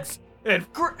monologues! And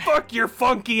fuck your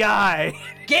funky eye!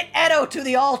 Get Edo to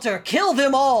the altar! Kill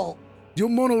them all!" Your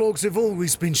monologues have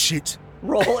always been shit.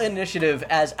 Roll initiative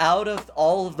as out of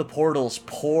all of the portals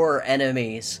pour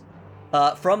enemies.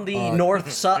 From the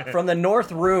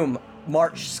north room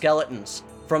march skeletons.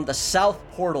 From the south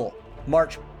portal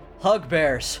march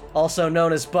hugbears, also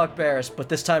known as bugbears, but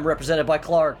this time represented by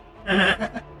Clark.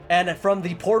 And from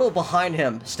the portal behind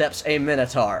him steps a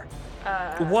minotaur.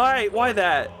 Why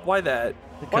that?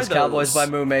 Because Why Cowboys those?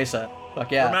 by Moo Mesa.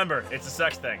 Fuck yeah. Remember, it's a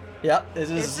sex thing. Yep, this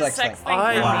is It's a a sex thing for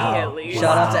Wow. me, at least.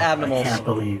 Shout out to I Abnormals. can't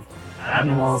believe.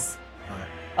 Animals.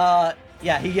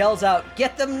 Yeah, he yells out,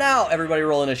 "Get them now!" Everybody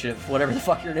roll initiative. Whatever the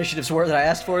fuck your initiatives were that I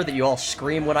asked for, that you all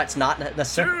scream when it's not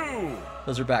necessary. 2!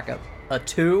 Those are backup. A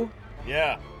 2?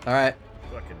 Yeah. Alright.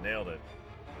 Fucking nailed it.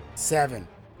 7.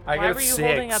 I Why got a were you 6.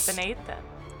 holding up an 8 then?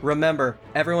 Remember,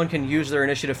 everyone can use their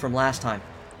initiative from last time.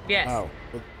 Yes. Oh.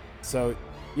 So,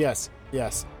 yes.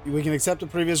 We can accept the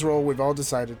previous roll. We've all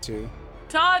decided to.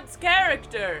 Todd's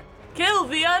character. Kill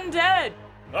the undead.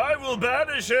 I will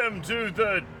banish him to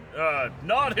the,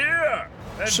 not here!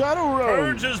 And Shadow Road.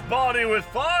 purge his body with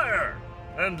fire,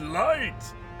 and light,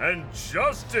 and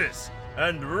justice,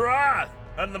 and wrath,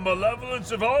 and the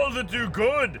malevolence of all that do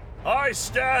good. I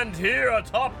stand here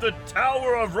atop the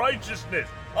tower of righteousness.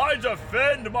 I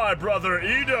defend my brother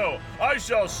Edo. I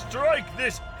shall strike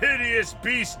this hideous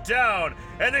beast down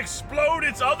and explode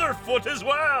its other foot as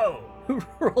well. Who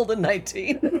rolled a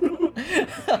 19?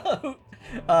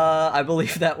 I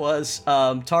believe that was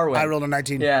Tarwin. I rolled a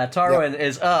 19. Yeah, Tarwin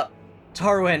is up.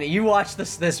 Tarwin, you watch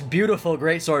this beautiful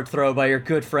greatsword throw by your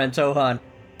good friend Tohan.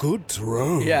 Good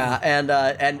throw. Yeah,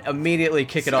 and immediately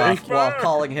kick it off while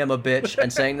calling him a bitch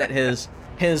and saying that his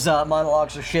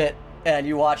monologues are shit. And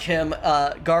you watch him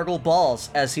gargle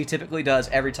balls as he typically does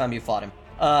every time you fought him.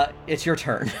 It's your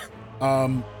turn.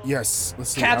 Yes. Let's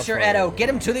see. Capture how far Edo. Get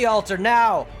him to the altar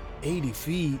now. 80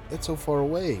 feet. That's so far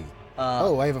away.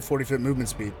 I have a 40-foot movement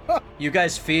speed. You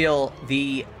guys feel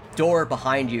the door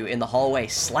behind you in the hallway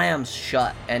slams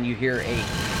shut, and you hear a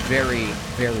very,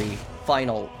 very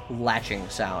final latching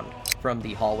sound from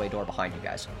the hallway door behind you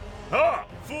guys. Ha!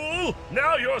 Fool!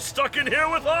 Now you're stuck in here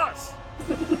with us!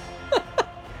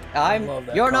 love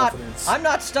that You're confidence. not. I'm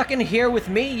not stuck in here with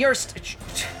me. You're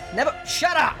never.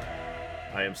 Shut up.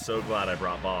 I am so glad I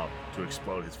brought Bob to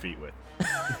explode his feet with.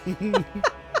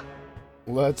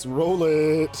 Let's roll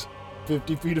it.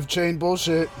 50 feet of chain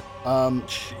bullshit.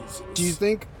 Jesus. Do you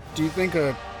think Do you think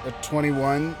a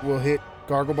 21 will hit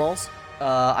Gargle Balls?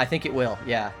 I think it will,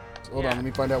 yeah. Hold on, let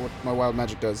me find out what my wild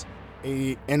magic does.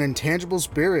 An intangible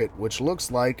spirit, which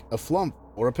looks like a flump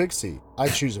or a pixie. I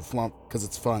choose a flump because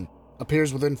it's fun.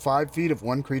 Appears within 5 feet of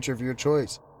one creature of your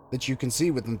choice that you can see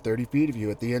within 30 feet of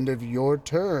you. At the end of your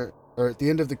turn, or at the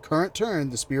end of the current turn,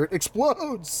 the spirit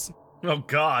explodes. Oh,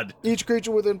 God. Each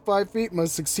creature within 5 feet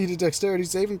must succeed a dexterity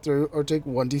saving throw or take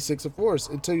 1d6 of force.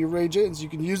 Until your rage ends, you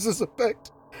can use this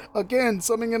effect. Again,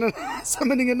 summoning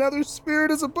another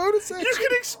spirit as a bonus action. You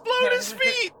can explode his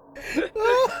feet!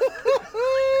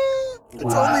 It's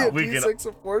Wow. only a d6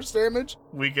 of force damage.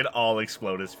 We could all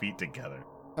explode his feet together.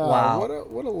 Wow.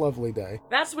 What a lovely day.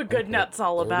 That's what Goodnut's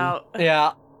all 30. about.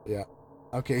 Yeah. Yeah.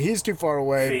 Okay, he's too far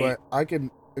away, Feet. but I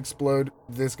can explode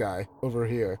this guy over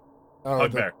here. Oh,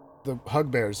 Bugbear. The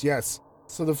Hugbears, yes.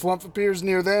 So the flump appears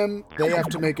near them. They have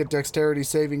to make a dexterity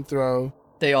saving throw.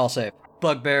 They all save.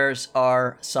 Bugbears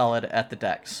are solid at the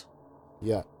dex.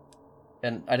 Yeah.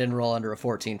 And I didn't roll under a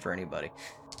 14 for anybody.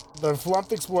 The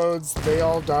flump explodes. They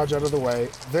all dodge out of the way.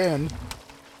 Then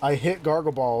I hit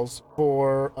Gargle Balls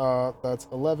for, that's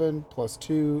 11 plus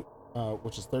 2,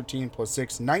 which is 13 plus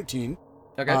 6, 19.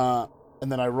 Okay.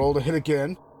 And then I rolled a hit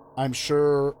again. I'm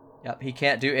sure... Yep, he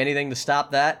can't do anything to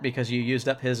stop that because you used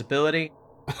up his ability.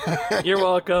 You're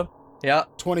welcome.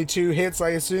 Yep. 22 hits, I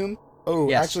assume? Oh,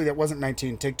 Yes. actually, that wasn't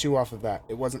 19. Take 2 off of that.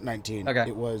 It wasn't 19. Okay.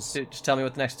 It was... Just tell me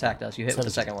what the next attack does. You hit with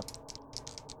the second one.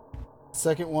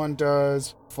 Second one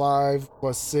does 5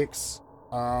 plus 6,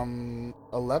 11?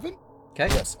 Okay.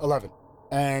 Yes, 11.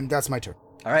 And that's my turn.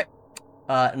 All right.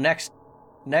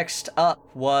 Next up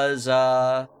was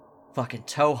fucking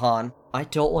Tohan. I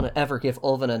don't want to ever give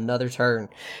Ulvin another turn.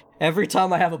 Every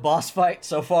time I have a boss fight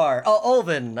so far. Oh,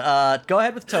 Ulvin, go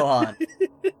ahead with Tohan.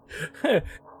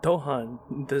 Tohan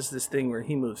does this thing where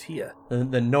he moves here.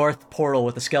 the north portal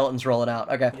with the skeletons rolling out.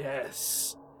 Okay.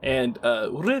 Yes. And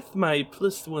with my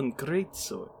 +1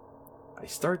 greatsword, I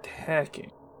start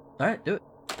hacking. All right, do it.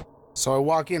 So I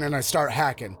walk in and I start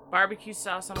hacking. Barbecue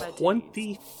sauce on my titties.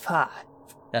 25.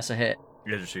 That's a hit.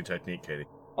 Interesting technique, Katie.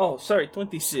 Oh, sorry,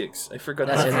 26. I forgot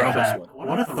That's to it. throw this Throwback. one.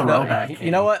 What a No, throwback.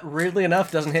 you know what? Weirdly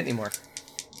enough, doesn't hit anymore.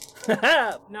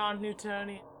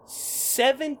 Non-Newtonian.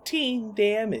 17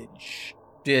 damage.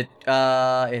 It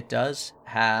does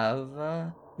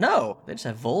have no. They just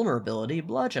have vulnerability,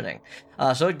 bludgeoning.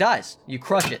 So it dies. You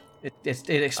crush it. It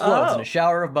explodes in a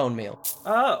shower of bone meal.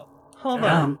 Oh, hold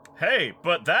on. Hey,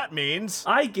 but that means...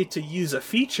 I get to use a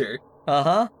feature.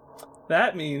 Uh-huh.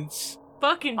 That means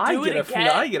Fucking I do it get again.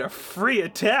 I get a free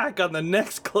attack on the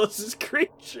next closest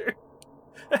creature.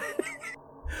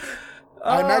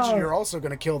 I imagine you're also going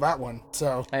to kill that one,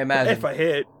 so... I imagine. If I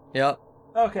hit. Yep,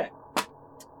 Okay.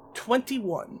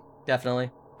 21. definitely.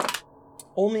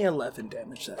 Only 11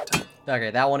 damage that time.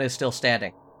 Okay, that one is still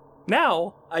standing.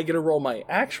 Now, I get to roll my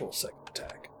actual second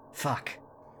attack. Fuck.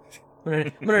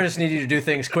 I'm gonna just need you to do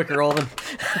things quicker, Olvin.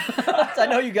 I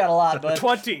know you got a lot, but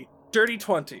 20. Dirty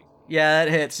 20. yeah,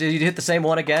 that hits. You hit the same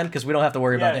one again because we don't have to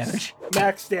worry about damage.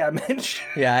 Max damage.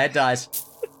 Yeah, it dies.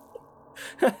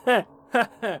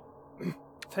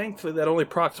 Thankfully, that only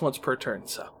procs once per turn,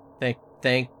 so.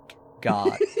 Thank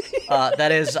God.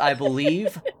 That is, I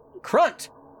believe, Crunt.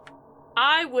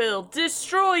 I will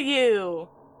destroy you.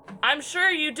 I'm sure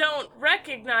you don't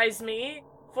recognize me,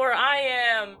 for I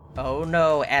am... Oh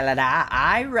no, Elena,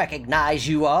 I recognize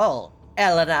you all.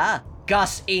 Elena,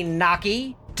 Gus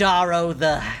Inaki, Daro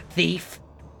the Thief,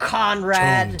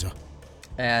 Conrad. Toned.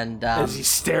 And As he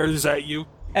stares at you.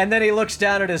 and then he looks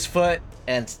down at his foot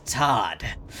and Todd.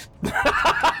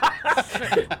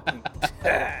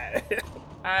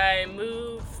 I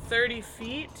move 30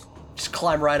 feet. Just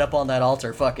climb right up on that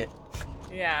altar. Fuck it.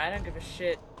 Yeah, I don't give a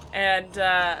shit. And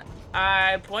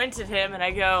I point at him and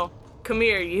I go, "Come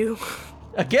here, you."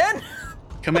 Again?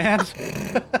 Command.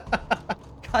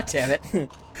 God damn it.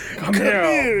 Come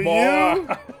here, boy.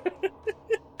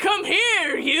 Come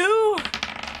here, you.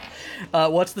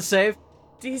 What's the save?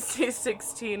 DC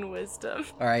 16 wisdom.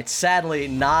 Alright, sadly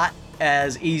not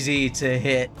as easy to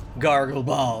hit Gargle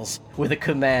Balls with a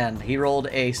command. He rolled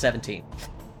a 17.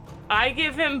 I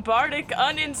give him bardic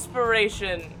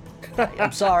uninspiration.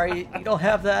 I'm sorry, you don't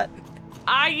have that.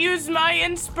 I use my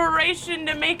inspiration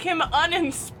to make him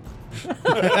uninspired.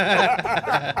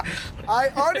 I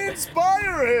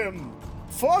uninspire him!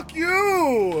 Fuck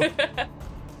you! Is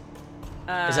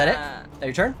that it? That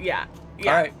your turn? Yeah.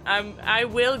 Alright. I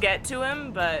will get to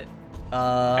him, but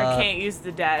I can't use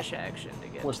the dash action to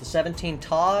get. Was the 17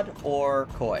 Todd or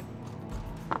Coy?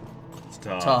 It's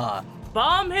tough. Todd.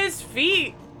 Bomb his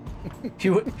feet. He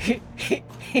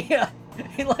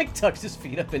He like tucks his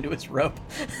feet up into his rope.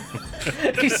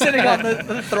 He's sitting on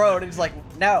the throne and he's like,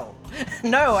 no,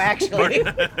 actually.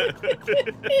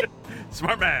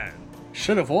 Smart man.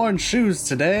 Should have worn shoes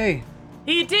today.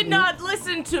 He did not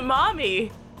listen to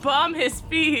mommy. Bomb his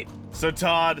feet. So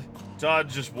Todd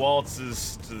just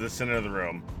waltzes to the center of the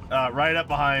room, right up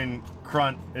behind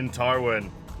Crunt and Tarwin,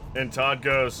 and Todd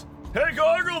goes, "Hey,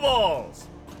 Gargle Balls!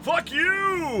 Fuck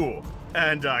you!"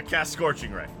 and cast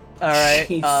Scorching Ray. All right.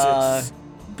 Jesus.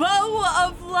 Bow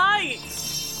of light.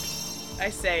 I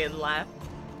say and laugh.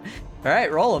 All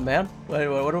right, roll him, man. What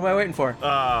am I waiting for?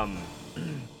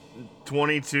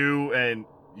 22 and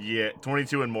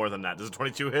 22 and more than that. Does a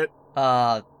 22 hit?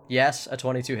 Yes, a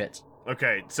 22 hits.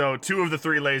 Okay, so 2 of the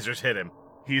 3 lasers hit him.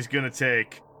 He's gonna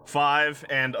take 5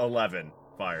 and 11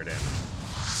 fire damage.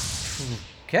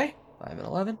 Okay, 5 and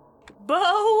 11.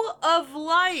 Bow of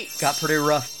light. Got pretty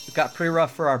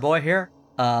rough for our boy here.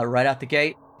 Right out the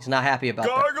gate, he's not happy about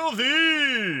that. Gargle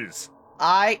these!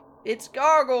 It's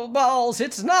gargle balls.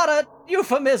 It's not a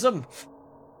euphemism.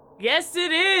 Yes,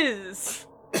 it is.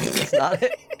 It's not.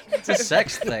 It's a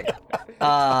sex thing.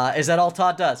 Is that all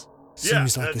Todd does?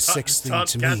 Seems like a sex thing to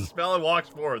Casts me. a spell and walks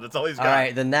forward. That's all he's got. All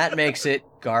right, then that makes it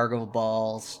Gargle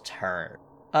Ball's turn.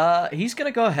 He's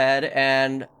gonna go ahead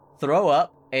and throw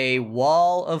up a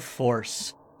wall of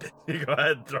force. You go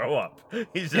ahead and throw up.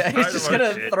 He's He's just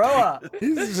gonna throw up.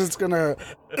 He's just gonna.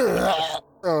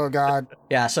 Oh God.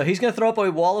 Yeah, so he's gonna throw up a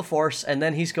wall of force, and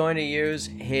then he's going to use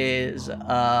his he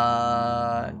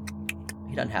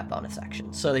doesn't have bonus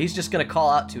action, so he's just gonna call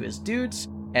out to his dudes,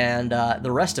 and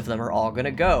the rest of them are all gonna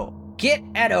go. Get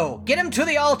Edo! Get him to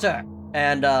the altar!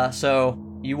 And so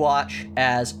you watch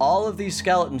as all of these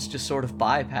skeletons just sort of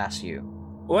bypass you.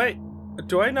 Wait,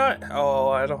 do I not? Oh,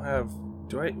 I don't have.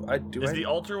 Do I? Is the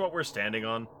altar what we're standing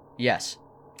on? Yes.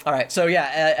 All right. So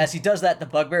yeah, as he does that, the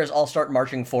bugbears all start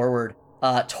marching forward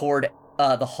toward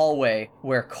the hallway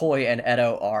where Koi and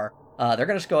Edo are. They're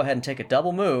gonna just go ahead and take a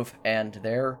double move, and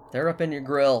they're up in your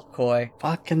grill, Koi.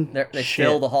 Fucking They shit.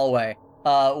 fill the hallway.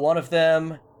 One of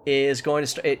them is going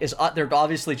to they're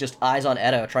obviously just eyes on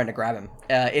Edo trying to grab him.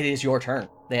 It is your turn.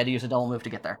 They had to use a double move to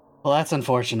get there. Well, that's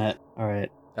unfortunate. All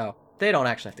right. Oh, they don't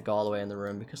actually have to go all the way in the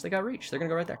room because they got reach. They're gonna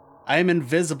go right there. I'm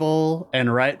invisible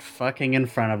and right fucking in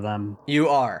front of them. You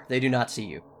are. They do not see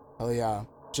you. Oh yeah.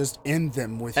 Just end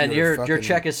them with And your your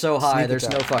check is so high, sneak there's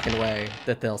no attack. fucking way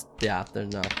that they'll. Yeah,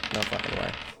 there's no fucking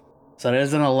way. So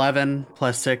there's an 11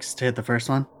 plus 6 to hit the first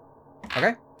one.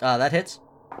 Okay, that hits.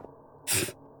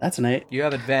 That's an 8. You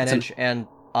have advantage, and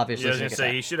obviously Yeah, I was gonna sneak say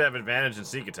attack. he should have advantage in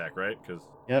sneak attack, right? Because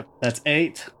Yep, that's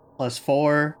 8 plus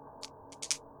 4.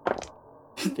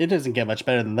 It doesn't get much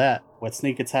better than that. With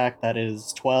sneak attack, that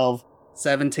is 12,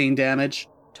 17 damage,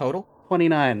 Total.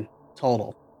 29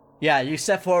 total. Yeah, you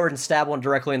step forward and stab one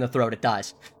directly in the throat. It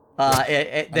dies. I knew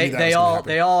that was gonna happen.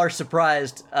 They all are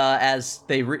surprised as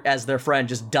their friend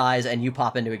just dies, and you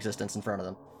pop into existence in front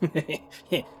of them.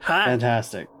 Hi.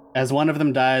 Fantastic. As one of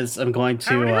them dies, I'm going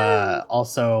to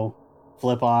also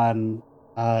flip on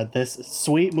this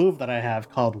sweet move that I have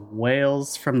called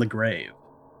Wails from the Grave.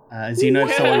 As you know,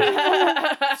 someone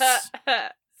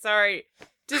Sorry.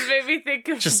 Just made me think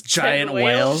of Just dead giant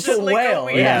whales. just like a Whale,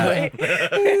 weird yeah. way.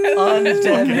 Undead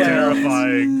whales.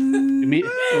 terrifying.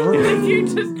 You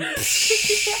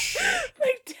just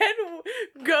like 10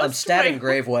 ghosts. I'm stabbing whales.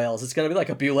 grave whales. It's gonna be like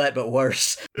a bulette, but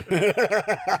worse.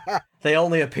 They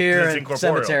only appear It's in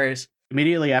incorporeal. cemeteries.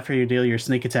 Immediately after you deal your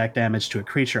sneak attack damage to a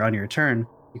creature on your turn,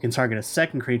 you can target a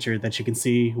second creature that you can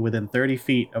see within 30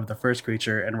 feet of the first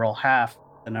creature and roll half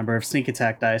the number of sneak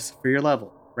attack dice for your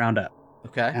level. Round up.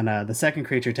 Okay. And the second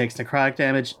creature takes necrotic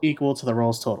damage equal to the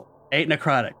roll's total. 8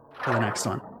 necrotic for the next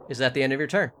one. Is that the end of your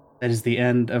turn? That is the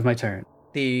end of my turn.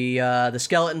 The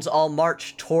skeletons all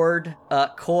march toward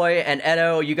Koi and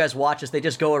Edo. You guys watch as they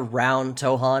just go around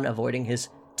Tohan, avoiding his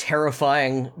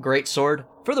terrifying greatsword.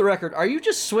 For the record, are you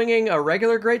just swinging a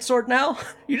regular greatsword now?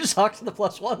 You just hawked the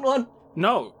 +1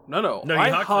 No. No, you I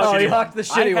hawked hawked- Oh, shitty you one. hawked the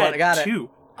shitty one. had Got it.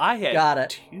 two. I had Got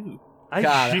it. two.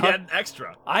 Got She it. had an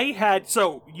extra. I had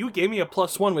so you gave me a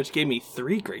 +1, which gave me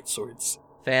 3 great swords.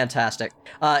 Fantastic.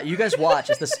 You guys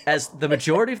watch as the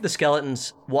majority of the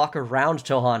skeletons walk around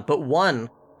Tohan, but one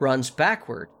runs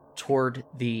backward toward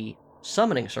the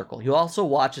summoning circle. You also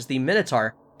watch as the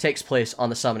Minotaur takes place on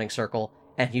the summoning circle,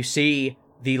 and you see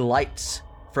the lights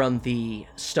from the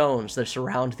stones that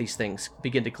surround these things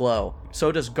begin to glow.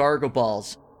 So does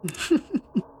Gargoballs.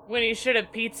 When you should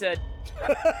have pizza.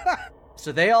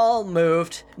 So they all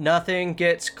moved. Nothing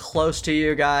gets close to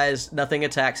you guys. Nothing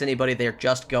attacks anybody. They're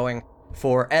just going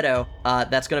for Edo.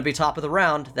 That's going to be top of the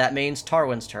round. That means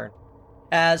Tarwin's turn.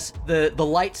 As the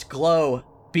lights glow,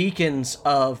 beacons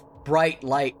of bright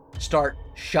light start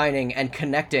shining and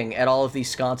connecting at all of these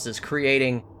sconces,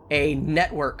 creating a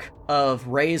network of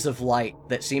rays of light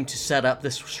that seem to set up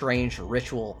this strange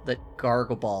ritual that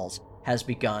Gargoballs has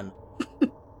begun.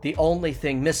 The only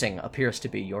thing missing appears to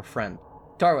be your friend.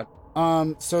 Darwin.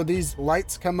 So these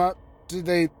lights come up. Do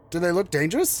they look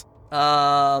dangerous?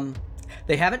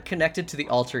 They haven't connected to the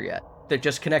altar yet. They're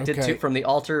just connected Okay. from the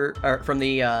altar, or from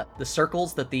the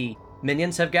circles that the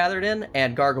minions have gathered in,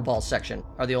 and Gargoball's section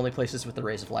are the only places with the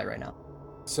rays of light right now.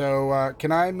 So,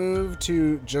 can I move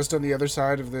to just on the other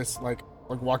side of this, like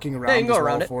walking around Yeah, you can this go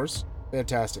around wall of it. force?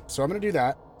 Fantastic. So I'm going to do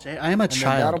that. Jay, I am a then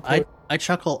child. that'll put- I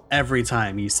chuckle every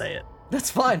time you say it. That's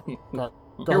fine. Gargle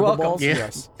You're welcome. balls? Yeah.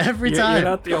 Yes. Every You're time.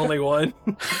 not the only one.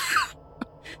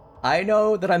 I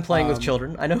know that I'm playing with Um,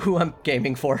 children. I know who I'm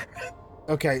gaming for.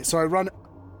 Okay, so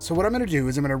what I'm going to do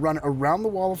is I'm going to run around the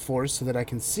wall of force so that I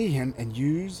can see him and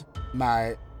use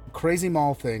my crazy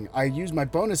maul thing. I use my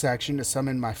bonus action to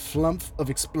summon my flump of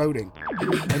exploding.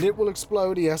 And it will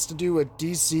explode. He has to do a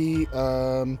DC,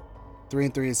 3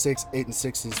 and 3 is 6, 8 and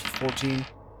 6 is 14.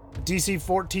 DC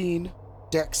 14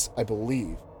 dex, I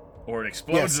believe. Or it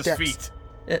explodes his Dex. feet.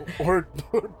 Or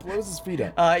it blows his feet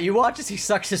up. You watch as he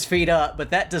sucks his feet up,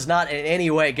 but that does not in any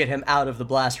way get him out of the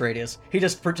blast radius. He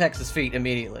just protects his feet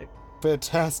immediately.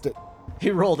 Fantastic.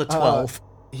 He rolled a 12.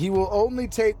 He will only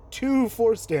take 2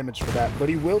 force damage for that, but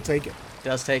he will take it.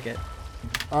 Does take it.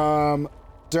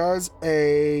 Does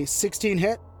a 16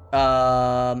 hit?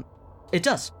 It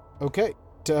does. Okay.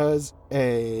 Does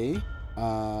a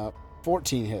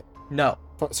 14 hit? No.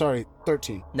 Sorry,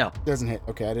 13. No. Doesn't hit.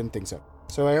 Okay, I didn't think so.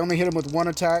 So I only hit him with 1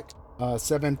 attack.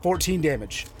 14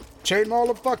 damage. Chain maul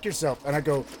and fuck yourself. And I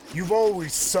go, you've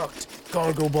always sucked,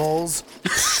 Gargle Balls.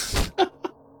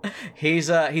 He's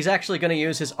actually going to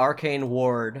use his arcane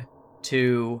ward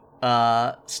to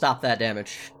stop that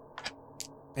damage.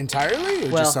 Entirely?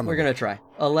 Or Well, just some we're of it? going to try.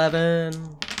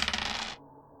 11.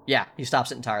 Yeah, he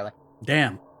stops it entirely.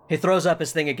 Damn. He throws up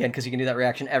his thing again because he can do that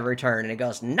reaction every turn, and he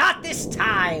goes, "Not this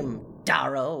time,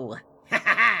 Darrow."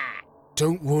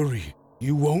 Don't worry.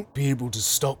 You won't be able to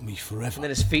stop me And forever. then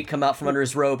his feet come out from under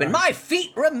his robe, and my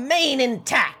feet remain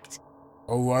intact.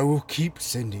 Oh, I will keep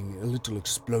sending a little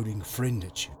exploding friend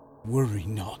at you. Worry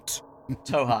not.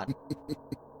 Tohan.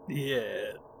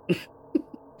 Yeah.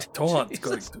 Tohan's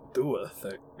going to do a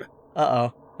thing.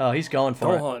 Uh-oh. Oh, he's going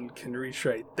for it. Tohan can reach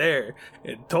right there,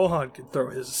 and Tohan can throw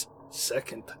his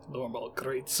second normal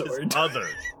greatsword. His other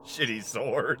shitty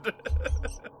sword.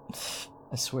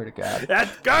 I swear to God.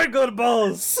 That's Gargle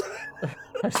Balls!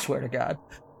 I swear to God.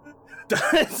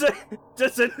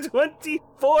 Does a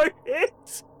 24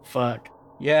 hit? Fuck.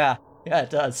 Yeah, it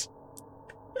does.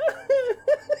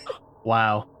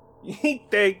 Wow. He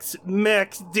takes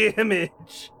max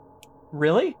damage.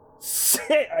 Really?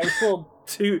 I rolled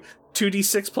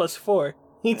 2d6 plus 4.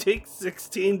 He takes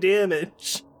 16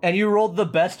 damage. And you rolled the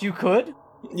best you could?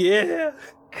 Yeah.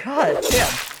 God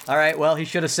damn. All right, well, he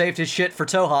should have saved his shit for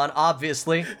Tohan,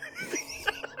 obviously.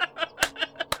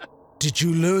 Did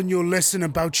you learn your lesson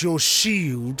about your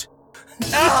shield?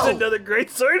 Just another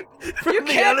greatsword from You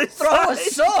the other can't throw a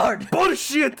side. sword!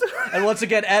 Bullshit. And once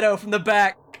again, Edo from the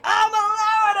back. I'm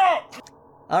allowing it!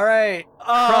 All right.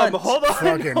 Crunt. Hold on.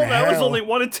 Fucking That was hell. only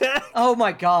one attack. Oh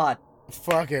my God.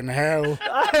 Fucking hell.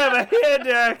 I have a hand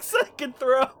axe I can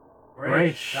throw.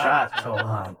 Great shot,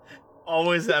 Tohan.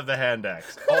 Always have the hand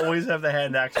axe. Always have the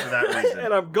hand axe for that reason.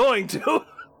 And I'm going to.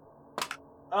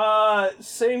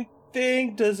 Same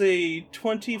thing. Does a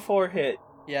 24 hit?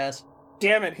 Yes.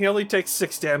 Damn it, he only takes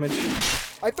 6 damage.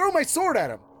 I throw my sword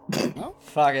at him.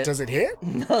 Fuck it. Does it hit?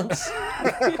 Nuts. See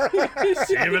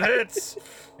if it hits.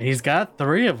 He's got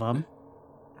 3 of them.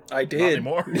 I did.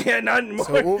 Not anymore. Yeah, not anymore.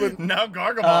 So Ulvin, Now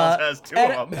Gargoballs has 2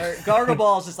 of them.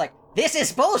 Gargoball's is like, this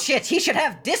is bullshit. He should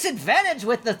have disadvantage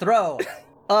with the throw.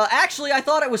 Actually, I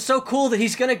thought it was so cool that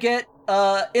he's gonna get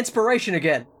inspiration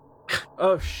again.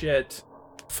 Oh, shit.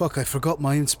 fuck, I forgot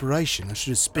my inspiration. I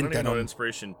should have I spent don't even that know what on.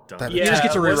 inspiration does. that- Yeah, just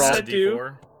get to what's reroll. that do?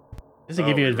 D4? Does it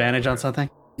give you Oh, advantage on okay. something?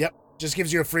 Yep, just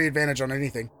gives you a free advantage on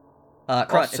anything. I'll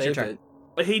Crunt, it's your save turn. it.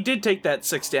 But he did take that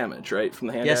 6 damage, right? From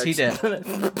the hand Yes, he did.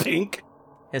 Pink.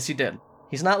 Yes, he did.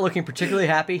 He's not looking particularly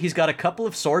happy. He's got a couple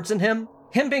of swords in him.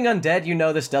 Him being undead, you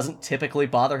know this doesn't typically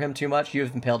bother him too much.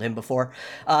 You've impaled him before.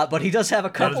 But he does have a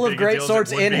couple of big a great deal as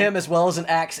swords it would in be. him, as well as an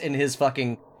axe in his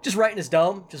fucking... just right in his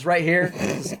dome. Just right here.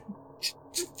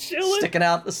 Just chilling. Sticking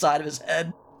out the side of his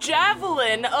head.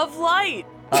 Javelin of light.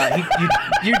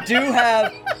 You do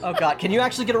have... Oh god, can you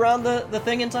actually get around the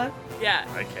thing in time? Yeah,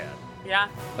 I can. yeah.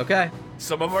 Okay.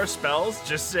 Some of our spells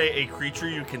just say a creature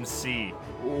you can see.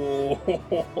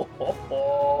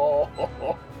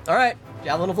 Alright,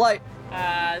 Javelin of Light.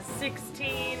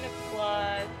 16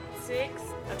 plus 6.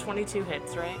 22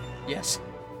 hits, right? Yes.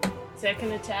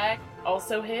 Second attack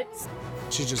also hits.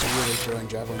 She's just really throwing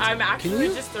javelins. I'm Can actually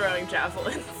you- just throwing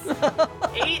javelins. 8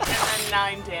 and then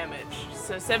 9 damage.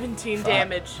 So 17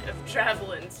 damage of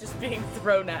javelins just being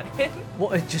thrown at him.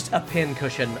 Well, it's just a pin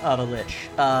cushion of a lich.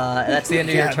 That's the end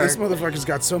of your Yeah, turn. this motherfucker's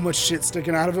got so much shit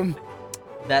sticking out of him.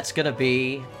 That's gonna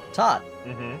be Todd.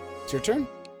 Mm-hmm. It's your turn.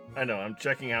 I know. I'm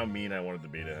checking how mean I wanted to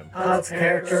be to him. Todd's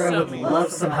character So would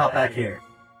love some help back here.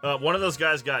 One of those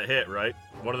guys got hit, right?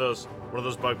 One of those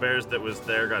bugbears that was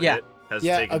there got Yeah. hit. Has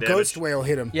Yeah, taken a damage. ghost whale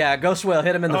hit him. Yeah, Ghost Whale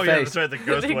hit him in the Oh yeah, face. that's right. The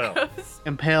ghost The whale. ghost-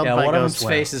 Impaled Yeah, by one of ghost them's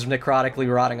whale. face is necrotically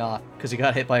rotting off because he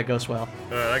got hit by a Ghost Whale.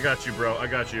 I got you, bro. I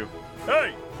got you.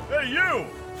 Hey, you!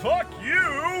 Fuck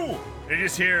you!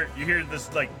 You hear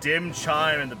this like dim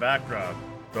chime in the background.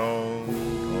 Dong,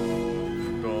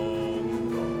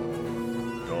 dong,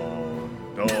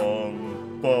 dong, dong,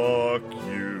 dong. Fuck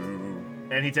you.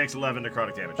 And he takes 11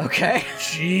 necrotic damage. Okay.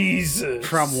 Jesus.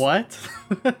 From what?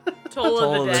 Toll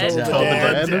of the Dead. Dead. Toll of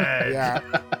the Dead. Dead.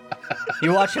 Yeah.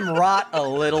 You watch him rot a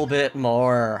little bit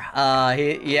more.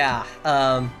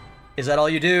 Is that all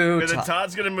you do? And then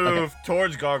Todd's gonna move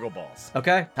towards Gargle Balls.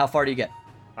 Okay. How far do you get?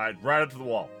 Alright, right up to the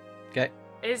wall. Okay.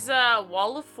 Is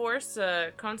Wall of Force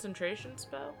a concentration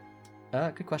spell?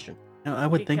 Good question. No, I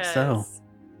would think so.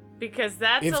 Because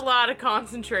that's If- a lot of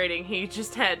concentrating he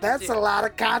just had to That's do. a lot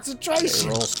of Okay, concentration.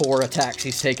 roll 4 attacks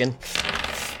he's taken.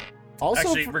 Also,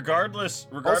 Actually, for, regardless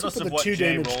also for of the what 2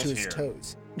 Jay damage rolls to his here,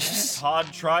 toes.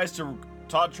 Todd tries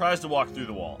to walk through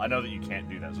the wall. I know that you can't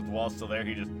do that. So if the wall's still there,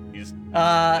 he just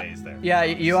stays there. Yeah,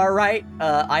 you are right.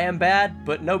 I am bad,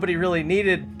 but nobody really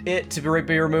needed it to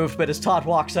be removed. But as Todd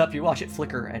walks up, you watch it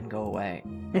flicker and go away.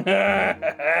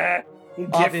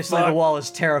 Obviously, the wall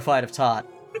is terrified of Todd.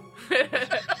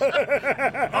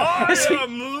 I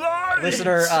am light!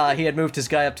 Listener, he had moved his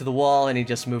guy up to the wall, and he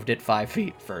just moved it 5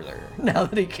 feet further. Now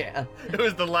that he can. It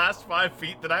was the last 5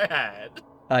 feet that I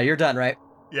had. You're done, right?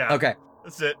 Yeah. Okay.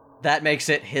 That's it. That makes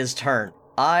it his turn.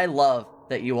 I love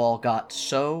that you all got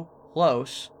so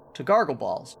close to Gargle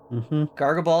Balls. Mm-hmm.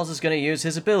 Gargle Balls is going to use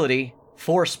his ability,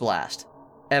 Force Blast.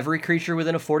 Every creature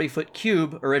within a 40-foot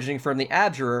cube originating from the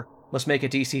Abjurer must make a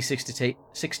DC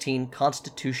 16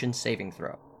 Constitution saving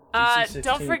throw.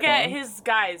 Don't forget his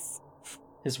guys.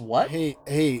 His what? Hey,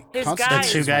 His Con- The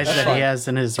guys. 2 guys that fun. he has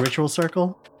in his ritual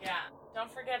circle? Yeah,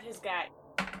 don't forget his guy.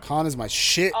 Con is my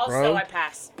shit, Also, bro. I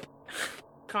pass.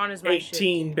 Con is my shit.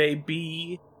 18,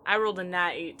 baby. I rolled a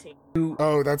nat 18.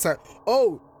 Oh, that's that.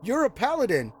 Oh, you're a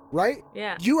paladin, right?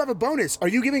 Yeah. You have a bonus. Are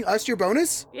you giving us your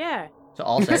bonus? Yeah. So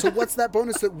all say. So what's that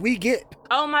bonus that we get?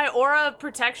 Oh, my aura of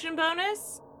protection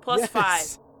bonus? Plus Yes.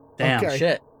 5. Damn. Okay.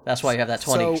 Shit. That's why you have that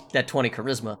 20 So- that 20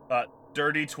 charisma.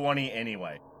 Dirty 20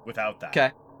 anyway, without that.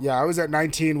 Okay. Yeah, I was at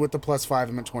 19 with the plus 5.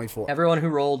 I'm at 24. Everyone who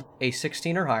rolled a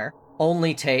 16 or higher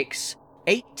only takes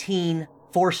 18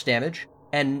 force damage,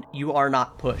 and you are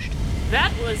not pushed.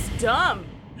 That was dumb.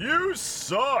 You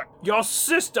suck! Your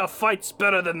sister fights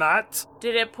better than that.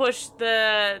 Did it push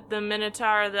the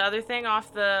Minotaur, the other thing,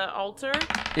 off the altar?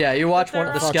 Yeah, you watch one.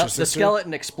 They're The, all- Gotcha, the sister.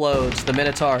 skeleton explodes. The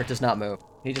Minotaur does not move.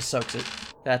 He just soaks it.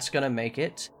 That's gonna make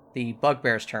it the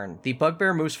Bugbear's turn. The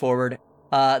Bugbear moves forward.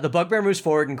 The Bugbear moves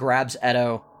forward and grabs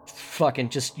Edo. Fucking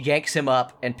just yanks him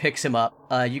up and picks him up.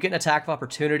 You get an attack of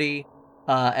opportunity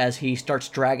as he starts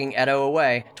dragging Edo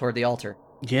away toward the altar.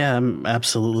 Yeah, I'm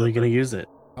absolutely going to use it.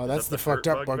 Oh, that's the the fucked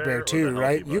hurt up bugbear bugbear or too, the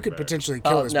right? healthy You could bugbear? potentially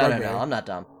kill Oh this no, bugbear. no, I'm not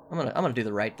dumb. I'm gonna do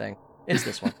the right thing. It's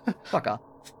this one. Fuck off.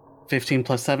 15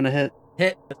 plus 7 to hit.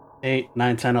 Hit. 8,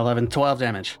 9, 10, 11, 12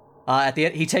 damage. At the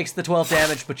end, he takes the 12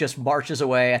 damage, but just marches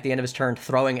away at the end of his turn,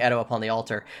 throwing Edo upon the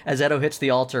altar. As Edo hits the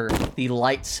altar, the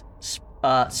lights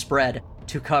spread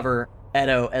to cover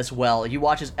Edo as well. You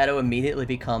watch as Edo immediately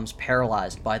becomes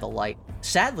paralyzed by the light.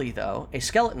 Sadly, though, a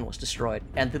skeleton was destroyed,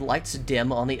 and the lights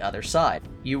dim on the other side.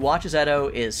 You watch as Edo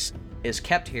is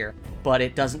kept here, but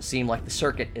it doesn't seem like the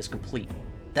circuit is complete.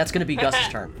 That's going to be Gus's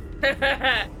turn.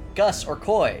 Gus or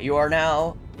Koi, you are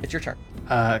now. It's your turn.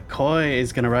 Koi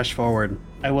is going to rush forward.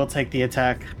 I will take the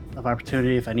attack of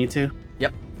opportunity if I need to.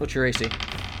 Yep. What's your AC?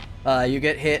 You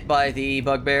get hit by the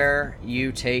bugbear.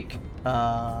 You take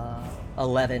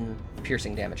 11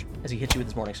 piercing damage as he hits you with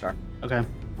his morning star. Okay.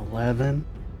 11.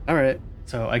 All right.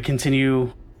 So I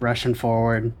continue rushing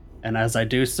forward, and as I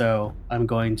do so, I'm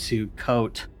going to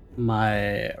coat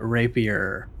my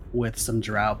rapier with some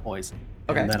drow poison.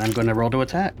 Okay. And then I'm going to roll to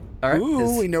attack. All right.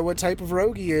 Ooh, we know what type of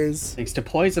rogue he is. Thanks to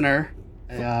Poisoner,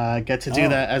 I get to do Oh.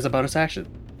 that as a bonus action.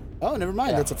 Oh, never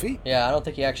mind. That's a feat. Yeah, I don't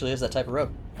think he actually is that type of rogue.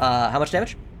 How much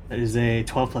damage? That is a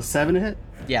 12 plus 7 to hit.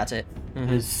 Yeah, that's it. It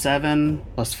is 7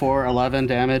 plus 4, 11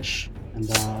 damage.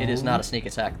 And, It is not a sneak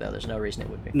attack, though. There's no reason it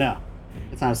would be. No,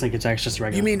 it's not a sneak attack. It's just a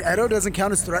regular. You mean Edo doesn't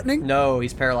count as threatening? No,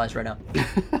 he's paralyzed right now.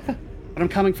 But I'm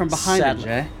coming from behind him,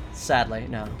 Jay. Sadly,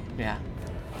 no. Yeah.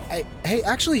 Hey,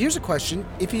 actually, here's a question.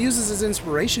 If he uses his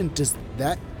inspiration, does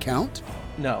that count?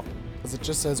 No. Because it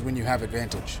just says when you have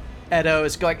advantage. Edo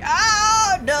is going,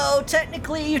 Oh, no,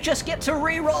 technically you just get to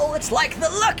reroll. It's like the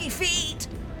lucky feet.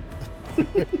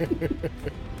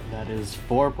 That is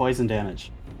 4 poison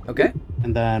damage. okay.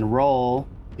 And then roll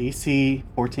DC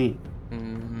 14.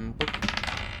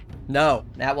 No,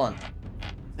 that one.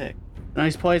 Sick. No,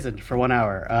 he's poisoned for 1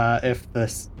 hour.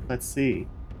 Let's see.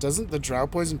 Doesn't the drow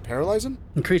poison paralyze him?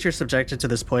 The creature subjected to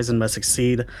this poison must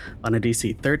succeed on a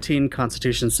DC 13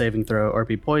 Constitution saving throw or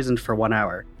be poisoned for 1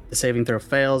 hour. The saving throw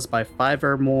fails by 5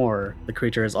 or more. The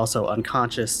creature is also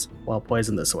unconscious while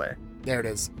poisoned this way. There it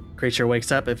is. Creature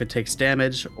wakes up if it takes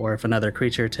damage or if another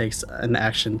creature takes an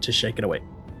action to shake it awake.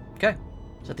 Okay.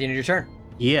 It's at the end of your turn.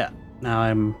 Yeah. Now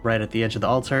I'm right at the edge of the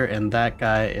altar and that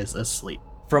guy is asleep.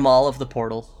 From all of the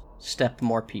portals, step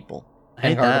more people. I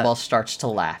hate And that. Gargaball starts to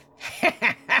laugh.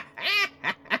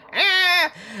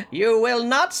 You will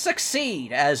not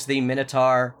succeed. As the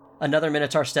Minotaur, another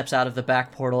Minotaur steps out of the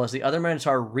back portal as the other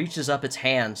Minotaur reaches up its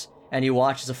hands, and you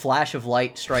watch as a flash of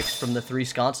light strikes from the 3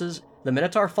 sconces. The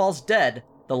Minotaur falls dead,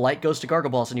 the light goes to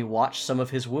Gargaballs, and you watch some of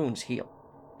his wounds heal.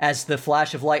 As the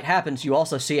flash of light happens, you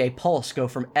also see a pulse go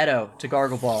from Edo to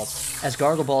Gargaballs, as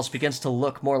Gargaballs begins to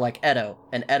look more like Edo,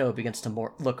 and Edo begins to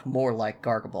look more like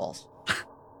Gargaballs.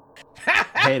 I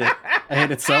hate it. I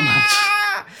hate it so much.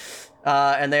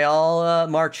 And they all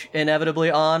march inevitably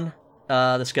on.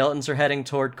 The skeletons are heading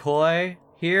toward Koi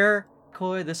here.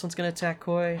 Koi, this one's going to attack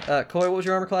Koi. Koi, what was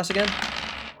your armor class again?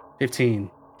 15.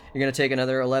 You're going to take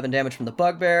another 11 damage from the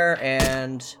bugbear,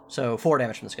 and so 4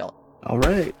 damage from the skeleton. All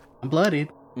right. I'm bloodied.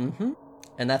 Mm-hmm.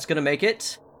 And that's going to make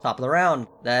it top of the round.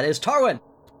 That is Tarwin.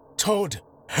 Todd,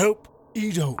 help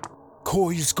Edo.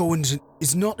 Koi's going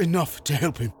is not enough to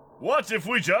help him. What if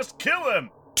we just kill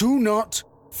him? Do not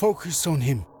focus on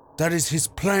him. That is his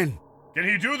plan. Can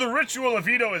he do the ritual if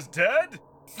Edo is dead?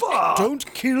 Don't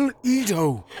kill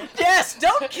Edo. Yes,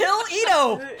 don't kill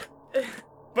Edo.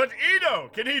 But Edo,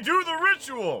 can he do the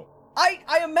ritual?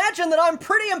 I imagine that I'm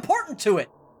pretty important to it,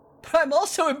 but I'm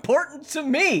also important to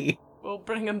me. We'll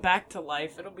bring him back to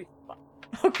life. It'll be fun.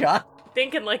 Oh, God.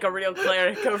 Thinking like a real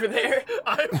cleric over there.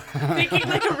 Thinking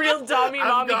like a real Mommy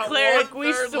got cleric. one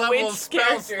We third level switch spell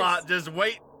characters. slot. Just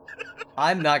wait.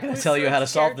 I'm not going to tell you how to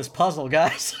solve this puzzle,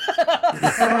 guys.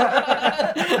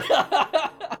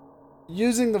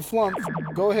 Using the flump,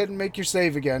 go ahead and make your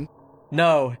save again.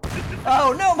 No.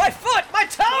 Oh, no, my foot! My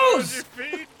Close your toes!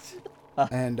 feet.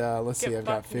 And let's see, Get I've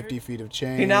got fucked, 50 nerd. feet of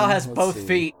chain. He now has Let's both see.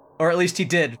 feet, or at least he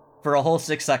did, for a whole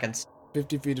 6 seconds.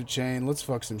 50 feet of chain. Let's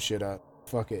fuck some shit up.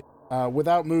 Fuck it.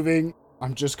 Without moving,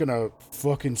 I'm just gonna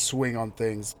fucking swing on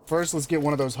things. First, let's get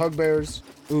one of those hugbears.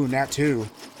 Ooh, nat 2.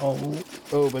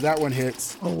 Oh, but that one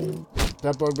hits. Oh.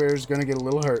 That bugbear's gonna get a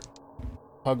little hurt.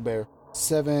 Hugbear.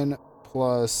 7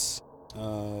 plus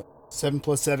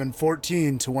 7,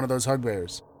 14 to one of those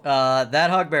hugbears.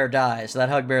 That hugbear dies. That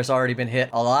hugbear's already been hit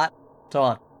a lot.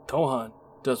 Tohan. Tohan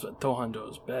does what Tohan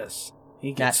does best. He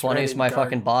Nat gets 20 is right my in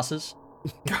fucking bosses.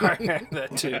 that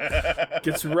too.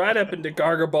 Gets right up into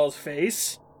Gargaball's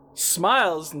face,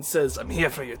 smiles, and says, "I'm here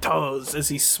for your toes," as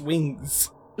he swings.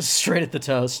 Straight at the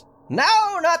toes.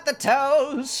 No, not the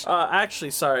toes. Actually,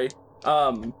 sorry.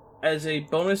 As a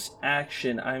bonus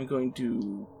action, I'm going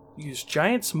to use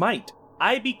Giant's Might.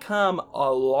 I become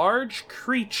a large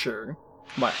creature.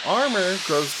 My armor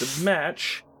grows to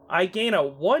match. I gain a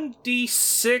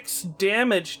 1d6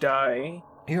 damage die.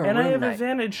 You're And a I room have knight.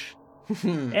 advantage. All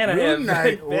And I have Rune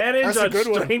Knight. advantage That's a on good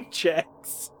one. strength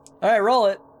checks. right, roll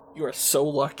it. You are so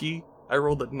lucky. I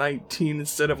rolled a 19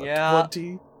 instead of a Yeah.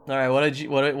 20. All right,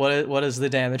 what is the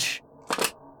damage?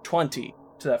 20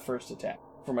 to that first attack.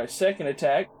 For my second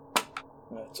attack,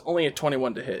 it's only a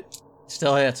 21 to hit.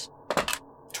 Still hits.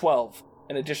 12.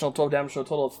 An additional 12 damage, so a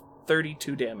total of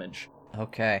 32 damage.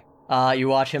 Okay. You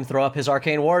watch him throw up his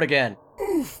arcane ward again.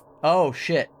 Oh,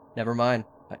 shit. Never mind.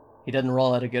 He doesn't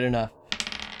roll at it good enough.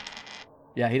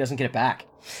 Yeah, he doesn't get it back.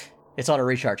 It's on a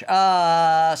recharge.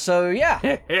 So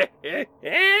yeah.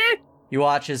 You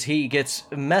watch as he gets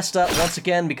messed up once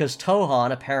again because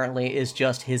Tohan apparently is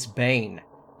just his bane.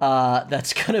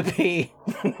 That's gonna be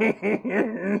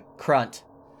Crunt.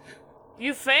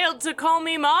 You failed to call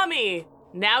me mommy.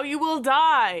 Now you will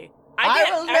die. I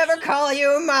will never call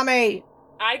you mommy.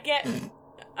 I get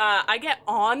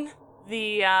on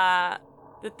the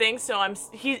thing, so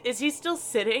is he still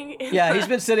sitting? Yeah, he's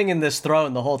been sitting in this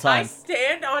throne the whole I time.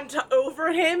 stand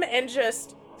over him and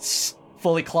just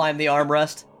Fully climb the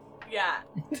armrest. Yeah.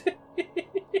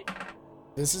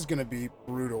 This is gonna be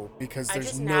brutal because I there's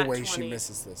just no nat way she 20.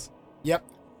 misses this. Yep.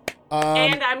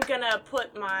 And I'm gonna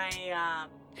put my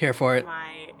Here for it.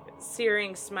 my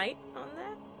searing smite on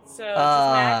that. So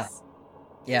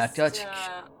Yeah, just,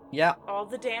 yeah. all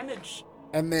the damage.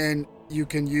 And then you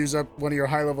can use up one of your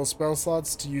high-level spell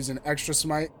slots to use an extra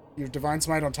smite, your divine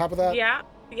smite on top of that. Yeah,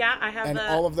 I have And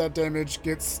all of that damage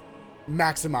gets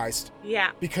maximized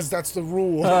Yeah. because that's the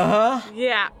rule. Uh-huh.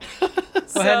 Yeah. Go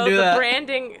ahead and do the that.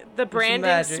 branding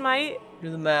magic. smite, Do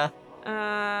the math.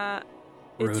 it's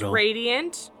Brutal.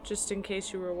 radiant, just in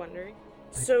case you were wondering.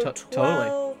 So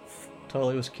Totally.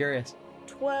 Totally was curious.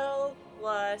 12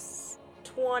 plus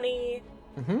 20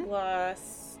 Mm-hmm.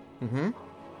 plus Mm-hmm.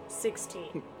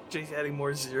 16. Jay's adding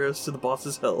more zeros to the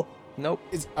boss's hell. Nope.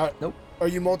 Nope. Are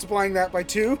you multiplying that by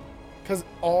 2? Because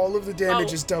all of the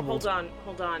damage is doubled.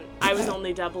 Hold on. I was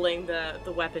only doubling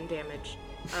the weapon damage.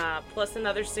 Plus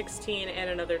another 16 and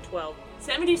another 12.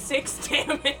 76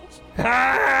 damage.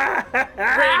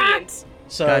 Radiant.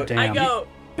 So Goddamn. I go,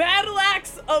 battle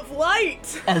axe of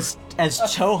light. as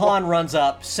Chohan runs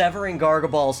up, severing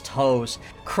Gargabal's toes,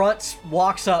 Krunts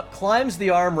walks up, climbs the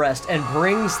armrest, and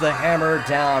brings the hammer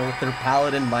down with their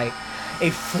paladin might. A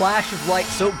flash of light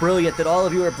so brilliant that all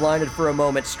of you are blinded for a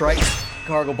moment strikes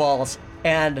Gargabal's,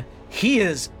 and he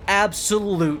is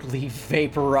absolutely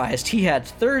vaporized. He had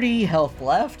 30 health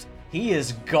left. He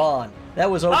is gone. That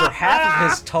was over half of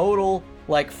his total,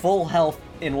 full health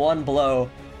in one blow.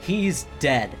 He's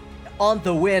dead. On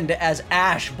the wind, as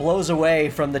ash blows away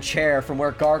from the chair from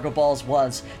where Gargabal's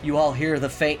was, you all hear the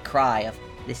faint cry of,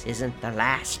 This isn't the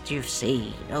last you've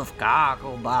seen of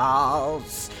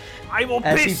Goggleballs. I will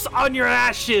As piss on your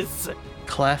ashes!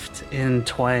 Cleft in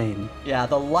twain. yeah,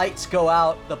 the lights go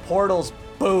out, the portals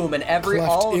boom, and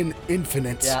Cleft in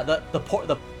infinite. Yeah, the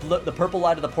purple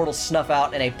light of the portals snuff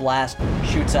out, and a blast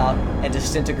shoots out and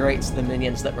disintegrates the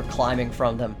minions that were climbing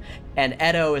from them. And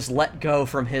Edo is let go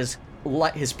from his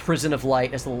prison of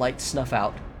light as the lights snuff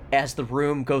out, as the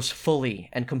room goes fully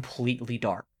and completely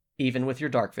dark. Even with your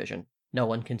dark vision, no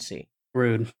one can see.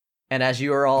 Rude. And as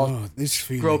you are all This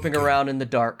feeling groping again. around in the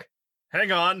dark, Hang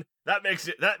on. That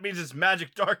means it's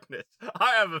magic darkness.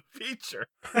 I have a feature.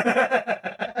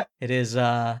 it is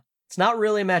it's not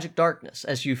really magic darkness,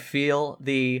 as you feel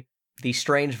the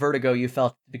strange vertigo you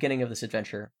felt at the beginning of this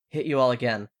adventure hit you all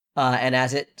again. And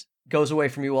as it goes away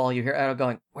from you all, you hear Edo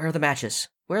going, "Where are the matches?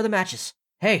 Where are the matches?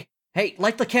 Hey,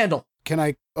 light the candle." Can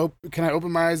I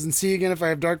open my eyes and see again if I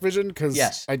have dark vision? Because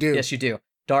Yes. I do. Yes, you do.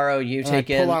 Daro, you And take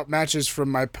I pull in. out matches from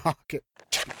my pocket.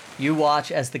 You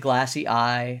watch as the glassy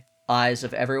eyes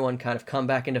of everyone kind of come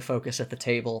back into focus at the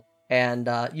table, and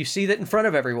you see that in front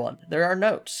of everyone there are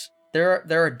notes. There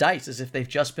are dice as if they've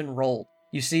just been rolled.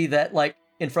 You see that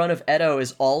in front of Edo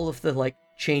is all of the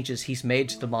changes he's made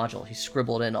to the module. He's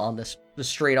scribbled in on this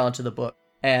straight onto the book.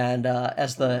 And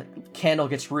as the candle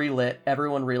gets relit,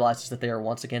 everyone realizes that they are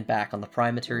once again back on the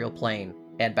prime material plane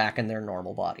and back in their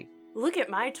normal body. Look at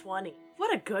my 20.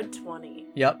 What a good 20.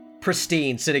 Yep,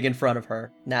 pristine, sitting in front of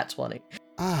her. Nat 20.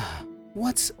 Ah,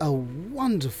 what's a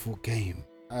wonderful game.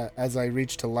 As I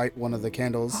reach to light one of the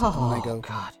candles, and I go,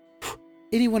 God.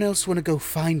 anyone else want to go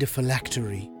find a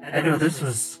phylactery? I know this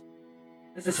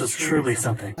was truly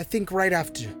something. I think right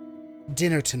after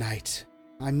dinner tonight,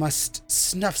 I must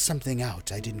snuff something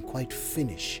out I didn't quite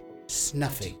finish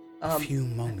snuffing a few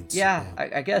moments Yeah,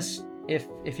 ago. I guess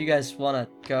if you guys want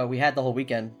to go, we had the whole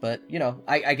weekend, but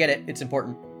I get it. It's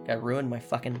important. Gotta ruin my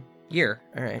fucking year.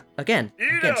 All right, again,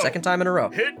 second time in a row.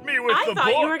 Hit me with I the thought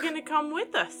book. you were going to come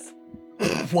with us.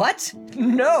 What?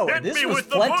 No, Hit this me was with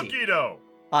the plenty. book, Ito.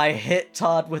 I hit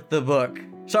Todd with the book.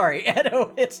 Sorry,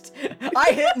 Edo hits.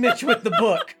 I hit Mitch with the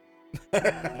book.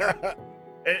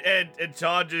 And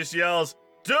Todd just yells,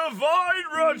 "Divine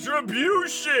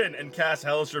retribution!" and casts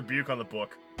Hellish Rebuke on the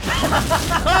book.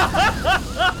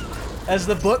 As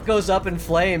the book goes up in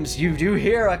flames, you do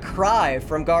hear a cry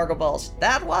from Gargaballs.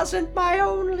 That wasn't my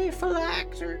only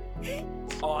phylactery.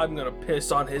 Oh, I'm gonna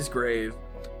piss on his grave.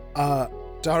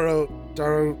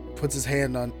 Daro puts his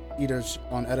hand on Edo's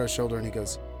shoulder and he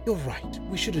goes, "You're right.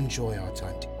 We should enjoy our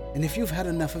time. And if you've had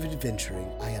enough of adventuring,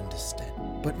 I understand.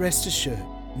 But rest assured,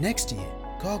 next year,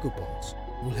 Gargoballs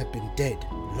will have been dead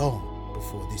long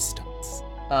before this starts."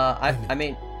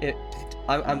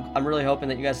 I'm really hoping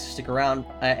that you guys stick around.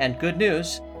 And good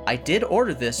news, I did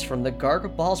order this from the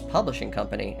Gargaballs Publishing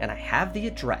Company, and I have the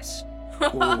address.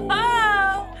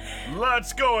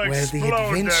 Let's go Where explode the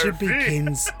adventure their feet.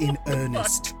 begins in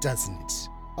earnest, doesn't it?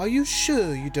 Are you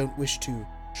sure you don't wish to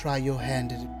try your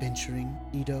hand at adventuring,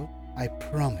 Edo? I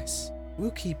promise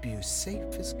we'll keep you safe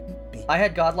as can be. I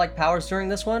had godlike powers during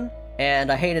this one,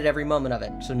 and I hated every moment of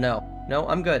it. So no,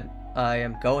 I'm good. I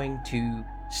am going to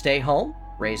stay home,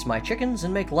 raise my chickens,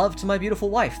 and make love to my beautiful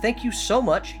wife. Thank you so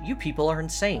much. You people are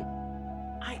insane.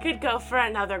 I could go for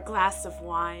another glass of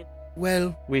wine.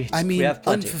 Well, We have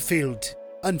plenty.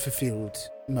 Unfulfilled,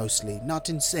 mostly, not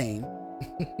insane.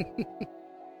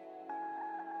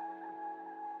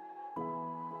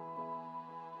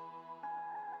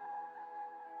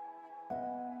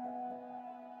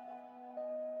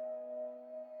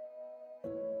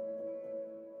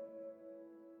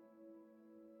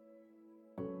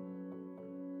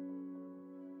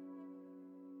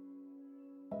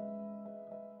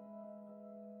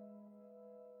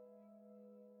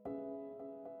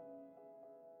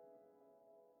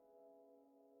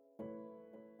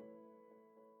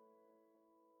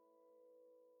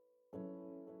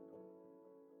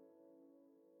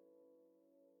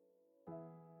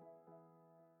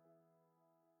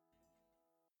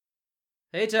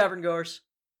 Hey, tavern goers.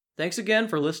 Thanks again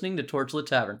for listening to Torchlit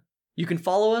Tavern. You can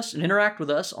follow us and interact with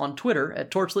us on Twitter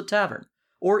at Torchlit Tavern,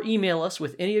 or email us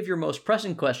with any of your most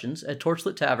pressing questions at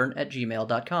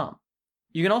torchlittavern@gmail.com.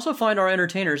 You can also find our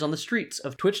entertainers on the streets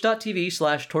of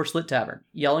twitch.tv/torchlittavern,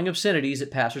 yelling obscenities at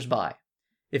passersby.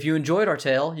 If you enjoyed our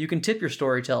tale, you can tip your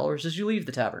storytellers as you leave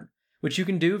the tavern, which you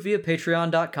can do via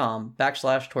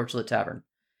patreon.com/torchlittavern.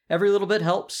 Every little bit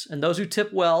helps, and those who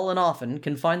tip well and often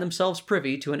can find themselves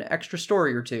privy to an extra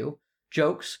story or two,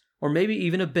 jokes, or maybe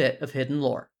even a bit of hidden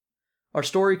lore. Our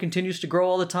story continues to grow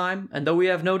all the time, and though we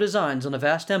have no designs on a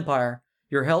vast empire,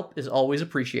 your help is always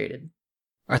appreciated.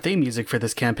 Our theme music for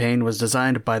this campaign was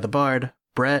designed by the bard,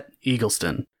 Brett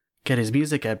Eagleston. Get his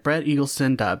music at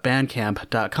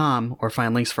bretteagleston.bandcamp.com or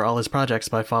find links for all his projects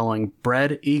by following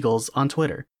Bread Eagles on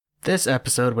Twitter. This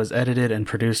episode was edited and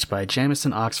produced by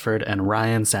Jamison Oxford and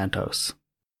Ryan Santos.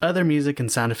 Other music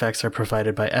and sound effects are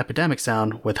provided by Epidemic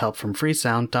Sound with help from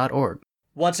freesound.org.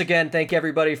 Once again, thank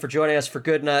everybody for joining us for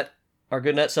Goodnut, our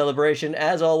Goodnut celebration,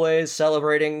 as always,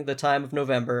 celebrating the time of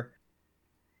November.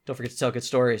 Don't forget to tell good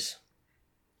stories.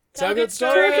 Tell good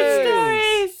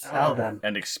stories! Tell them.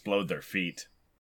 And explode their feet.